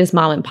 Most of it is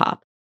mom and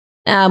pop.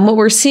 What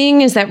we're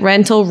seeing is that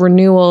rental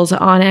renewals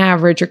on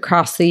average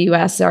across the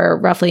U.S. are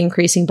roughly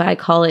increasing by,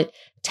 call it,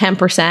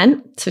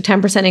 10%. So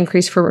 10%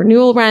 increase for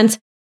renewal rents.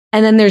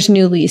 And then there's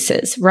new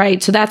leases,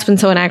 right? So that's when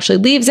someone actually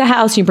leaves a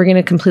house, you bring in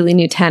a completely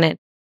new tenant.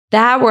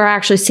 That we're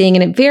actually seeing,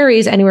 and it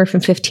varies anywhere from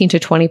 15 to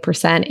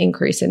 20%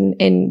 increase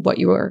in what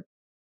you were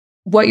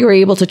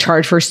able to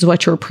charge versus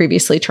what you were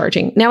previously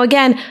charging. Now,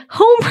 again,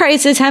 home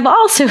prices have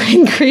also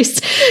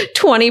increased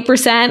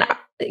 20%.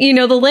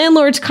 The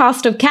landlord's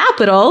cost of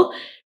capital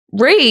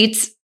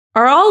rates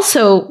are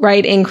also,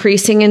 right,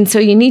 increasing. And so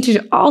you need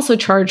to also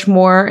charge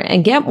more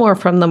and get more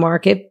from the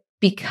market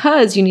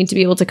because you need to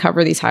be able to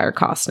cover these higher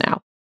costs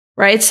now.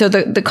 Right. So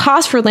the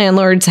cost for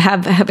landlords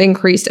have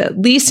increased, at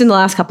least in the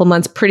last couple of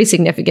months, pretty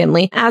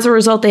significantly. As a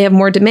result, they have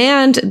more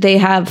demand, they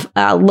have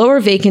lower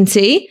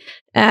vacancy,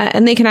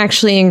 and they can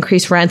actually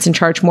increase rents and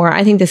charge more.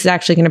 I think this is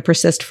actually going to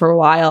persist for a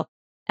while.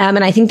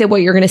 And I think that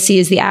what you're going to see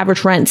is the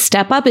average rent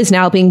step up is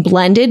now being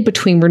blended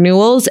between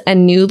renewals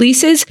and new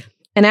leases.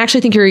 And I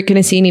actually think you're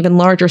going to see an even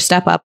larger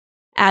step up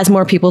as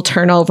more people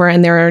turn over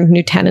and there are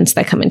new tenants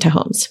that come into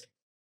homes.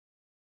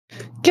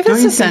 Give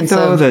us a sense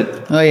though, of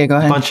that go ahead.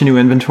 A bunch of new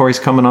inventory's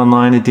coming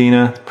online,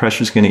 Adina.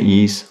 Pressure's going to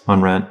ease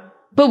on rent.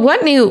 But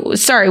when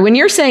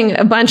you're saying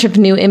a bunch of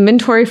new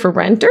inventory for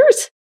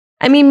renters,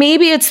 I mean,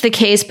 maybe it's the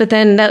case, but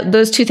then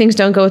those two things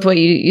don't go with what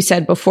you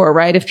said before,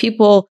 right? If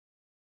people,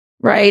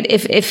 right,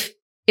 if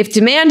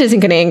demand isn't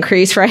going to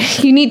increase,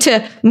 right, you need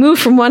to move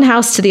from one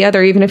house to the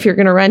other, even if you're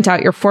going to rent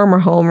out your former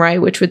home,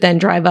 right, which would then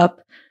drive up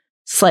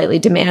slightly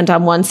demand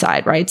on one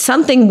side, right?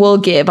 Something will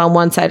give on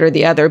one side or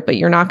the other, but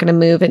you're not going to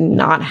move and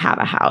not have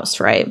a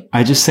house, right?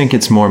 I just think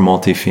it's more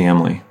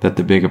multifamily, that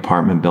the big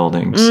apartment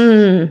buildings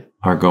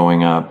are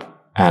going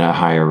up at a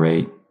higher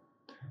rate.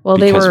 Well,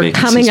 they were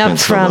coming up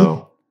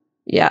from...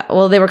 Yeah,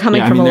 well, they were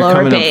coming from a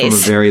lower base. Up from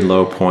a very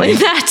low point.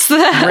 That's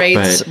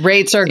the...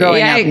 Rates are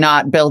going up,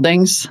 not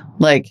buildings.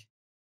 Rents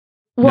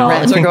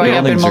are going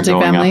up in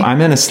multifamily. I'm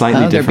in a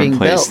slightly different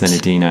place than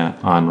Adina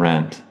on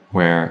rent,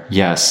 where,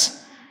 yes,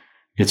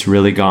 it's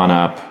really gone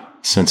up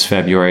since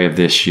February of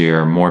this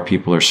year. More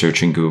people are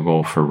searching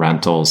Google for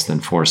rentals than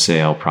for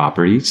sale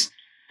properties.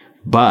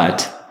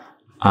 But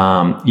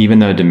even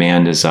though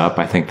demand is up,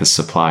 I think the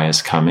supply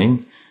is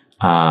coming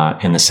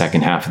in the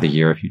second half of the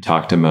year. If you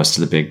talk to most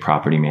of the big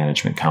property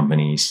management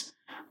companies,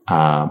 they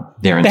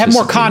have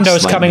more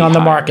condos coming on the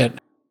market.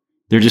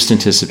 They're just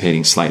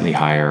anticipating slightly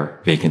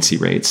higher vacancy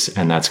rates,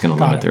 and that's going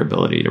to limit their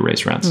ability to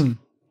raise rents.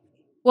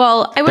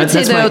 Well, I would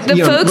say, though, the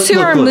folks who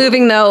are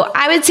moving, though,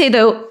 I would say,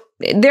 though,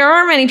 there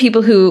are many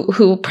people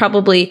who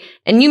probably,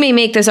 and you may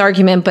make this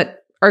argument,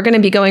 but are going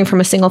to be going from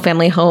a single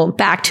family home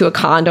back to a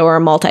condo or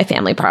a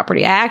multifamily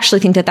property. I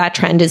actually think that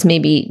trend is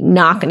maybe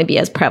not going to be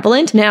as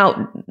prevalent.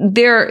 Now,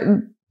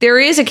 there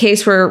is a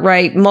case where,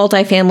 right,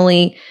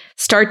 multifamily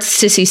starts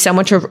to see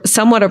somewhat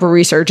of a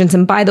resurgence.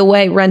 And by the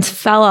way, rents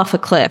fell off a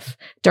cliff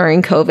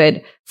during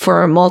COVID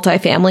for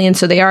multifamily. And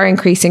so they are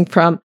increasing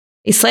from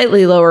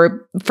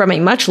a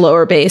much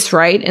lower base,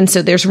 right? And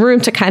so there's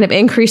room to kind of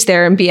increase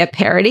there and be at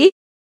parity.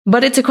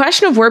 But it's a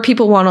question of where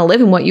people want to live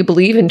and what you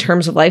believe in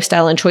terms of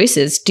lifestyle and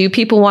choices. Do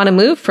people want to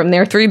move from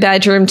their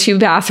 3-bedroom,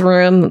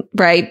 2-bathroom,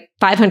 right,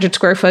 500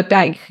 square foot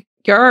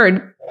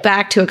backyard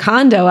back to a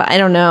condo? I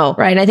don't know,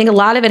 right? I think a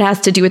lot of it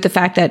has to do with the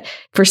fact that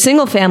for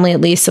single family,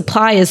 at least,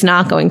 supply is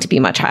not going to be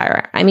much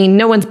higher. I mean,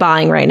 no one's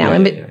buying right now.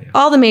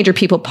 All the major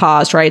people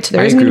paused, right? So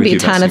there isn't going to be a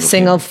ton of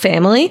single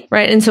family,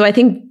 right? And so I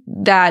think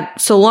that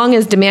so long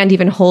as demand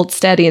even holds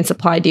steady and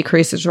supply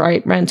decreases,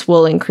 right, rents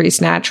will increase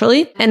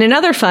naturally. And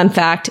another fun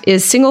fact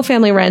is single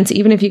family rents,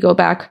 even if you go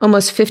back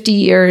almost 50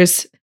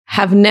 years,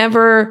 have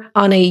never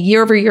on a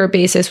year-over-year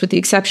basis, with the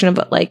exception of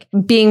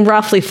being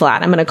roughly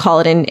flat, I'm going to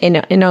call it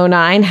in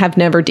 09, have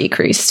never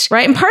decreased,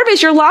 right? And part of it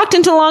is you're locked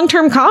into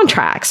long-term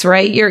contracts,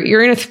 right?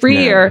 You're in a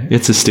 3-year.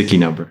 It's a sticky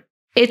number.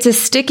 It's a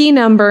sticky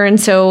number. And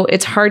so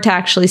it's hard to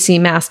actually see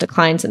mass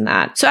declines in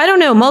that. So I don't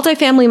know.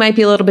 Multifamily might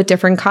be a little bit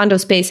different. Condo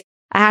space,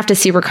 I have to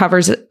see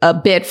recovers a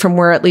bit from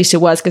where at least it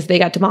was because they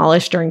got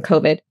demolished during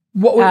COVID.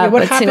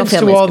 What happens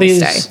to all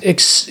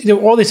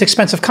these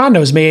expensive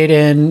condos made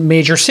in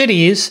major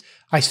cities?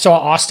 I saw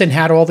Austin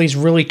had all these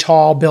really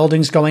tall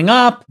buildings going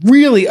up,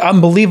 really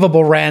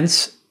unbelievable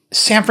rents.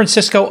 San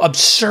Francisco,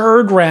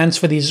 absurd rents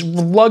for these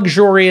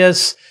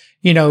luxurious,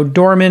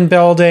 doorman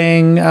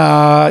building,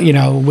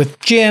 with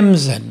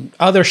gyms and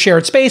other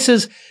shared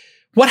spaces.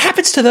 What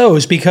happens to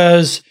those?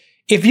 Because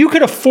if you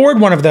could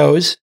afford one of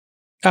those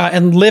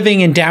and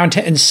living in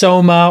downtown in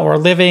Soma or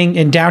living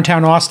in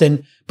downtown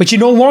Austin, but you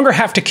no longer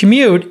have to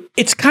commute,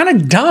 it's kind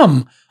of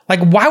dumb.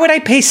 Why would I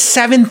pay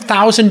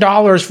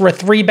 $7,000 for a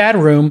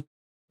 3-bedroom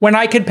when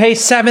I could pay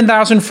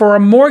 $7,000 for a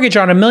mortgage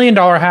on $1 million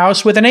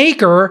house with an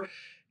acre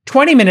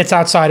 20 minutes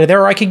outside of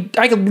there? Or I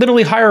could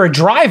literally hire a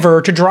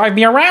driver to drive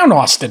me around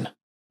Austin.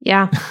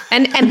 Yeah.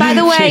 And by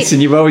the way, Jason,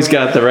 you've always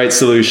got the right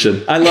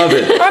solution. I love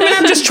it.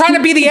 I'm just trying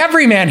to be the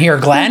everyman here,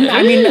 Glenn.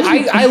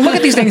 I look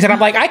at these things and I'm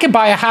like, I could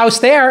buy a house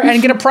there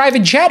and get a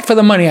private jet for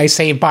the money I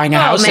save buying a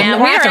house. Oh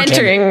man, we are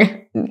entering.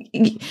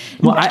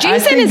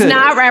 Jason is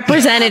not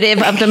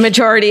representative of the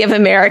majority of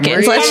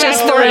Americans. Let's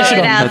just throw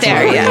it out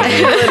there.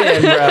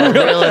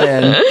 Reel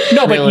it in.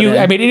 No,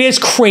 but it is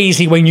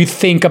crazy when you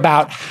think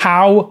about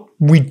how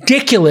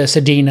ridiculous,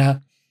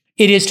 Adina,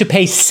 it is to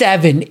pay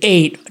 $7,000,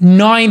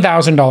 $8,000,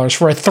 $9,000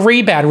 for a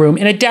 3-bedroom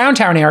in a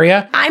downtown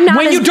area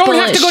when you don't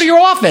have to go to your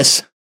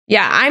office.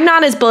 Yeah, I'm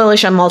not as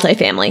bullish on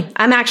multifamily.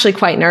 I'm actually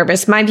quite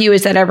nervous. My view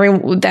is that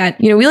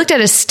we looked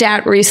at a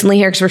stat recently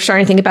here because we're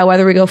starting to think about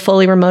whether we go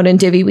fully remote in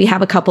Divvy. We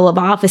have a couple of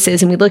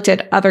offices and we looked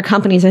at other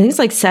companies. I think it's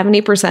like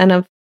 70%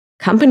 of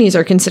companies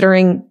are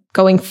considering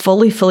going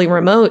fully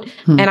remote.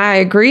 And I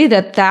agree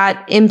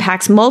that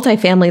impacts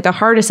multifamily the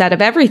hardest out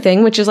of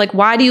everything, which is like,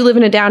 why do you live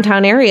in a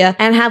downtown area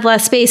and have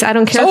less space? I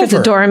don't care if it's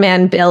a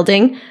doorman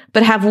building,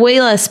 but have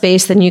way less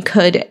space than you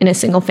could in a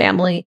single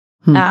family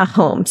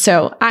home.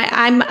 So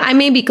I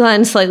may be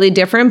Glenn slightly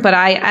different, but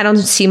I don't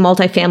see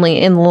multifamily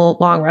in the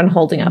long run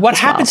holding up. What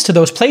happens to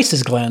those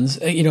places, Glenn's?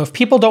 If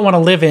people don't want to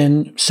live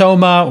in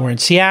Soma or in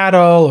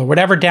Seattle or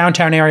whatever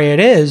downtown area it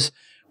is,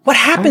 what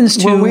happens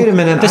to the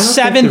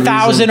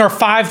 $7,000 or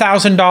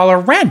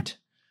 $5,000 rent?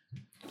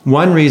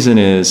 One reason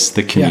is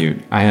the commute.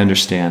 Yeah. I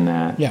understand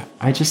that. Yeah.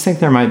 I just think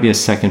there might be a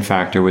second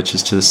factor, which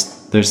is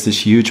just there's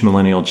this huge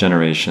millennial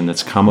generation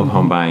that's come of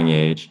home buying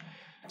age.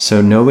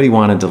 So nobody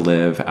wanted to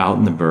live out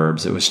in the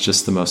burbs. It was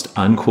just the most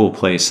uncool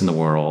place in the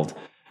world,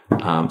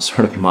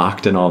 sort of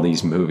mocked in all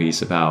these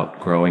movies about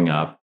growing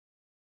up.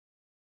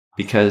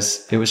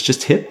 Because it was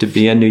just hip to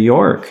be in New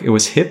York. It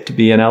was hip to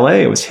be in LA.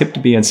 It was hip to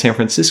be in San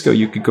Francisco.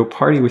 You could go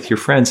party with your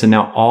friends. And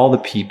now all the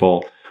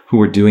people who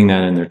were doing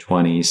that in their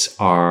 20s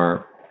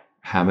are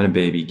having a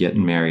baby,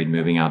 getting married,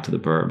 moving out to the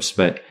burbs.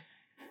 But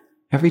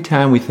every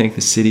time we think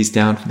the city's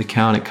down for the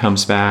count, it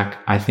comes back.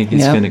 I think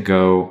it's going to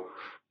go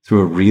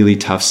through a really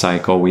tough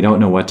cycle. We don't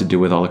know what to do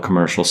with all the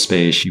commercial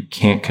space. You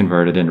can't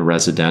convert it into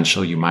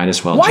residential. You might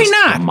as well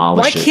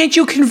demolish it. Why can't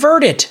you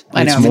convert it?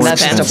 I know,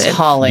 that's just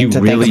appalling to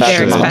think about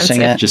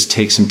demolishing it. Just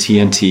take some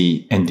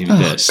TNT and do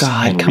this.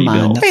 God, and come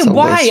rebuild. on. Hey,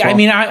 why? Wasteful. I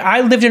mean,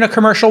 I lived in a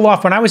commercial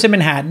loft when I was in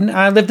Manhattan.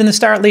 I lived in the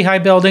Starrett Lehigh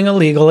building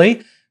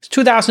illegally. It's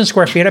 2,000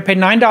 square feet. I paid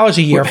 $9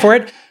 a year for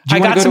it. I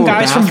got some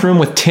guys from a bathroom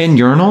with 10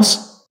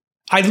 urinals.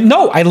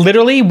 I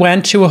literally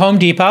went to a Home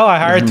Depot. I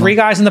hired 3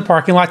 guys in the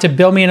parking lot to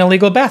build me an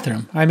illegal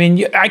bathroom. I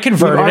mean, I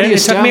converted it. It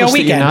took me a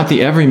weekend. You're not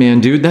the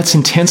everyman, dude. That's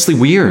intensely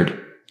weird.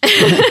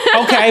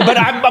 Okay,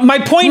 but my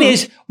point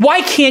is,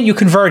 why can't you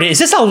convert it? Is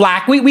this a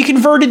lack? We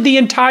converted the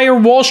entire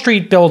Wall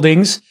Street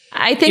buildings.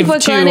 I think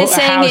what Glenn is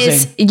saying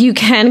is you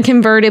can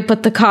convert it,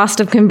 but the cost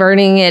of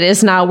converting it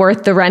is not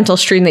worth the rental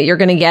stream that you're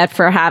going to get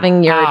for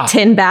having your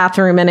tin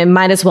bathroom, and it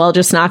might as well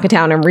just knock it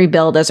down and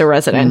rebuild as a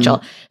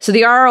residential. So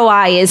the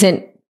ROI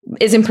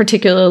isn't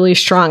particularly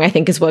strong, I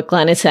think, is what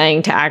Glenn is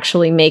saying, to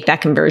actually make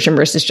that conversion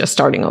versus just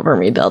starting over and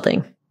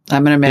rebuilding.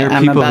 I'm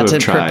about to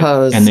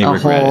propose and they a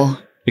regret whole. It,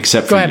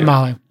 except for Go ahead,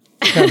 Molly.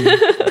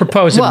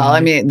 Propose. Well, Molly.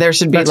 I mean, there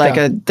should be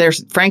there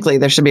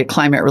should be a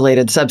climate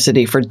related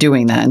subsidy for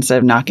doing that instead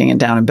of knocking it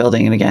down and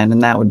building it again,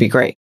 and that would be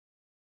great.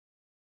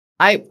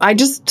 I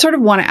just sort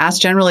of want to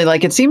ask generally,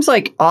 like, it seems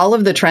like all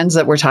of the trends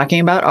that we're talking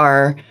about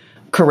are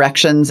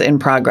corrections in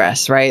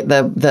progress, right?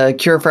 The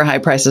cure for high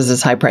prices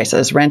is high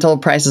prices. Rental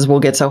prices will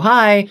get so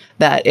high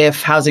that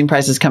if housing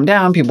prices come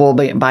down, people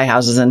will buy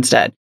houses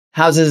instead.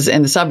 Houses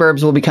in the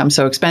suburbs will become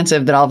so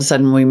expensive that all of a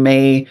sudden we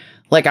may,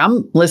 like,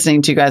 I'm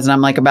listening to you guys and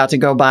I'm like about to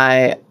go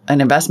buy an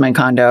investment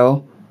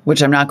condo,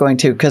 which I'm not going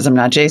to because I'm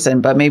not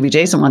Jason, but maybe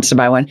Jason wants to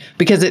buy one,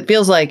 because it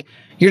feels like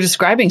you're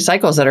describing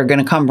cycles that are going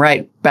to come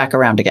right back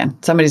around again.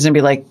 Somebody's going to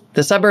be like,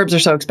 the suburbs are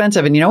so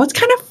expensive. And you know, it's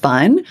kind of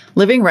fun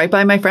living right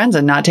by my friends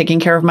and not taking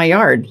care of my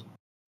yard.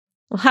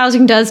 Well,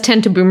 housing does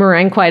tend to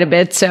boomerang quite a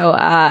bit. So,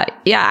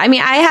 yeah, I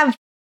mean, I have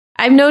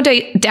no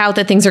doubt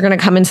that things are going to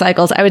come in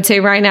cycles. I would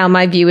say right now,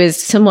 my view is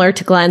similar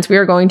to Glenn's. We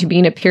are going to be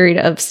in a period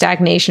of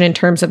stagnation in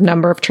terms of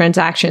number of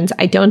transactions.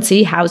 I don't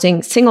see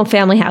single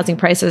family housing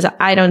prices,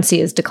 I don't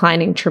see as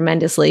declining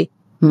tremendously.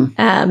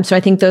 So I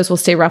think those will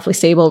stay roughly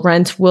stable.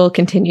 Rents will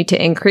continue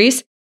to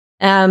increase.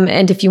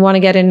 And if you want to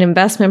get an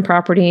investment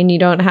property and you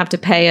don't have to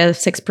pay a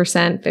 6%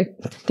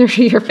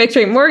 30-year fixed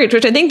rate mortgage,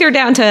 which I think they're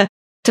down to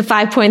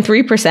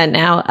 5.3%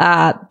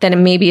 now,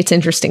 then maybe it's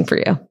interesting for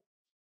you.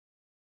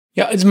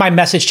 Yeah, it's my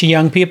message to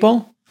young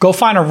people. Go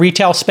find a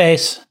retail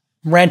space,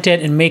 rent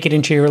it, and make it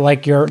into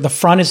the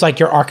front is like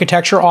your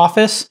architecture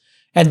office,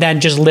 and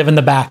then just live in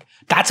the back.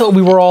 That's what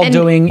we were all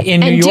doing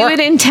in New York. And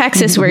do it in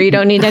Texas where you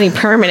don't need any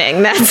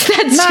permitting. That's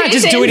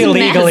just do it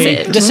illegally.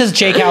 Message. This is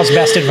Jake Hal's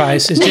best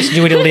advice, is just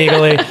do it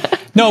illegally.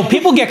 No,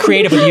 people get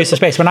creative with the use of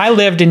space. When I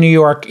lived in New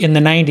York in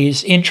the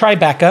 90s, in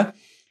Tribeca,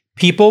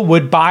 people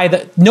would buy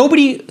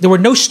there were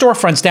no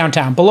storefronts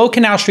downtown. Below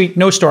Canal Street,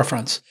 no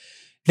storefronts.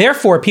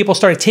 Therefore, people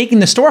started taking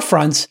the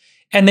storefronts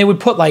and they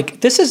would put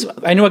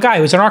I knew a guy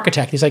who was an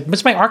architect. He's like,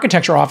 "What's my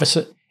architecture office?"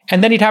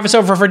 And then he'd have us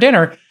over for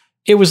dinner.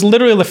 It was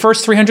literally the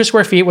first 300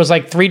 square feet was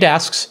like 3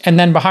 desks. And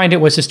then behind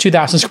it was his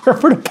 2,000 square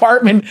foot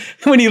apartment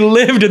when he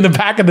lived in the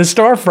back of the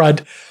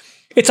storefront.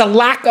 It's a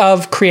lack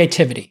of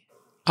creativity.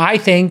 I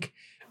think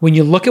when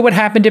you look at what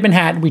happened in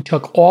Manhattan, we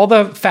took all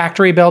the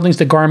factory buildings,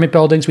 the garment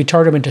buildings, we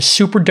turned them into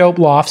super dope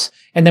lofts.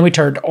 And then we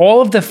turned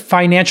all of the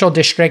financial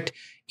district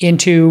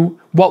into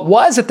what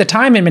was at the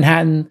time in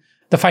Manhattan,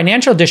 the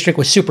financial district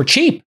was super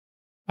cheap.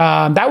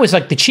 That was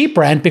like the cheap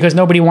rent because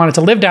nobody wanted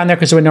to live down there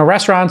because there were no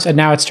restaurants, and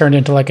now it's turned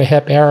into like a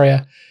hip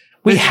area.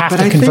 We have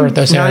to convert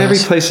those areas. Not every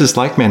place is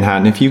like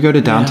Manhattan. If you go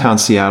to downtown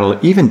Seattle,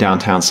 even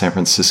downtown San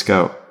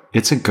Francisco,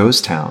 it's a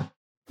ghost town.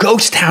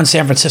 Ghost town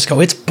San Francisco.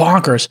 It's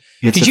bonkers.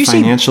 It's a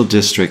financial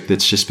district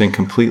that's just been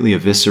completely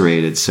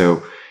eviscerated.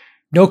 So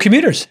no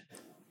commuters.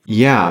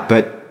 Yeah,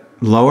 but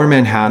Lower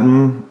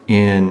Manhattan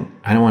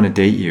I don't want to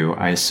date you,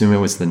 I assume it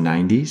was the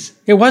 90s?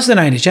 It was the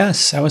 90s,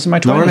 yes. I was in my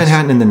 20s. Lower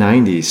Manhattan in the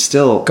 90s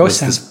still was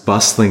this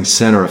bustling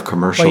center of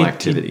commercial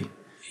activity.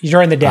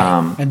 During the day,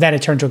 and then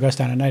it turned to a ghost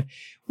town at night.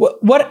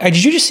 What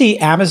did you just see?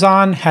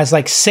 Amazon has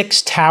like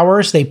 6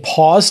 towers they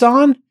paused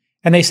on,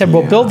 and they said,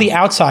 we'll build the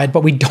outside,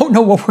 but we don't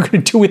know what we're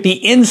going to do with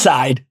the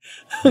inside.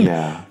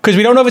 Yeah. Because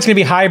we don't know if it's going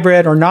to be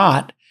hybrid or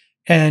not.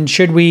 And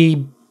should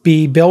we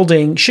be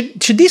building,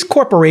 should these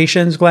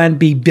corporations, Glenn,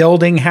 be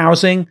building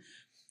housing?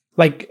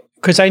 Like,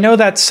 because I know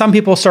that some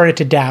people started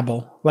to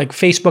dabble. Like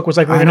Facebook was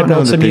like, we're going to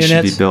build some units. I don't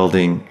know that they should be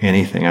building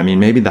anything. I mean,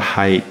 maybe the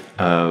height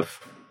of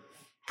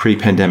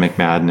pre-pandemic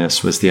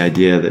madness was the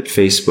idea that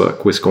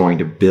Facebook was going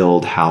to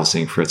build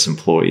housing for its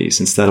employees.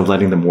 Instead of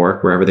letting them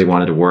work wherever they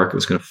wanted to work, it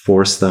was going to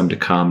force them to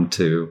come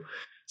to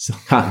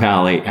Silicon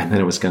Valley, and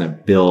then it was going to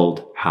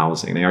build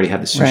housing. They already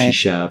had the sushi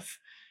chef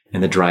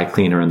and the dry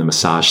cleaner and the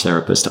massage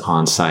therapist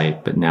on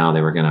site, but now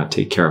they were going to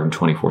take care of them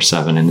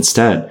 24/7. And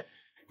instead,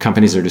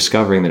 companies are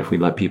discovering that if we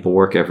let people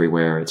work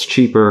everywhere, it's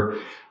cheaper.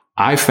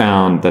 I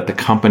found that the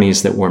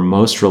companies that were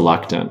most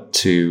reluctant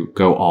to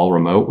go all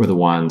remote were the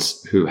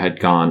ones who had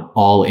gone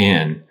all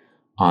in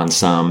on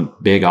some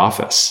big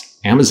office.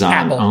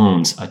 Amazon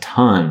owns a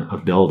ton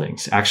of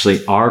buildings.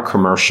 Actually, our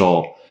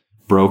commercial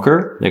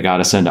broker that got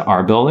us into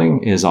our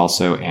building is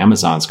also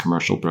Amazon's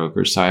commercial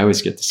broker. So I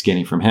always get the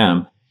skinny from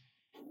him.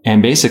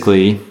 And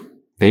basically,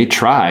 they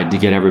tried to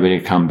get everybody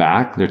to come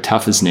back. They're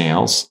tough as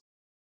nails,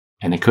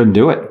 and they couldn't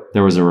do it.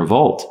 There was a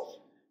revolt.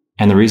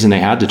 And the reason they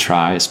had to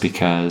try is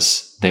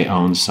because they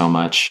own so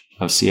much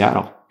of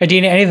Seattle.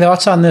 Adina, any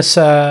thoughts on this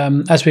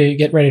as we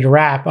get ready to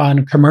wrap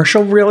on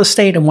commercial real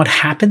estate and what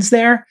happens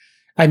there?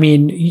 I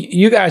mean,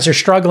 you guys are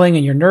struggling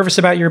and you're nervous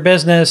about your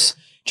business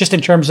just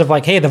in terms of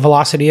like, hey, the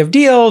velocity of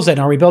deals and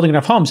are we building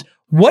enough homes?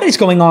 What is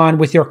going on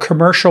with your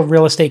commercial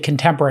real estate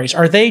contemporaries?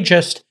 Are they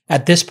just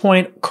at this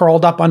point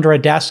curled up under a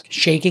desk,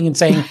 shaking and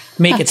saying,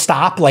 make it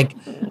stop? Like,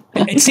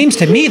 it seems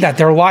to me that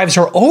their lives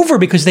are over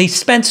because they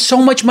spent so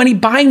much money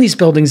buying these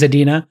buildings,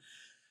 Adina,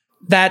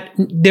 that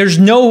there's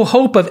no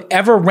hope of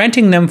ever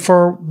renting them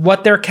for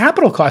what their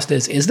capital cost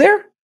is. Is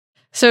there?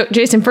 So,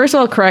 Jason, first of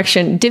all,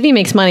 correction, Divvy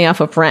makes money off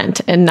of rent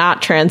and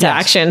not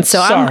transactions.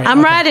 Yes. So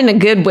I'm riding a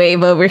good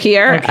wave over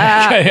here.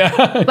 Okay.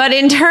 But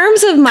in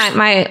terms of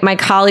my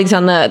colleagues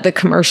on the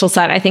commercial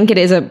side, I think it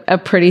is a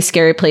pretty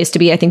scary place to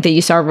be. I think that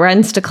you saw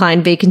rents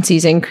decline,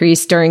 vacancies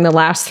increase during the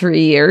last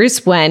 3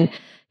 years when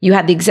you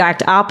had the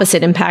exact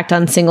opposite impact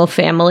on single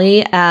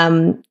family.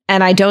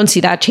 And I don't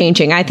see that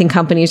changing. I think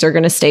companies are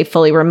going to stay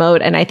fully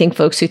remote. And I think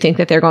folks who think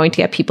that they're going to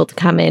get people to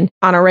come in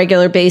on a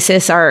regular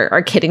basis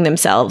are kidding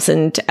themselves.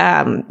 And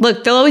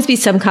look, there'll always be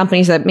some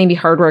companies that maybe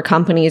hardware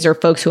companies or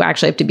folks who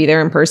actually have to be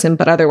there in person.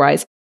 But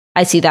otherwise,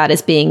 I see that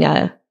as being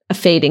a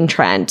fading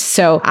trend.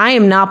 So I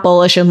am not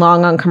bullish and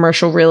long on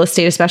commercial real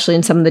estate, especially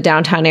in some of the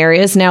downtown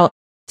areas. Now,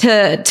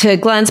 to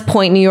Glenn's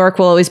point, New York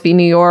will always be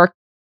New York.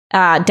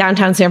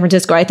 Downtown San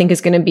Francisco, I think, is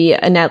going to be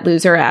a net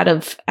loser out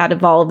of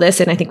all of this.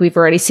 And I think we've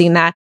already seen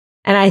that.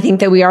 And I think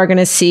that we are going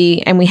to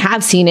see, and we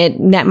have seen it,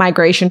 net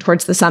migration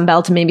towards the Sun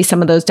Belt, and maybe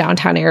some of those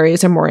downtown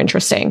areas are more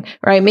interesting,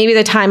 right? Maybe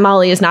the time,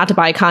 Molly, is not to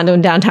buy a condo in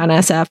downtown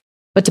SF,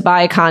 but to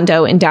buy a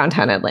condo in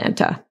downtown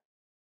Atlanta.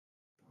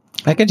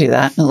 I could do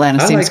that.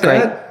 Atlanta seems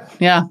great.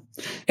 Yeah.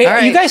 Hey, all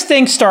right. You guys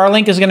think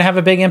Starlink is going to have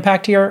a big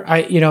impact here?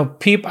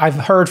 I've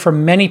heard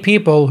from many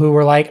people who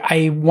were like,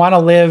 I want to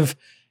live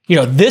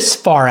this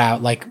far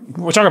out, like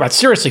we're talking about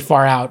seriously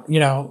far out,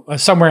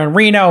 somewhere in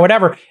Reno,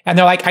 whatever. And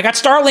they're like, I got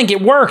Starlink,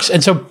 it works.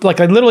 And so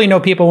like, I literally know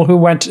people who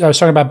went, I was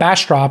talking about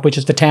Bastrop, which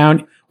is the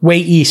town way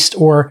east,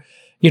 or,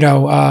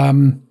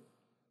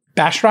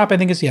 Bastrop, I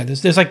think is,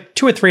 there's like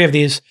 2 or 3 of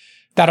these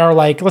that are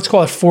like, let's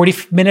call it 40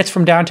 minutes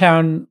from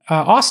downtown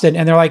Austin.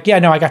 And they're like, yeah,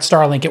 no, I got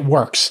Starlink, it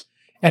works.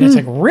 And it's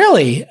like,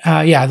 really?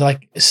 They're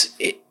like,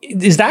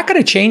 is that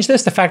going to change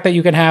this? The fact that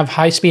you can have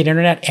high speed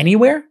internet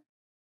anywhere?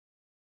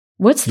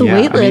 What's the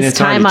waitlist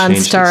time on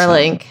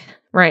Starlink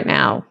right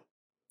now?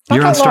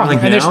 You're on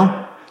Starlink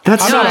now?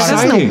 That's so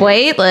exciting. No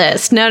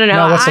waitlist. No,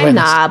 I'm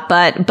not.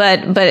 But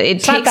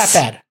it takes not that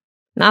bad.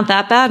 Not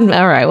that bad.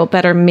 All right. Well,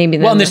 better maybe.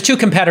 Well, and there's 2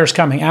 competitors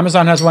coming.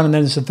 Amazon has one, and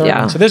then there's a third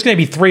one. So there's going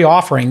to be 3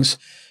 offerings.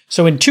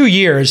 So in 2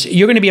 years,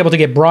 you're going to be able to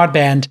get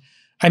broadband.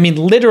 I mean,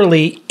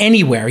 literally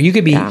anywhere. You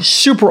could be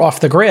super off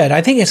the grid.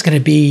 I think it's going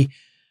to be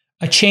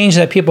a change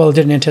that people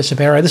didn't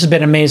anticipate. All right, this has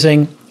been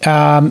amazing.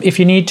 If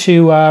you need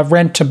to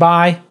rent to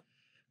buy,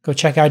 go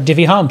check out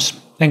Divvy Homes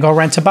and go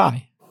rent to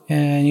buy.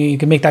 And you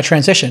can make that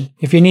transition.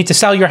 If you need to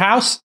sell your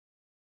house,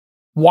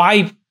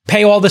 why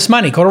pay all this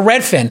money? Go to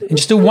Redfin and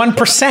just do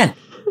 1%.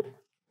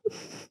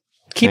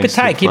 Keep it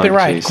tight. Keep it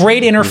right. Jason.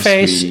 Great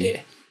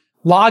interface.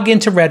 Log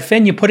into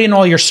Redfin. You put in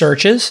all your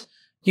searches.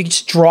 You can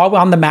just draw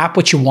on the map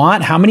what you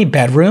want, how many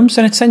bedrooms,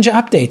 and it sends you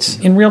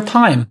updates in real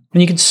time.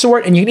 And you can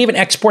sort, and you can even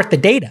export the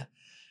data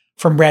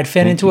from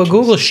Redfin into a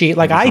Google sheet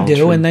like I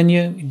do, and then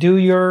you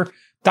do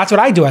that's what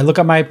I do. I look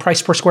at my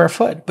price per square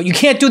foot. But you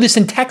can't do this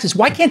in Texas.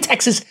 Why can't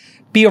Texas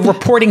be a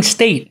reporting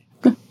state?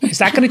 Is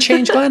that going to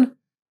change, Glenn?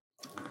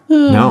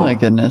 No. Oh, my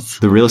goodness.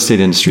 The real estate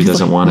industry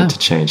doesn't want it to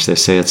change. They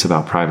say it's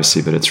about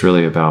privacy, but it's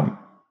really about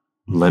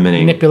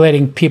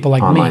manipulating people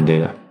like online me.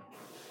 data.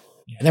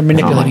 Yeah, they're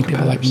manipulating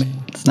people like me.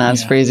 It's not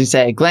as free as you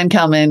say. Glenn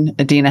Kelman,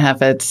 Adina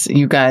Heffitz,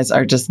 you guys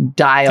are just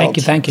dialed.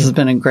 Thank you. This has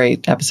been a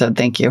great episode.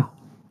 Thank you.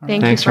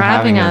 Thanks for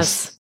having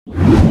us.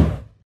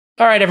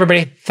 All right,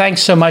 everybody.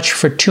 Thanks so much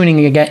for tuning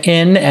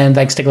in, and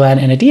thanks to Glenn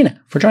and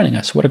Adina for joining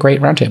us. What a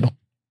great roundtable.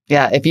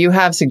 Yeah, if you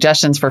have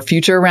suggestions for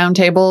future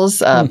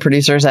roundtables,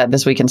 producers at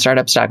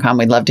thisweekinstartups.com,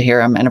 we'd love to hear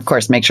them. And of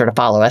course, make sure to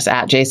follow us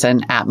at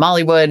Jason, at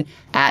Mollywood,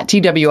 at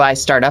TWI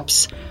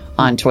Startups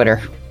on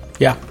Twitter.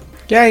 Yeah.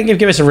 Yeah,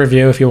 give us a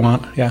review if you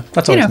want. Yeah,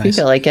 that's always nice. If you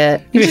feel like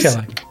it. If you feel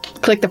like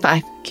it. Click the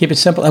 5. Keep it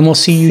simple. And we'll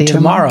see you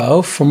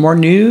tomorrow for more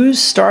news,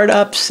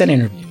 startups, and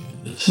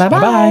interviews.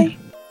 Bye-bye.